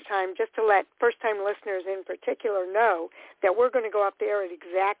at this time just to let first-time listeners in particular know that we're going to go off the air at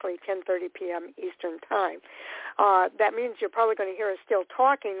exactly 10:30 p.m. Eastern Time. That means you're probably going to hear us still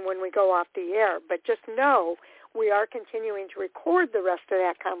talking when we go off the air, but just know we are continuing to record the rest of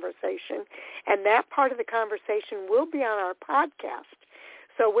that conversation, and that part of the conversation will be on our podcast.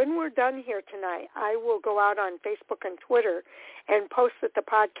 So when we're done here tonight, I will go out on Facebook and Twitter and post that the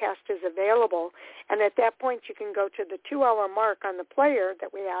podcast is available. And at that point, you can go to the 2-hour mark on the player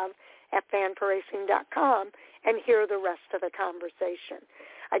that we have at Fan4Racing.com and hear the rest of the conversation.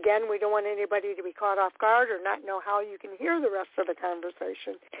 Again, we don't want anybody to be caught off guard or not know how you can hear the rest of the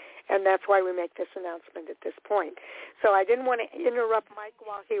conversation, and that's why we make this announcement at this point. So I didn't want to interrupt Mike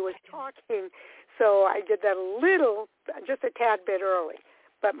while he was talking, so I did that just a tad bit early.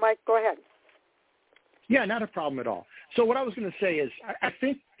 But, Mike, go ahead. Yeah, not a problem at all. So what I was going to say is I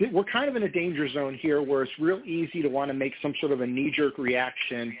think that we're kind of in a danger zone here where it's real easy to want to make some sort of a knee-jerk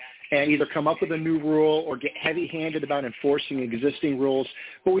reaction and either come up with a new rule or get heavy-handed about enforcing existing rules.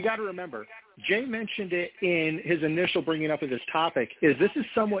 But we got to remember, Jay mentioned it in his initial bringing up of this topic, is this is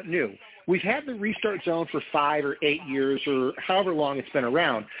somewhat new. We've had the restart zone for 5 or 8 years or however long it's been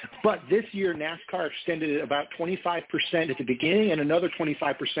around. But this year, NASCAR extended it about 25% at the beginning and another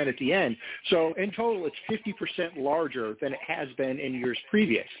 25% at the end. So in total, it's 50% larger than it has been in years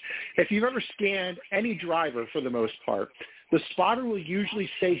previous. If you've ever scanned any driver for the most part, the spotter will usually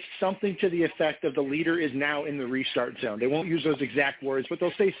say something to the effect of the leader is now in the restart zone. They won't use those exact words, but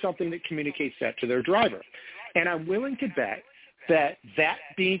they'll say something that communicates that to their driver. And I'm willing to bet that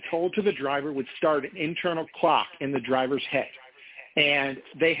being told to the driver would start an internal clock in the driver's head. And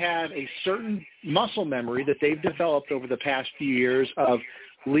they have a certain muscle memory that they've developed over the past few years of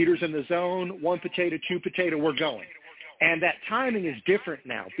leaders in the zone, 1 potato, 2 potato, we're going. And that timing is different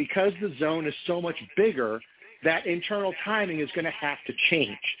now. Because the zone is so much bigger, that internal timing is going to have to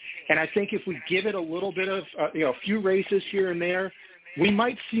change. And I think if we give it a little bit of, a few races here and there, we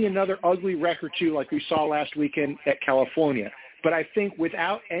might see another ugly wreck or two like we saw last weekend at California. But I think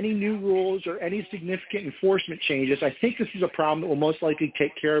without any new rules or any significant enforcement changes, I think this is a problem that will most likely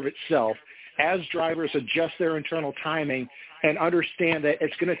take care of itself as drivers adjust their internal timing and understand that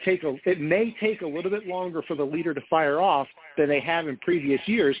it may take a little bit longer for the leader to fire off than they have in previous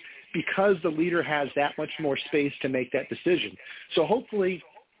years because the leader has that much more space to make that decision. So hopefully,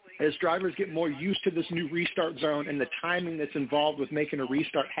 as drivers get more used to this new restart zone and the timing that's involved with making a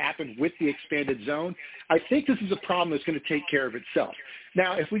restart happen with the expanded zone, I think this is a problem that's going to take care of itself.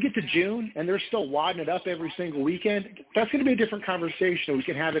 Now, if we get to June and they're still wadding it up every single weekend, that's going to be a different conversation. We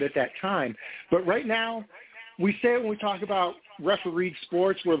can have it at that time. But right now, we say it when we talk about refereed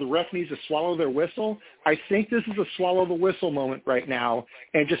sports where the ref needs to swallow their whistle. I think this is a swallow the whistle moment right now,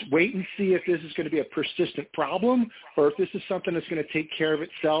 and just wait and see if this is going to be a persistent problem or if this is something that's going to take care of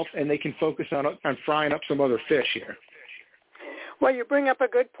itself and they can focus on frying up some other fish here. Well, you bring up a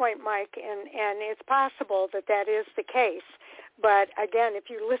good point, Mike, and it's possible that is the case. But, again, if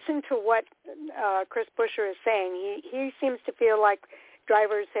you listen to what ChrisBuescher is saying, he seems to feel like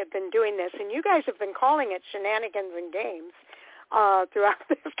drivers have been doing this, and you guys have been calling it shenanigans and games throughout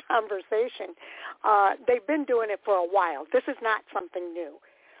this conversation. They've been doing it for a while. This is not something new,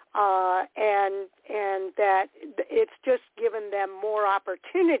 and that it's just given them more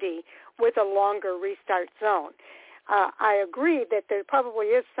opportunity with a longer restart zone. I agree that there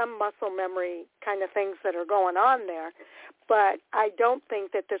probably is some muscle memory kind of things that are going on there, but I don't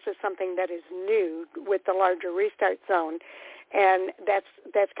think that this is something that is new with the larger restart zone. And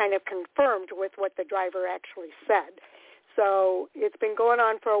that's kind of confirmed with what the driver actually said. So it's been going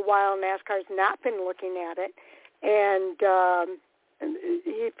on for a while. NASCAR's not been looking at it, and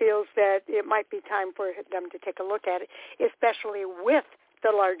he feels that it might be time for them to take a look at it, especially with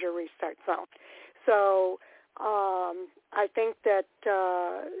the larger restart zone. So I think that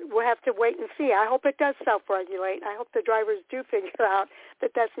we'll have to wait and see. I hope it does self-regulate. I hope the drivers do figure out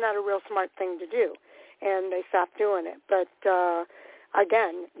that that's not a real smart thing to do, and they stop doing it. But,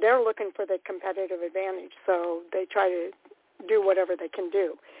 again, they're looking for the competitive advantage, so they try to do whatever they can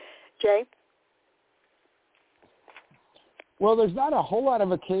do. Jay? Well, there's not a whole lot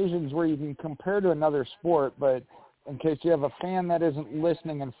of occasions where you can compare to another sport, but in case you have a fan that isn't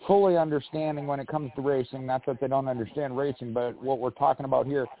listening and fully understanding when it comes to racing, not that they don't understand racing, but what we're talking about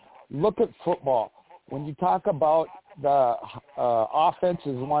here, look at football. When you talk about the offense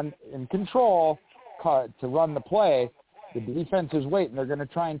is one in control to run the play, the defense is waiting. They're going to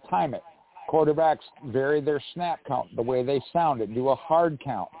try and time it. Quarterbacks vary their snap count, the way they sound it, do a hard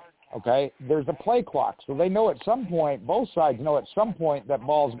count, okay? There's a play clock, so they know at some point, both sides know at some point that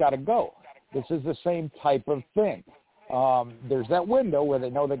ball's got to go. This is the same type of thing. There's that window where they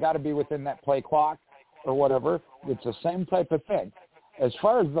know they got to be within that play clock or whatever. It's the same type of thing. As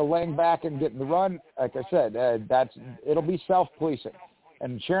far as the laying back and getting the run, like I said, it'll be self-policing.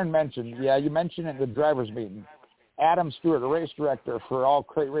 And Sharon mentioned, you mentioned it in the driver's meeting, Adam Stewart, a race director for all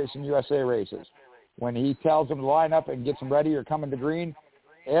Crate Racing USA races, when he tells them to line up and gets them ready or coming to green,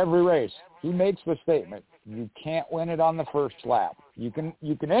 every race, he makes the statement, you can't win it on the first lap. You can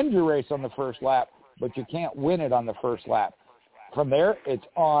end your race on the first lap, but you can't win it on the first lap. From there, it's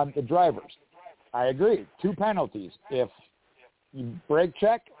on the drivers. I agree. 2 penalties. If you brake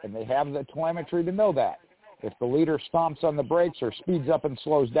check, and they have the telemetry to know that. If the leader stomps on the brakes or speeds up and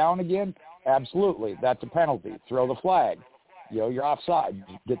slows down again, absolutely, that's a penalty. Throw the flag. You're offside.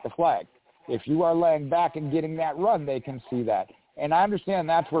 Get the flag. If you are laying back and getting that run, they can see that. And I understand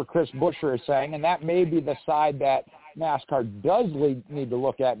that's where ChrisBuescher is saying, and that may be the side that NASCAR does need to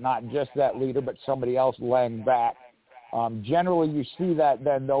look at, not just that leader, but somebody else laying back. Generally, you see that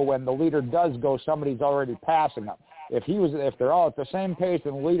then, though, when the leader does go, somebody's already passing them. If they're all at the same pace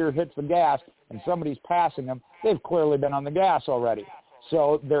and the leader hits the gas and somebody's passing them, they've clearly been on the gas already.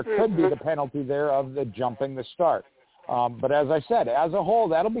 So there could be the penalty there of the jumping the start. But as I said, as a whole,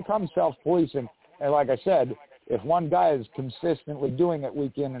 that'll become self-policing. And like I said, if one guy is consistently doing it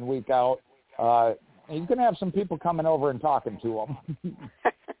week in and week out, he's going to have some people coming over and talking to him.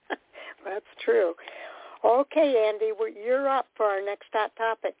 That's true. Okay, Andy, you're up for our next hot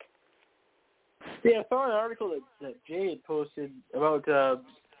topic. Yeah, I saw an article that Jay had posted about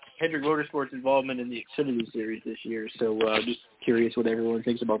Hendrick Motorsports' involvement in the Xfinity Series this year, so just curious what everyone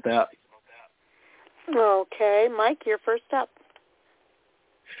thinks about that. Okay, Mike, you're first up.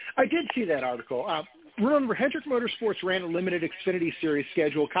 I did see that article. Remember, Hendrick Motorsports ran a limited Xfinity Series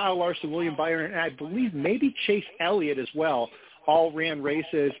schedule. Kyle Larson, William Byron, and I believe maybe Chase Elliott as well all ran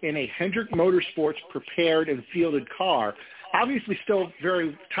races in a Hendrick Motorsports prepared and fielded car. obviously still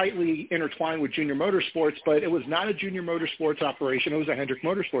very tightly intertwined with Junior Motorsports, but it was not a Junior Motorsports operation. It was a Hendrick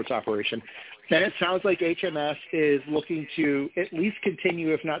Motorsports operation. And it sounds like HMS is looking to at least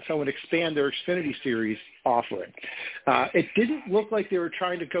continue, if not somewhat expand, their Xfinity Series offering. It didn't look like they were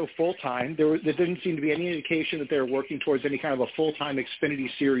trying to go full-time. There didn't seem to be any indication that they were working towards any kind of a full-time Xfinity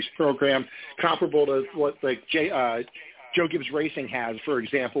Series program comparable to what Joe Gibbs Racing has, for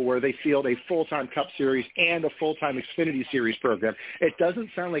example, where they field a full-time Cup Series and a full-time Xfinity Series program. It doesn't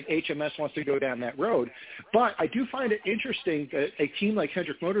sound like HMS wants to go down that road, but I do find it interesting that a team like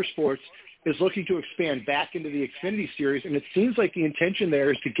Hendrick Motorsports is looking to expand back into the Xfinity Series, and it seems like the intention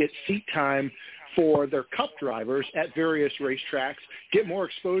there is to get seat time for their Cup drivers at various racetracks, get more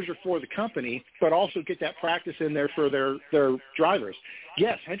exposure for the company, but also get that practice in there for their drivers.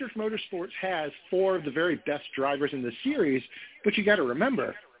 Yes, Hendrick Motorsports has 4 of the very best drivers in the series, but you got to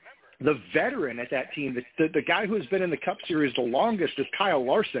remember, the veteran at that team, the guy who has been in the Cup Series the longest is Kyle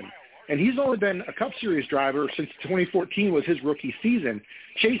Larson, and he's only been a Cup Series driver since 2014 was his rookie season.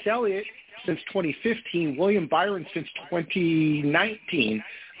 Chase Elliott since 2015, William Byron since 2019.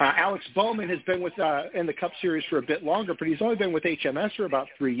 Alex Bowman has been with in the Cup Series for a bit longer, but he's only been with HMS for about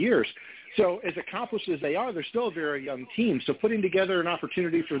 3 years. So as accomplished as they are, they're still a very young team. So putting together an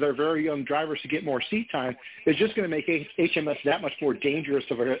opportunity for their very young drivers to get more seat time is just going to make HMS that much more dangerous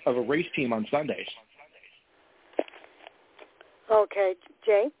of a race team on Sundays. Okay,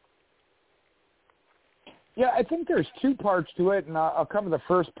 Jay? Yeah, I think there's 2 parts to it, and I'll cover the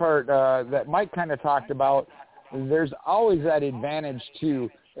first part that Mike kind of talked about. There's always that advantage, too,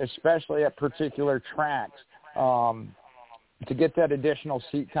 especially at particular tracks, to get that additional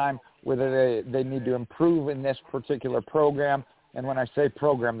seat time, whether they need to improve in this particular program. And when I say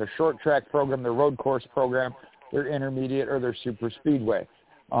program, their short track program, their road course program, their intermediate, or their super speedway.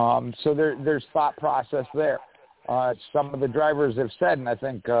 So there's thought process there. Some of the drivers have said, and I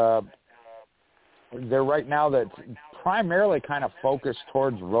think they're right now that's primarily kind of focused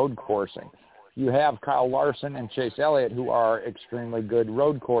towards road coursing. You have Kyle Larson and Chase Elliott, who are extremely good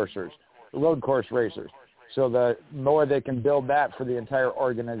road course racers. So the more they can build that for the entire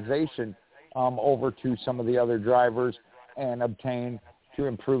organization over to some of the other drivers and obtain to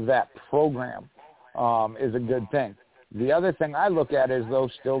improve that program is a good thing. The other thing I look at is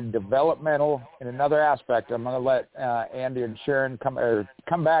those still developmental in another aspect. I'm going to let Andy and Sharon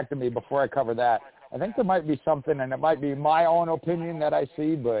come back to me before I cover that. I think there might be something, and it might be my own opinion that I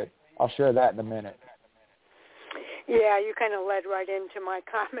see, but I'll share that in a minute. Yeah, you kind of led right into my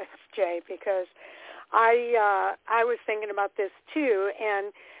comments, Jay, because I was thinking about this too,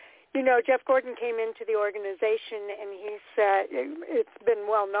 and you know, Jeff Gordon came into the organization, and he said it's been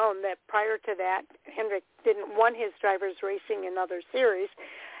well known that prior to that, Hendrick didn't want his drivers racing in other series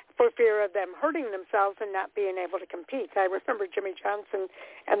for fear of them hurting themselves and not being able to compete. I remember Jimmy Johnson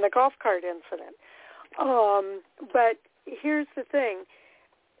and the golf cart incident. But here's the thing.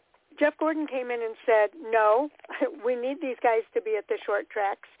 Jeff Gordon came in and said, no, we need these guys to be at the short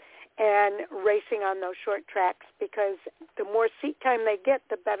tracks and racing on those short tracks, because the more seat time they get,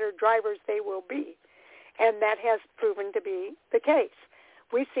 the better drivers they will be. And that has proven to be the case.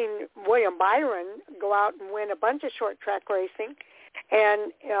 We've seen William Byron go out and win a bunch of short track racing,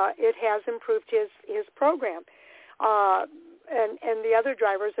 and it has improved his program. And the other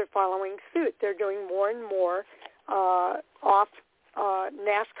drivers are following suit. They're doing more and more off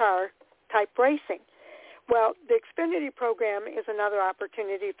NASCAR type racing. Well, the Xfinity program is another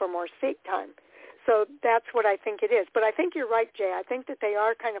opportunity for more seat time. So that's what I think it is. But I think you're right, Jay. I think that they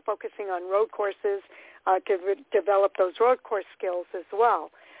are kind of focusing on road courses to develop those road course skills as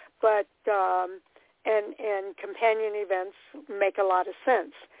well. But and companion events make a lot of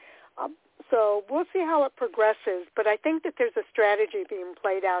sense. So we'll see how it progresses. But I think that there's a strategy being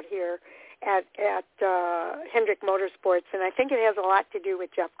played out here at Hendrick Motorsports, and I think it has a lot to do with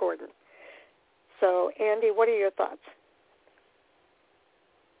Jeff Gordon. So, Andy, what are your thoughts?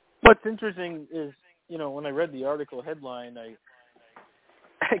 What's interesting is, you know, when I read the article headline,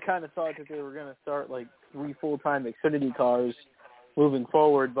 I kind of thought that they were going to start like 3 full-time Xfinity cars moving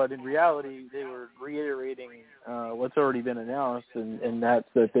forward, but in reality, they were reiterating what's already been announced, and that's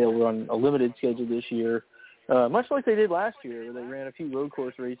that they'll run a limited schedule this year, much like they did last year, where they ran a few road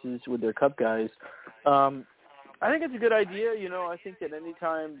course races with their Cup guys. I think it's a good idea. You know, I think that any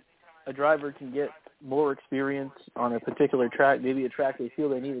time a driver can get more experience on a particular track, maybe a track they feel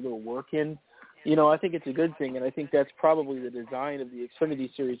they need a little work in, you know, I think it's a good thing, and I think that's probably the design of the Xfinity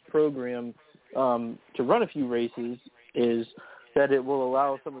Series program to run a few races, is that it will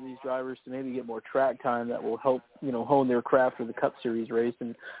allow some of these drivers to maybe get more track time that will help, you know, hone their craft for the Cup Series race.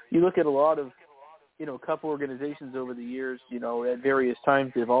 And you look at a lot of, Cup organizations over the years, at various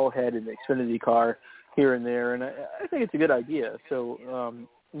times they've all had an Xfinity car here and there, and I think it's a good idea. So,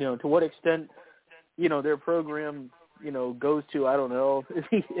 to what extent, their program, goes to, I don't know.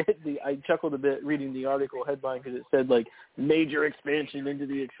 I chuckled a bit reading the article headline because it said, like, major expansion into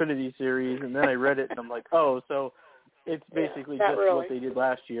the Xfinity series, and then I read it, and I'm like, oh, so it's basically just what they did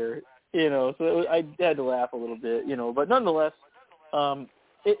last year, so I had to laugh a little bit, but nonetheless,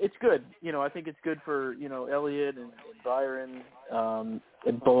 it's good. I think it's good for, Elliott and Byron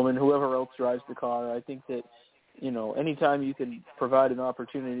and Bowman, whoever else drives the car. I think that, anytime you can provide an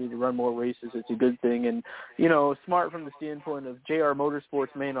opportunity to run more races, it's a good thing. And, smart from the standpoint of JR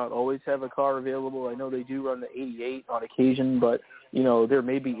Motorsports may not always have a car available. I know they do run the 88 on occasion, but, there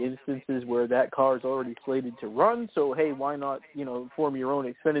may be instances where that car is already slated to run. So, hey, why not, form your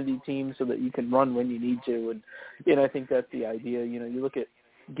own Xfinity team so that you can run when you need to? And I think that's the idea. You look at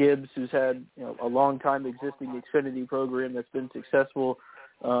Gibbs, who's had a long time existing Xfinity program that's been successful.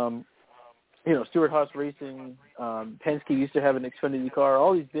 Stewart-Haas Racing, Penske used to have an Xfinity car.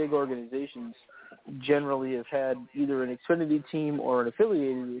 All these big organizations generally have had either an Xfinity team or an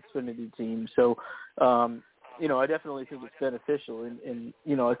affiliated Xfinity team. So, I definitely think it's beneficial. And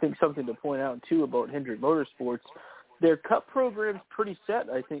I think something to point out, too, about Hendrick Motorsports, their Cup program's pretty set,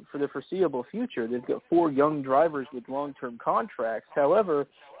 I think, for the foreseeable future. They've got 4 young drivers with long-term contracts. However,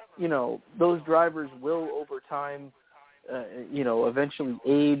 those drivers will, over time, eventually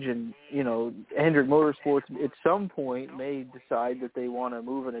age, and, Hendrick Motorsports at some point may decide that they want to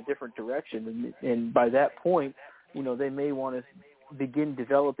move in a different direction. And by that point, they may want to begin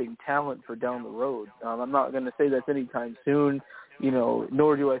developing talent for down the road. I'm not going to say that's anytime soon,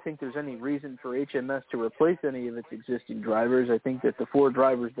 nor do I think there's any reason for HMS to replace any of its existing drivers. I think that the 4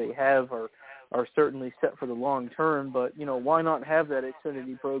 drivers they have are certainly set for the long term, but, why not have that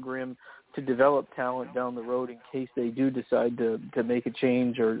Xfinity program to develop talent down the road in case they do decide to make a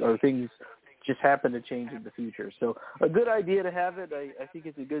change or things just happen to change in the future. So a good idea to have it. I think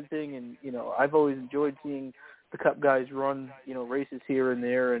it's a good thing, and, I've always enjoyed seeing the Cup guys run, races here and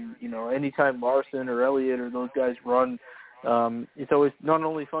there, and, anytime Larson or Elliott or those guys run, it's always not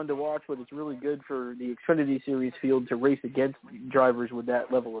only fun to watch, but it's really good for the Xfinity Series field to race against drivers with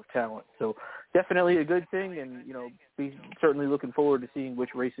that level of talent. So definitely a good thing, and, be certainly looking forward to seeing which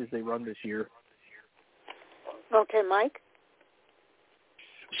races they run this year. Okay, Mike?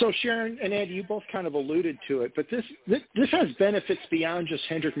 So Sharon and Andy, you both kind of alluded to it, but this has benefits beyond just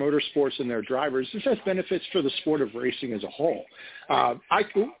Hendrick Motorsports and their drivers. This has benefits for the sport of racing as a whole.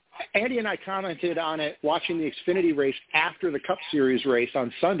 Andy and I commented on it watching the Xfinity race after the Cup Series race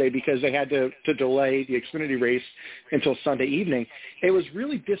on Sunday because they had to delay the Xfinity race until Sunday evening. It was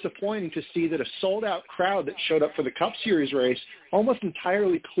really disappointing to see that a sold-out crowd that showed up for the Cup Series race almost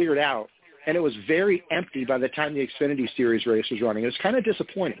entirely cleared out, and it was very empty by the time the Xfinity Series race was running. It was kind of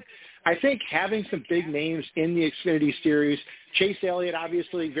disappointing. I think having some big names in the Xfinity Series, Chase Elliott,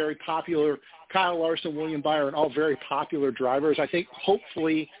 obviously very popular, Kyle Larson, William Byron, all very popular drivers. I think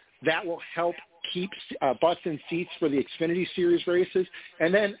hopefully that will help keep butts in seats for the Xfinity Series races.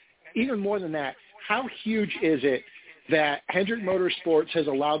 And then even more than that, how huge is it that Hendrick Motorsports has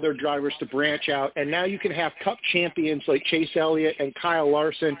allowed their drivers to branch out, and now you can have Cup champions like Chase Elliott and Kyle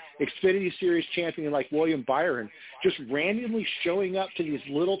Larson, Xfinity Series champion like William Byron, just randomly showing up to these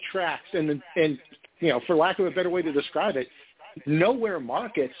little tracks and for lack of a better way to describe it, nowhere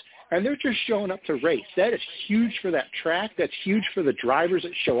markets, and they're just showing up to race. That is huge for that track. That's huge for the drivers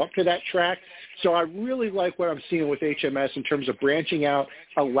that show up to that track. So I really like what I'm seeing with HMS in terms of branching out,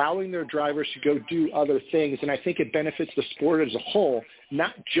 allowing their drivers to go do other things, and I think it benefits the sport as a whole,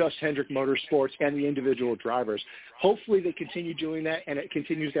 not just Hendrick Motorsports and the individual drivers. Hopefully they continue doing that, and it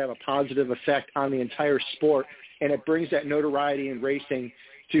continues to have a positive effect on the entire sport, and it brings that notoriety in racing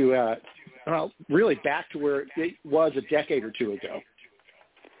to really back to where it was a decade or two ago.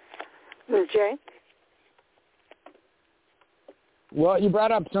 Jay? Well, you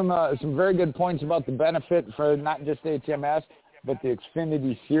brought up some very good points about the benefit for not just HMS, but the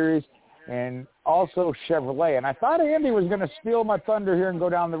Xfinity Series and also Chevrolet. And I thought Andy was going to steal my thunder here and go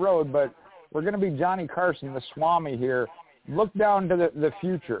down the road, but we're going to be Johnny Carson, the Swami here. Look down to the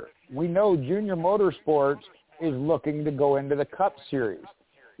future. We know Junior Motorsports is looking to go into the Cup Series.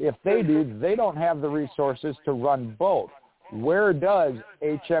 If they do, they don't have the resources to run both. Where does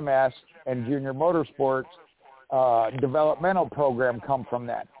HMS and Junior Motorsports developmental program come from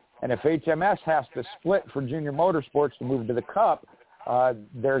that? And if HMS has to split for Junior Motorsports to move to the Cup,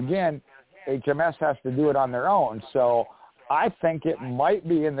 there again, HMS has to do it on their own. So I think it might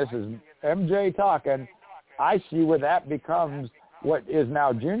be, and this is MJ talking, I see where that becomes what is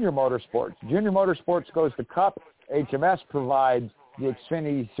now Junior Motorsports. Junior Motorsports goes to Cup. HMS provides the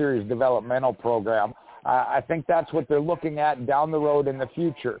Xfinity Series developmental program. I think that's what they're looking at down the road in the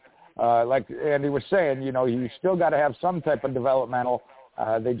future. Like Andy was saying, you still got to have some type of developmental.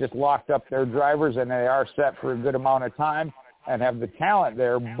 They just locked up their drivers, and they are set for a good amount of time and have the talent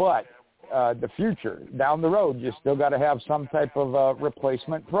there. But the future, down the road, you still got to have some type of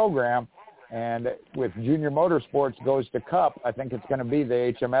replacement program. And with Junior Motorsports goes to Cup, I think it's going to be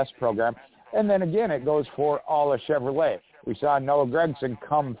the HMS program. And then again, it goes for all of Chevrolet. We saw Noah Gragson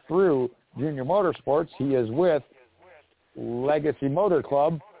come through Junior Motorsports. He is with Legacy Motor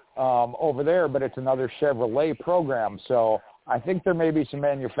Club over there, but it's another Chevrolet program. So I think there may be some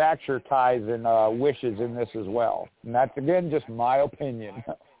manufacturer ties and wishes in this as well. And that's, again, just my opinion.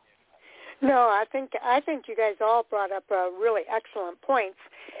 No, I think you guys all brought up really excellent points,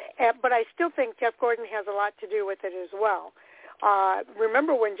 but I still think Jeff Gordon has a lot to do with it as well.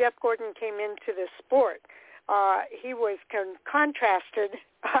 Remember when Jeff Gordon came into this sport, he was contrasted,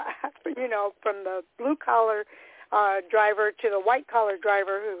 from the blue-collar driver to the white-collar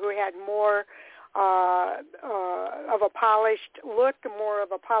driver who had more of a polished look, more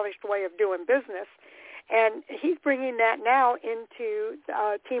of a polished way of doing business. And he's bringing that now into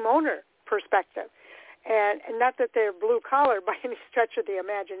team owner perspective. And not that they're blue-collar by any stretch of the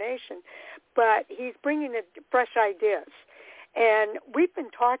imagination, but he's bringing in fresh ideas. And we've been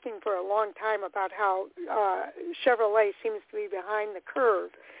talking for a long time about how Chevrolet seems to be behind the curve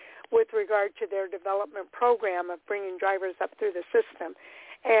with regard to their development program of bringing drivers up through the system.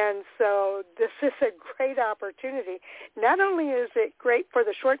 And so this is a great opportunity. Not only is it great for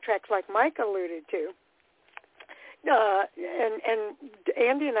the short tracks like Mike alluded to, and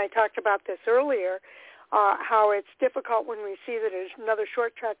Andy and I talked about this earlier, how it's difficult when we see that another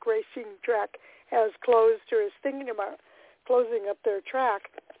short track racing track has closed or is thinking about closing up their track.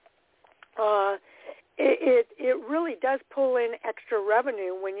 It really does pull in extra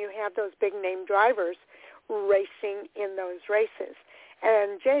revenue when you have those big name drivers racing in those races.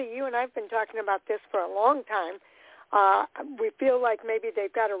 And Jay, you and I have been talking about this for a long time. We feel like maybe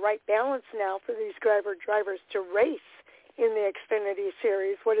they've got a right balance now for these drivers to race in the Xfinity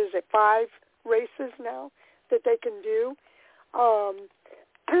Series. What is it, 5 races now that they can do?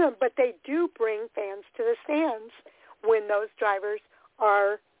 But they do bring fans to the stands when those drivers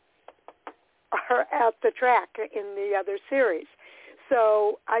are at the track in the other series.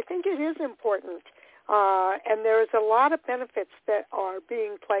 So I think it is important, and there's a lot of benefits that are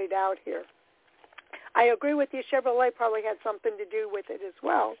being played out here. I agree with you. Chevrolet probably had something to do with it as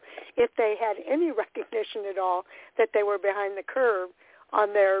well, if they had any recognition at all that they were behind the curve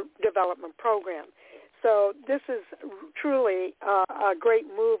on their development program. So this is truly a great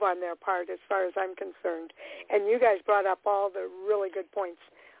move on their part as far as I'm concerned. And you guys brought up all the really good points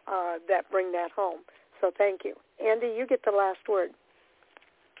that bring that home. So thank you. Andy, you get the last word.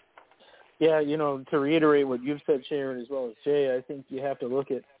 Yeah, to reiterate what you've said, Sharon, as well as Jay, I think you have to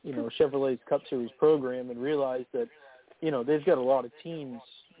look at, Chevrolet's Cup Series program and realize that, they've got a lot of teams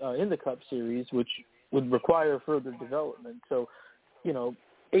in the Cup Series, which would require further development. So,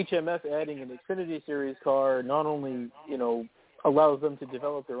 HMS adding an Xfinity Series car not only, allows them to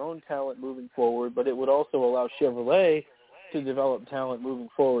develop their own talent moving forward, but it would also allow Chevrolet to develop talent moving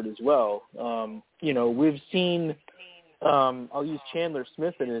forward as well. We've seen, I'll use Chandler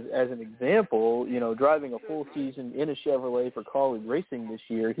Smith as an example, driving a full season in a Chevrolet for college racing this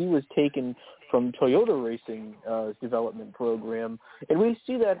year. He was taken from Toyota Racing's development program, and we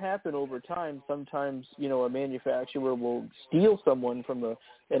see that happen over time. Sometimes, a manufacturer will steal someone from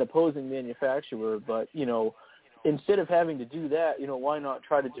an opposing manufacturer, but, instead of having to do that, why not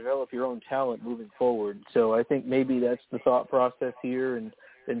try to develop your own talent moving forward? So I think maybe that's the thought process here, and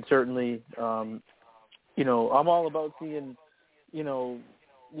certainly, I'm all about seeing,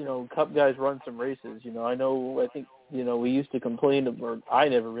 Cup guys run some races. I think, we used to complain, or I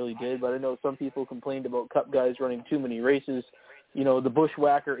never really did, but I know some people complained about Cup guys running too many races, the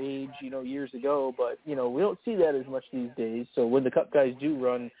bushwhacker age, years ago, but, we don't see that as much these days. So when the Cup guys do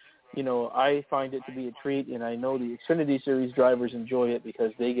run, I find it to be a treat, and I know the Xfinity Series drivers enjoy it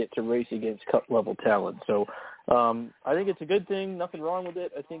because they get to race against Cup-level talent. So I think it's a good thing, nothing wrong with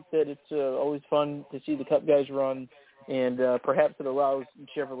it. I think that it's always fun to see the Cup guys run, and perhaps it allows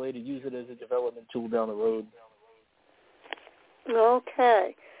Chevrolet to use it as a development tool down the road.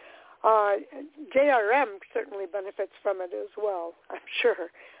 Okay. JRM certainly benefits from it as well, I'm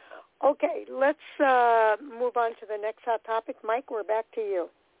sure. Okay, let's move on to the next hot topic. Mike, we're back to you.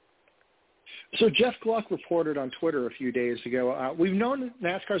 So Jeff Gluck reported on Twitter a few days ago, we've known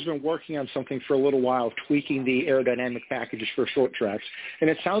that NASCAR's been working on something for a little while, tweaking the aerodynamic packages for short tracks, and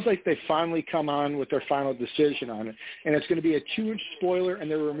it sounds like they've finally come on with their final decision on it, and it's going to be a 2-inch spoiler,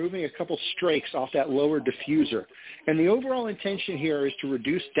 and they're removing a couple strakes off that lower diffuser. And the overall intention here is to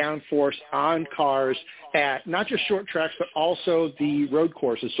reduce downforce on cars at not just short tracks, but also the road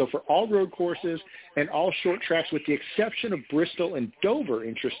courses. So for all road courses and all short tracks, with the exception of Bristol and Dover,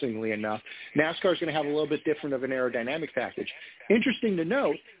 interestingly enough, NASCAR is going to have a little bit different of an aerodynamic package. Interesting to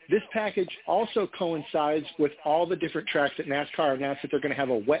note, this package also coincides with all the different tracks that NASCAR announced that they're going to have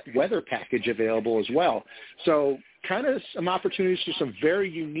a wet weather package available as well. So kind of some opportunities for some very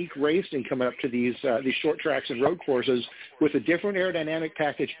unique racing coming up to these short tracks and road courses with a different aerodynamic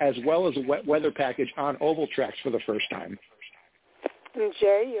package as well as a wet weather package on oval tracks for the first time. And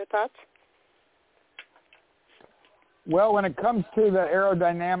Jay, your thoughts? Well, when it comes to the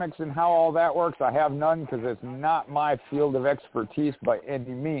aerodynamics and how all that works, I have none because it's not my field of expertise by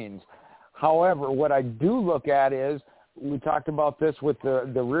any means. However, what I do look at is, we talked about this with the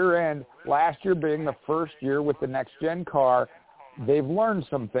rear end, last year being the first year with the next-gen car, they've learned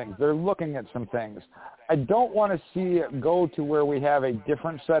some things. They're looking at some things. I don't want to see it go to where we have a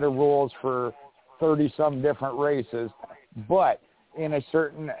different set of rules for 30-some different races, but in a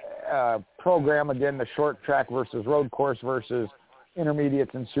certain program, again, the short track versus road course versus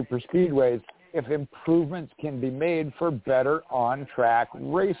intermediates and super speedways, if improvements can be made for better on-track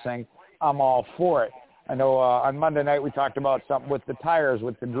racing, I'm all for it. I know on Monday night we talked about something with the tires,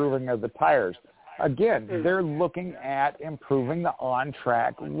 with the grooving of the tires. Again, they're looking at improving the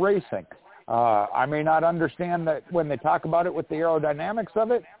on-track racing. I may not understand that when they talk about it with the aerodynamics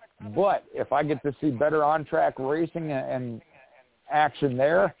of it, but if I get to see better on-track racing and action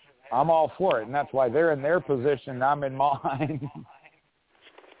there, I'm all for it, and that's why they're in their position and I'm in mine.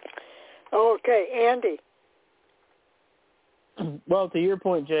 Okay, Andy. Well, to your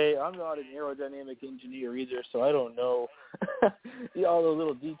point, Jay, I'm not an aerodynamic engineer either, so I don't know all the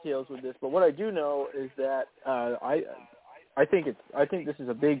little details with this. But what I do know is that I think this is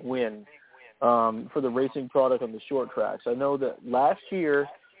a big win for the racing product on the short tracks. I know that last year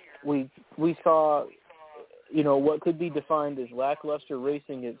we saw, what could be defined as lackluster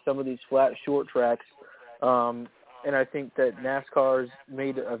racing at some of these flat short tracks. And I think that NASCAR's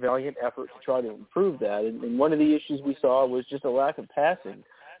made a valiant effort to try to improve that. And one of the issues we saw was just a lack of passing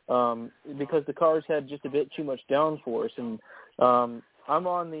because the cars had just a bit too much downforce. And I'm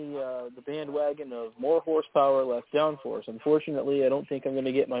on the bandwagon of more horsepower, less downforce. Unfortunately, I don't think I'm going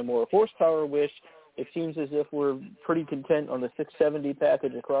to get my more horsepower wish. It seems as if we're pretty content on the 670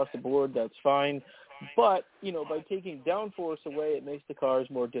 package across the board. That's fine. But, by taking downforce away, it makes the cars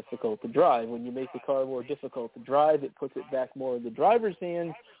more difficult to drive. When you make the car more difficult to drive, it puts it back more in the driver's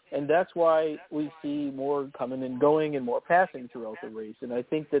hands, and that's why we see more coming and going and more passing throughout the race. And I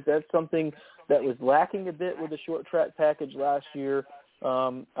think that that's something that was lacking a bit with the short track package last year.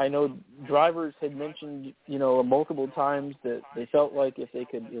 I know drivers had mentioned, multiple times that they felt like if they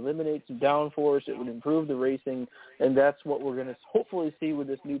could eliminate some downforce, it would improve the racing, and that's what we're going to hopefully see with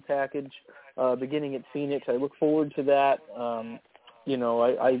this new package beginning at Phoenix. I look forward to that.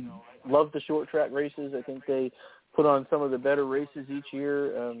 I love the short track races. I think they put on some of the better races each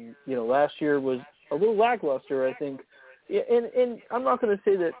year. Last year was a little lackluster, I think. And I'm not going to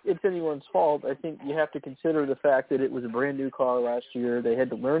say that it's anyone's fault. I think you have to consider the fact that it was a brand new car last year. They had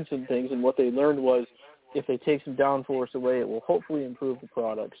to learn some things, and what they learned was if they take some downforce away, it will hopefully improve the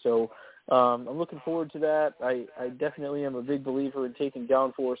product. So I'm looking forward to that. I definitely am a big believer in taking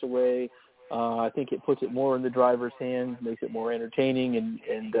downforce away. I think it puts it more in the driver's hands, makes it more entertaining,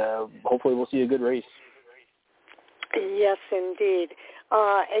 and hopefully we'll see a good race. Yes, indeed.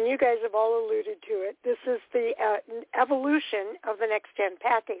 And you guys have all alluded to it. This is the evolution of the next-gen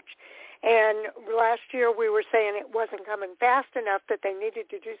package. And last year we were saying it wasn't coming fast enough, that they needed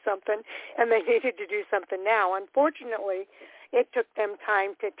to do something, and they needed to do something now. Unfortunately, it took them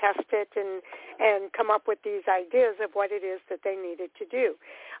time to test it and come up with these ideas of what it is that they needed to do.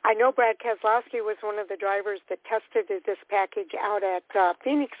 I know Brad Keselowski was one of the drivers that tested this package out at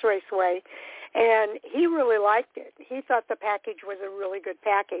Phoenix Raceway, and he really liked it. He thought the package was a really good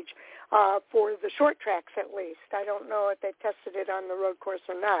package for the short tracks at least. I don't know if they tested it on the road course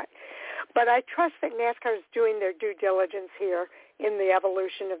or not. But I trust that NASCAR is doing their due diligence here in the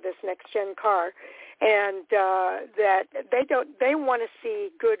evolution of this next-gen car, and that they want to see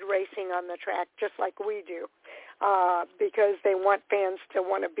good racing on the track just like we do, because they want fans to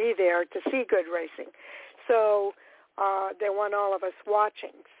want to be there to see good racing. So they want all of us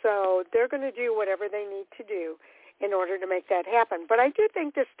watching. So they're going to do whatever they need to do in order to make that happen. But I do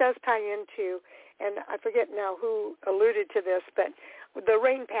think this does tie into, and I forget now who alluded to this, but the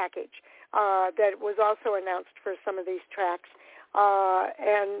rain package that was also announced for some of these tracks.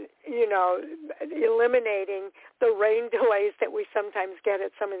 And, eliminating the rain delays that we sometimes get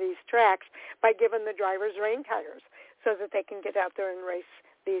at some of these tracks by giving the drivers rain tires so that they can get out there and race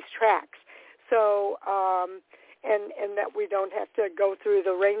these tracks. So, and that we don't have to go through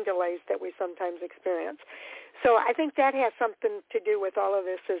the rain delays that we sometimes experience. So I think that has something to do with all of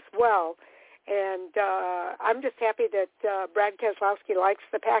this as well. And I'm just happy that Brad Keselowski likes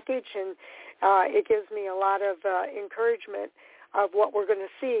the package, and it gives me a lot of encouragement of what we're going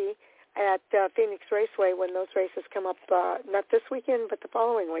to see at Phoenix Raceway when those races come up, not this weekend, but the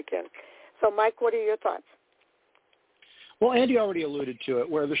following weekend. So, Mike, what are your thoughts? Well, Andy already alluded to it,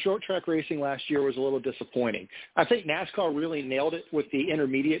 where the short track racing last year was a little disappointing. I think NASCAR really nailed it with the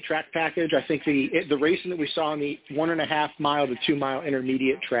intermediate track package. I think the racing that we saw in the 1.5 mile to 2 mile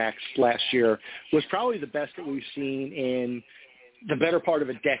intermediate tracks last year was probably the best that we've seen in the better part of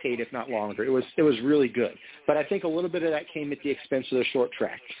a decade, if not longer. It was really good. But I think a little bit of that came at the expense of the short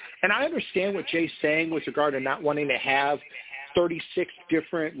track. And I understand what Jay's saying with regard to not wanting to have 36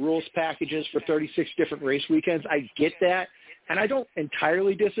 different rules packages for 36 different race weekends. I get that, and I don't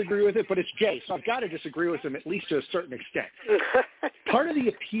entirely disagree with it, but it's Jay, so I've got to disagree with him at least to a certain extent. Part of the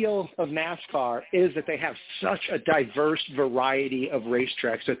appeal of NASCAR is that they have such a diverse variety of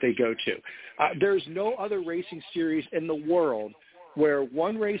racetracks that they go to. There's no other racing series in the world where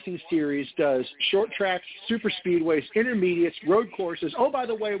one racing series does short tracks, super speedways, intermediates, road courses. Oh, by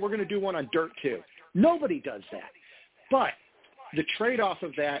the way, we're going to do one on dirt too. Nobody does that. But the trade-off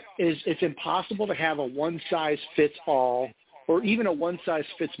of that is it's impossible to have a one-size-fits-all or even a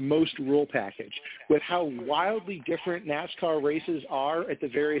one-size-fits-most rule package with how wildly different NASCAR races are at the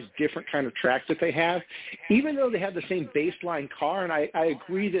various different kind of tracks that they have. Even though they have the same baseline car, and I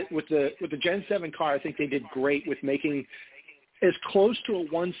agree that with the Gen 7 car, I think they did great with making as close to a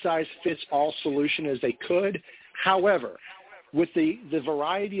one-size-fits-all solution as they could. However, with the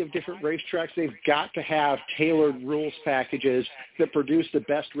variety of different racetracks, they've got to have tailored rules packages that produce the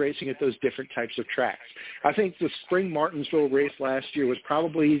best racing at those different types of tracks. I think the Spring Martinsville race last year was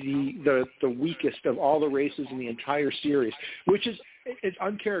probably the weakest of all the races in the entire series, which is it's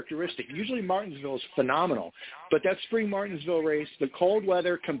uncharacteristic. Usually Martinsville is phenomenal, but that Spring Martinsville race, the cold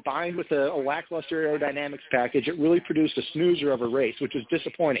weather combined with a lackluster aerodynamics package, it really produced a snoozer of a race, which is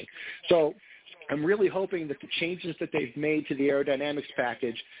disappointing. So I'm really hoping that the changes that they've made to the aerodynamics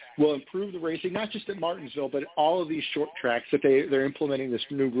package will improve the racing, not just at Martinsville, but all of these short tracks that they're implementing this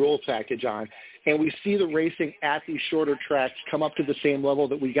new rule package on. And we see the racing at these shorter tracks come up to the same level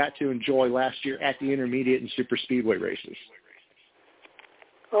that we got to enjoy last year at the intermediate and super speedway races.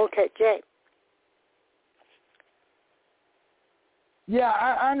 Okay, Jay. Yeah,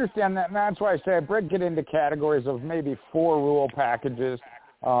 I understand that, and that's why I say I break it into categories of maybe 4 rule packages.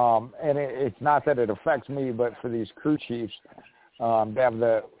 And it's not that it affects me, but for these crew chiefs, they have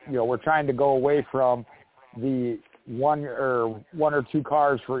we're trying to go away from the one or two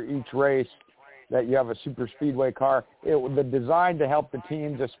cars for each race that you have a super speedway car. The design to help the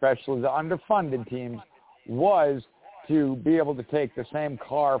teams, especially the underfunded teams, was to be able to take the same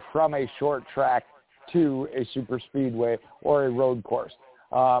car from a short track to a super speedway or a road course.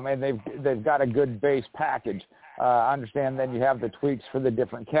 And they've got a good base package. I understand then you have the tweaks for the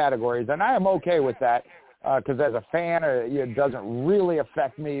different categories, and I am okay with that because as a fan, it doesn't really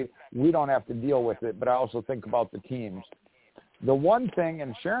affect me. We don't have to deal with it, but I also think about the teams. The one thing,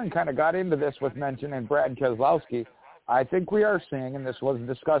 and Sharon kind of got into this with mentioning Brad Keselowski, I think we are seeing, and this was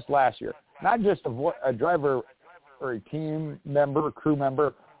discussed last year, not just a driver or a team member, crew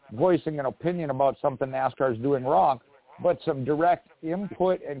member, voicing an opinion about something NASCAR is doing wrong, but some direct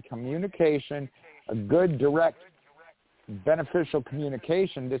input and communication, a good, direct, beneficial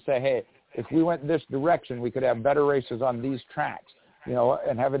communication to say, hey, if we went this direction, we could have better races on these tracks,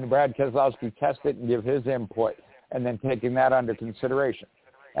 and having Brad Keselowski test it and give his input and then taking that under consideration.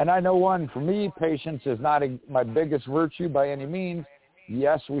 And I know for me, patience is not my biggest virtue by any means.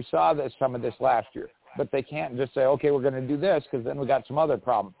 Yes, we saw some of this last year, but they can't just say, okay, we're going to do this because then we got some other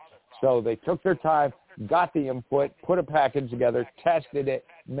problems. So they took their time, got the input, put a package together, tested it,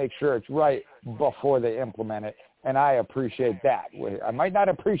 make sure it's right before they implement it. And I appreciate that. I might not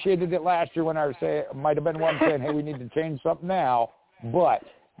have appreciated it last year when might have been one saying, hey, we need to change something now. But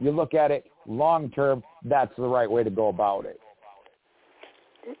you look at it long term, that's the right way to go about it.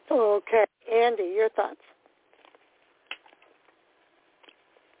 Okay. Andy, your thoughts?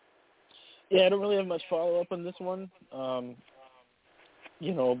 Yeah, I don't really have much follow-up on this one. But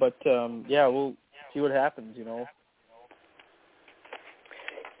we'll see what happens,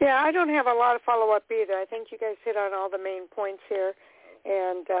 Yeah, I don't have a lot of follow-up either. I think you guys hit on all the main points here.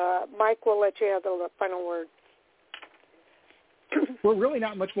 And Mike, we'll let you have the final word. We're really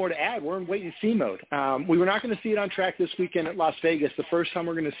not much more to add. We're in wait-and-see mode. We were not going to see it on track this weekend at Las Vegas. The first time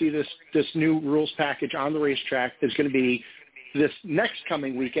we're going to see this new rules package on the racetrack is going to be this next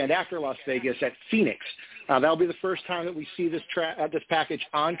coming weekend after Las Vegas at Phoenix. That'll be the first time that we see this package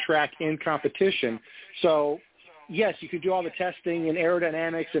on track in competition. So, yes, you could do all the testing and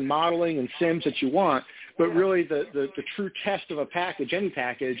aerodynamics and modeling and sims that you want, but really the true test of a package, any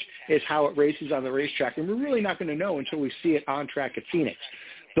package, is how it races on the racetrack. And we're really not going to know until we see it on track at Phoenix.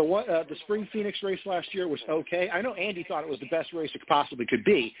 The Spring Phoenix race last year was okay. I know Andy thought it was the best race it possibly could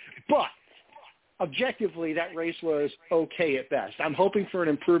be, but objectively, that race was okay at best. I'm hoping for an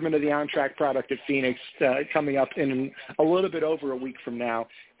improvement of the on-track product at Phoenix coming up in a little bit over a week from now,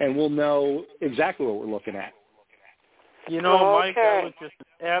 and we'll know exactly what we're looking at. You know, Mike, that was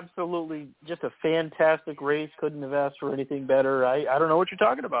absolutely just a fantastic race. Couldn't have asked for anything better. I don't know what you're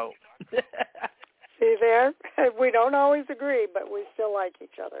talking about. See there? We don't always agree, but we still like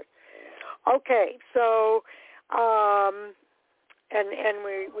each other. Okay, so, and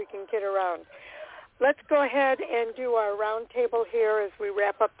we can kid around. Let's go ahead and do our roundtable here as we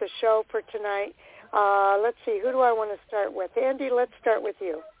wrap up the show for tonight. Let's see, who do I want to start with? Andy, let's start with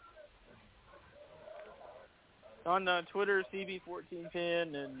you. On Twitter,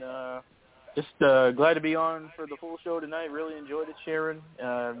 CB14Fan, and just glad to be on for the full show tonight. Really enjoyed it, Sharon.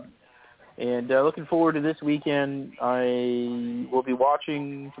 And looking forward to this weekend. I will be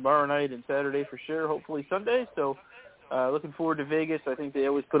watching tomorrow night and Saturday for sure, hopefully Sunday. So looking forward to Vegas. I think they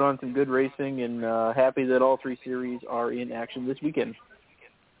always put on some good racing, and happy that all three series are in action this weekend.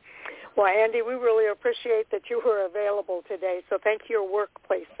 Well, Andy, we really appreciate that you were available today. So thank your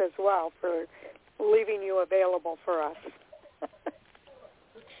workplace as well for leaving you available for us.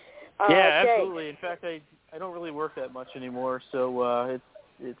 Yeah, absolutely. In fact, I don't really work that much anymore, so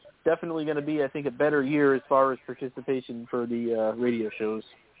it's definitely going to be, I think, a better year as far as participation for the radio shows.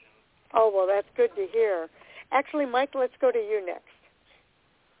 Oh, well, that's good to hear. Actually, Mike, let's go to you next.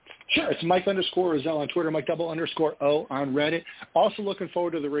 Sure. It's Mike_Roselle on Twitter, Mike_O on Reddit. Also looking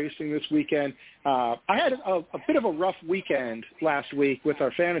forward to the racing this weekend. I had a bit of a rough weekend last week with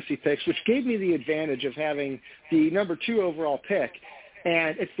our fantasy picks, which gave me the advantage of having the number 2 overall pick.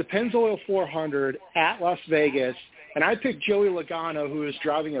 And it's the Pennzoil 400 at Las Vegas. And I picked Joey Logano, who is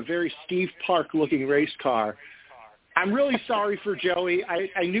driving a very Steve Park-looking race car. I'm really sorry for Joey.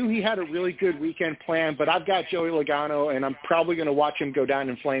 I knew he had a really good weekend planned, but I've got Joey Logano, and I'm probably going to watch him go down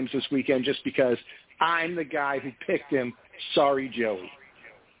in flames this weekend just because I'm the guy who picked him. Sorry, Joey.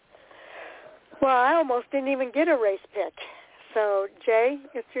 Well, I almost didn't even get a race pick. So, Jay,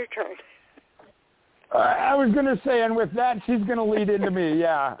 it's your turn. I was going to say, and with that, she's going to lead into me.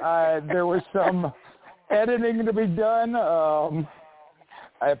 Yeah, there was some editing to be done.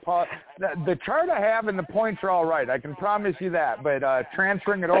 The chart I have and the points are all right. I can promise you that. But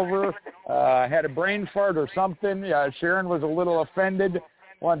transferring it over, had a brain fart or something. Yeah, Sharon was a little offended.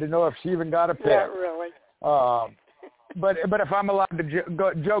 Wanted to know if she even got a pick. Not really. But if I'm allowed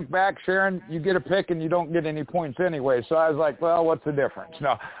to joke back, Sharon, you get a pick and you don't get any points anyway. So I was like, well, what's the difference?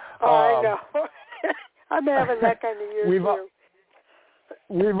 No. I know. I'm having that kind of year too.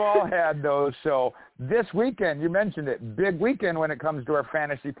 We've all had those. So this weekend, you mentioned it, big weekend when it comes to our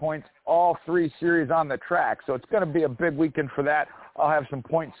fantasy points, all three series on the track. So it's going to be a big weekend for that. I'll have some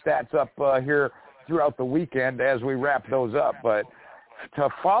point stats up here throughout the weekend as we wrap those up. But to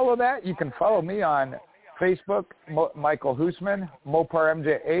follow that, you can follow me on Facebook, Michael Hoosman,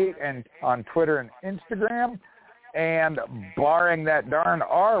 MoparMJ8, and on Twitter and Instagram. And barring that darn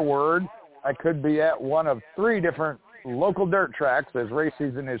R word, I could be at one of 3 different local dirt tracks as race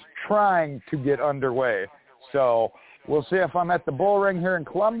season is trying to get underway. So we'll see if I'm at the Bull Ring here in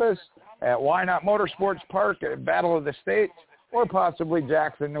Columbus, at Why Not Motorsports Park, at Battle of the States, or possibly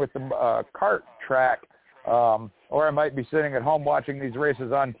Jackson with the kart track. Or I might be sitting at home watching these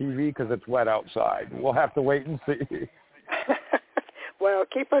races on TV because it's wet outside. We'll have to wait and see. Well,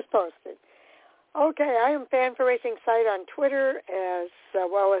 keep us posted. Okay, I am Fan4Racing site on Twitter as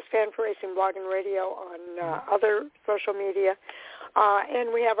well as Fan4Racing blog and radio on other social media.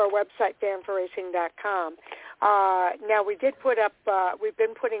 And we have our website, Fan4Racing.com. Now, we did put up, we've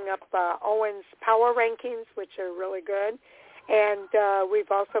been putting up Owen's power rankings, which are really good. And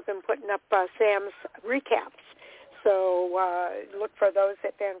we've also been putting up Sam's recaps. So look for those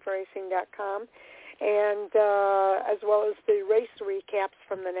at Fan4Racing.com. And as well as the race recaps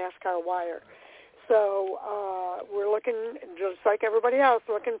from the NASCAR Wire. So we're looking, just like everybody else,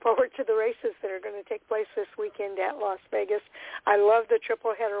 looking forward to the races that are going to take place this weekend at Las Vegas. I love the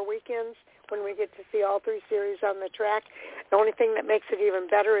triple header weekends when we get to see all three series on the track. The only thing that makes it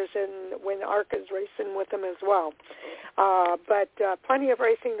even better is when ARCA's racing with them as well. But plenty of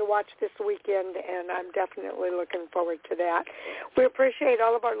racing to watch this weekend, and I'm definitely looking forward to that. We appreciate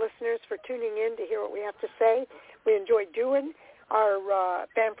all of our listeners for tuning in to hear what we have to say. We enjoy doing our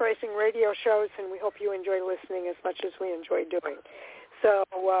Fan4Racing Radio shows, and we hope you enjoy listening as much as we enjoy doing. So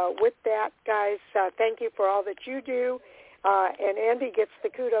with that, guys, thank you for all that you do. And Andy gets the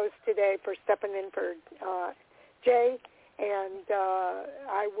kudos today for stepping in for Jay, and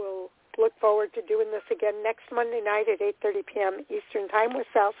I will look forward to doing this again next Monday night at 8:30 p.m. Eastern Time with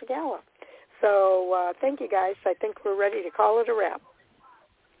Sal Segala. So thank you, guys. I think we're ready to call it a wrap.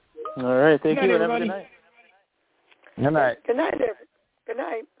 All right. Thank you, and have a everybody. good night. Good night. Good night, everyone. Good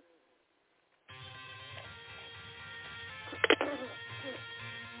night.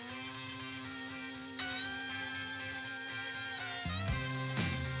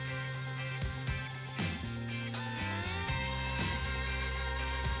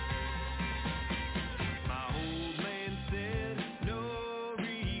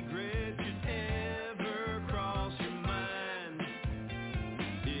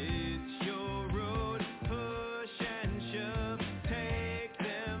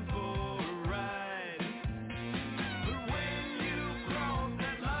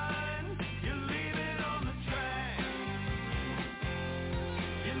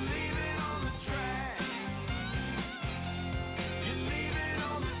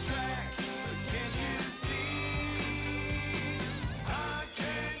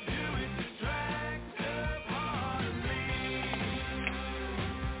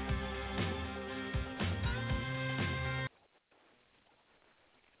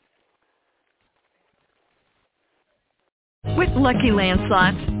 With Lucky Land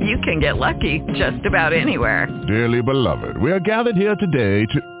Slots, you can get lucky just about anywhere. Dearly beloved, we are gathered here today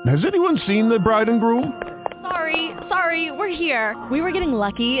to... Has anyone seen the bride and groom? Sorry, we're here. We were getting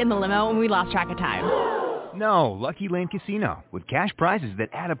lucky in the limo and we lost track of time. No, Lucky Land Casino, with cash prizes that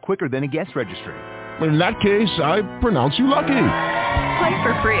add up quicker than a guest registry. In that case, I pronounce you lucky. Play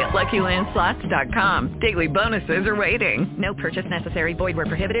for free at LuckyLandSlots.com. Daily bonuses are waiting. No purchase necessary. Void where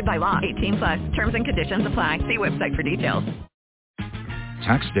prohibited by law. 18+. Terms and conditions apply. See website for details.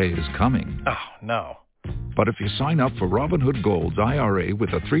 Tax day is coming. Oh, no. But if you sign up for Robinhood Gold's IRA with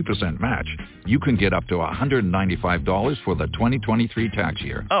a 3% match, you can get up to $195 for the 2023 tax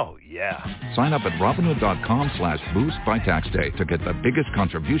year. Oh, yeah. Sign up at Robinhood.com/boost by tax day to get the biggest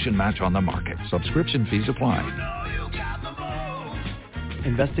contribution match on the market. Subscription fees apply.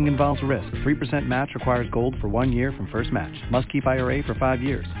 Investing involves risk. 3% match requires gold for 1 year from first match. Must keep IRA for 5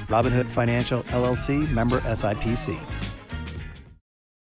 years. Robinhood Financial, LLC, member SIPC.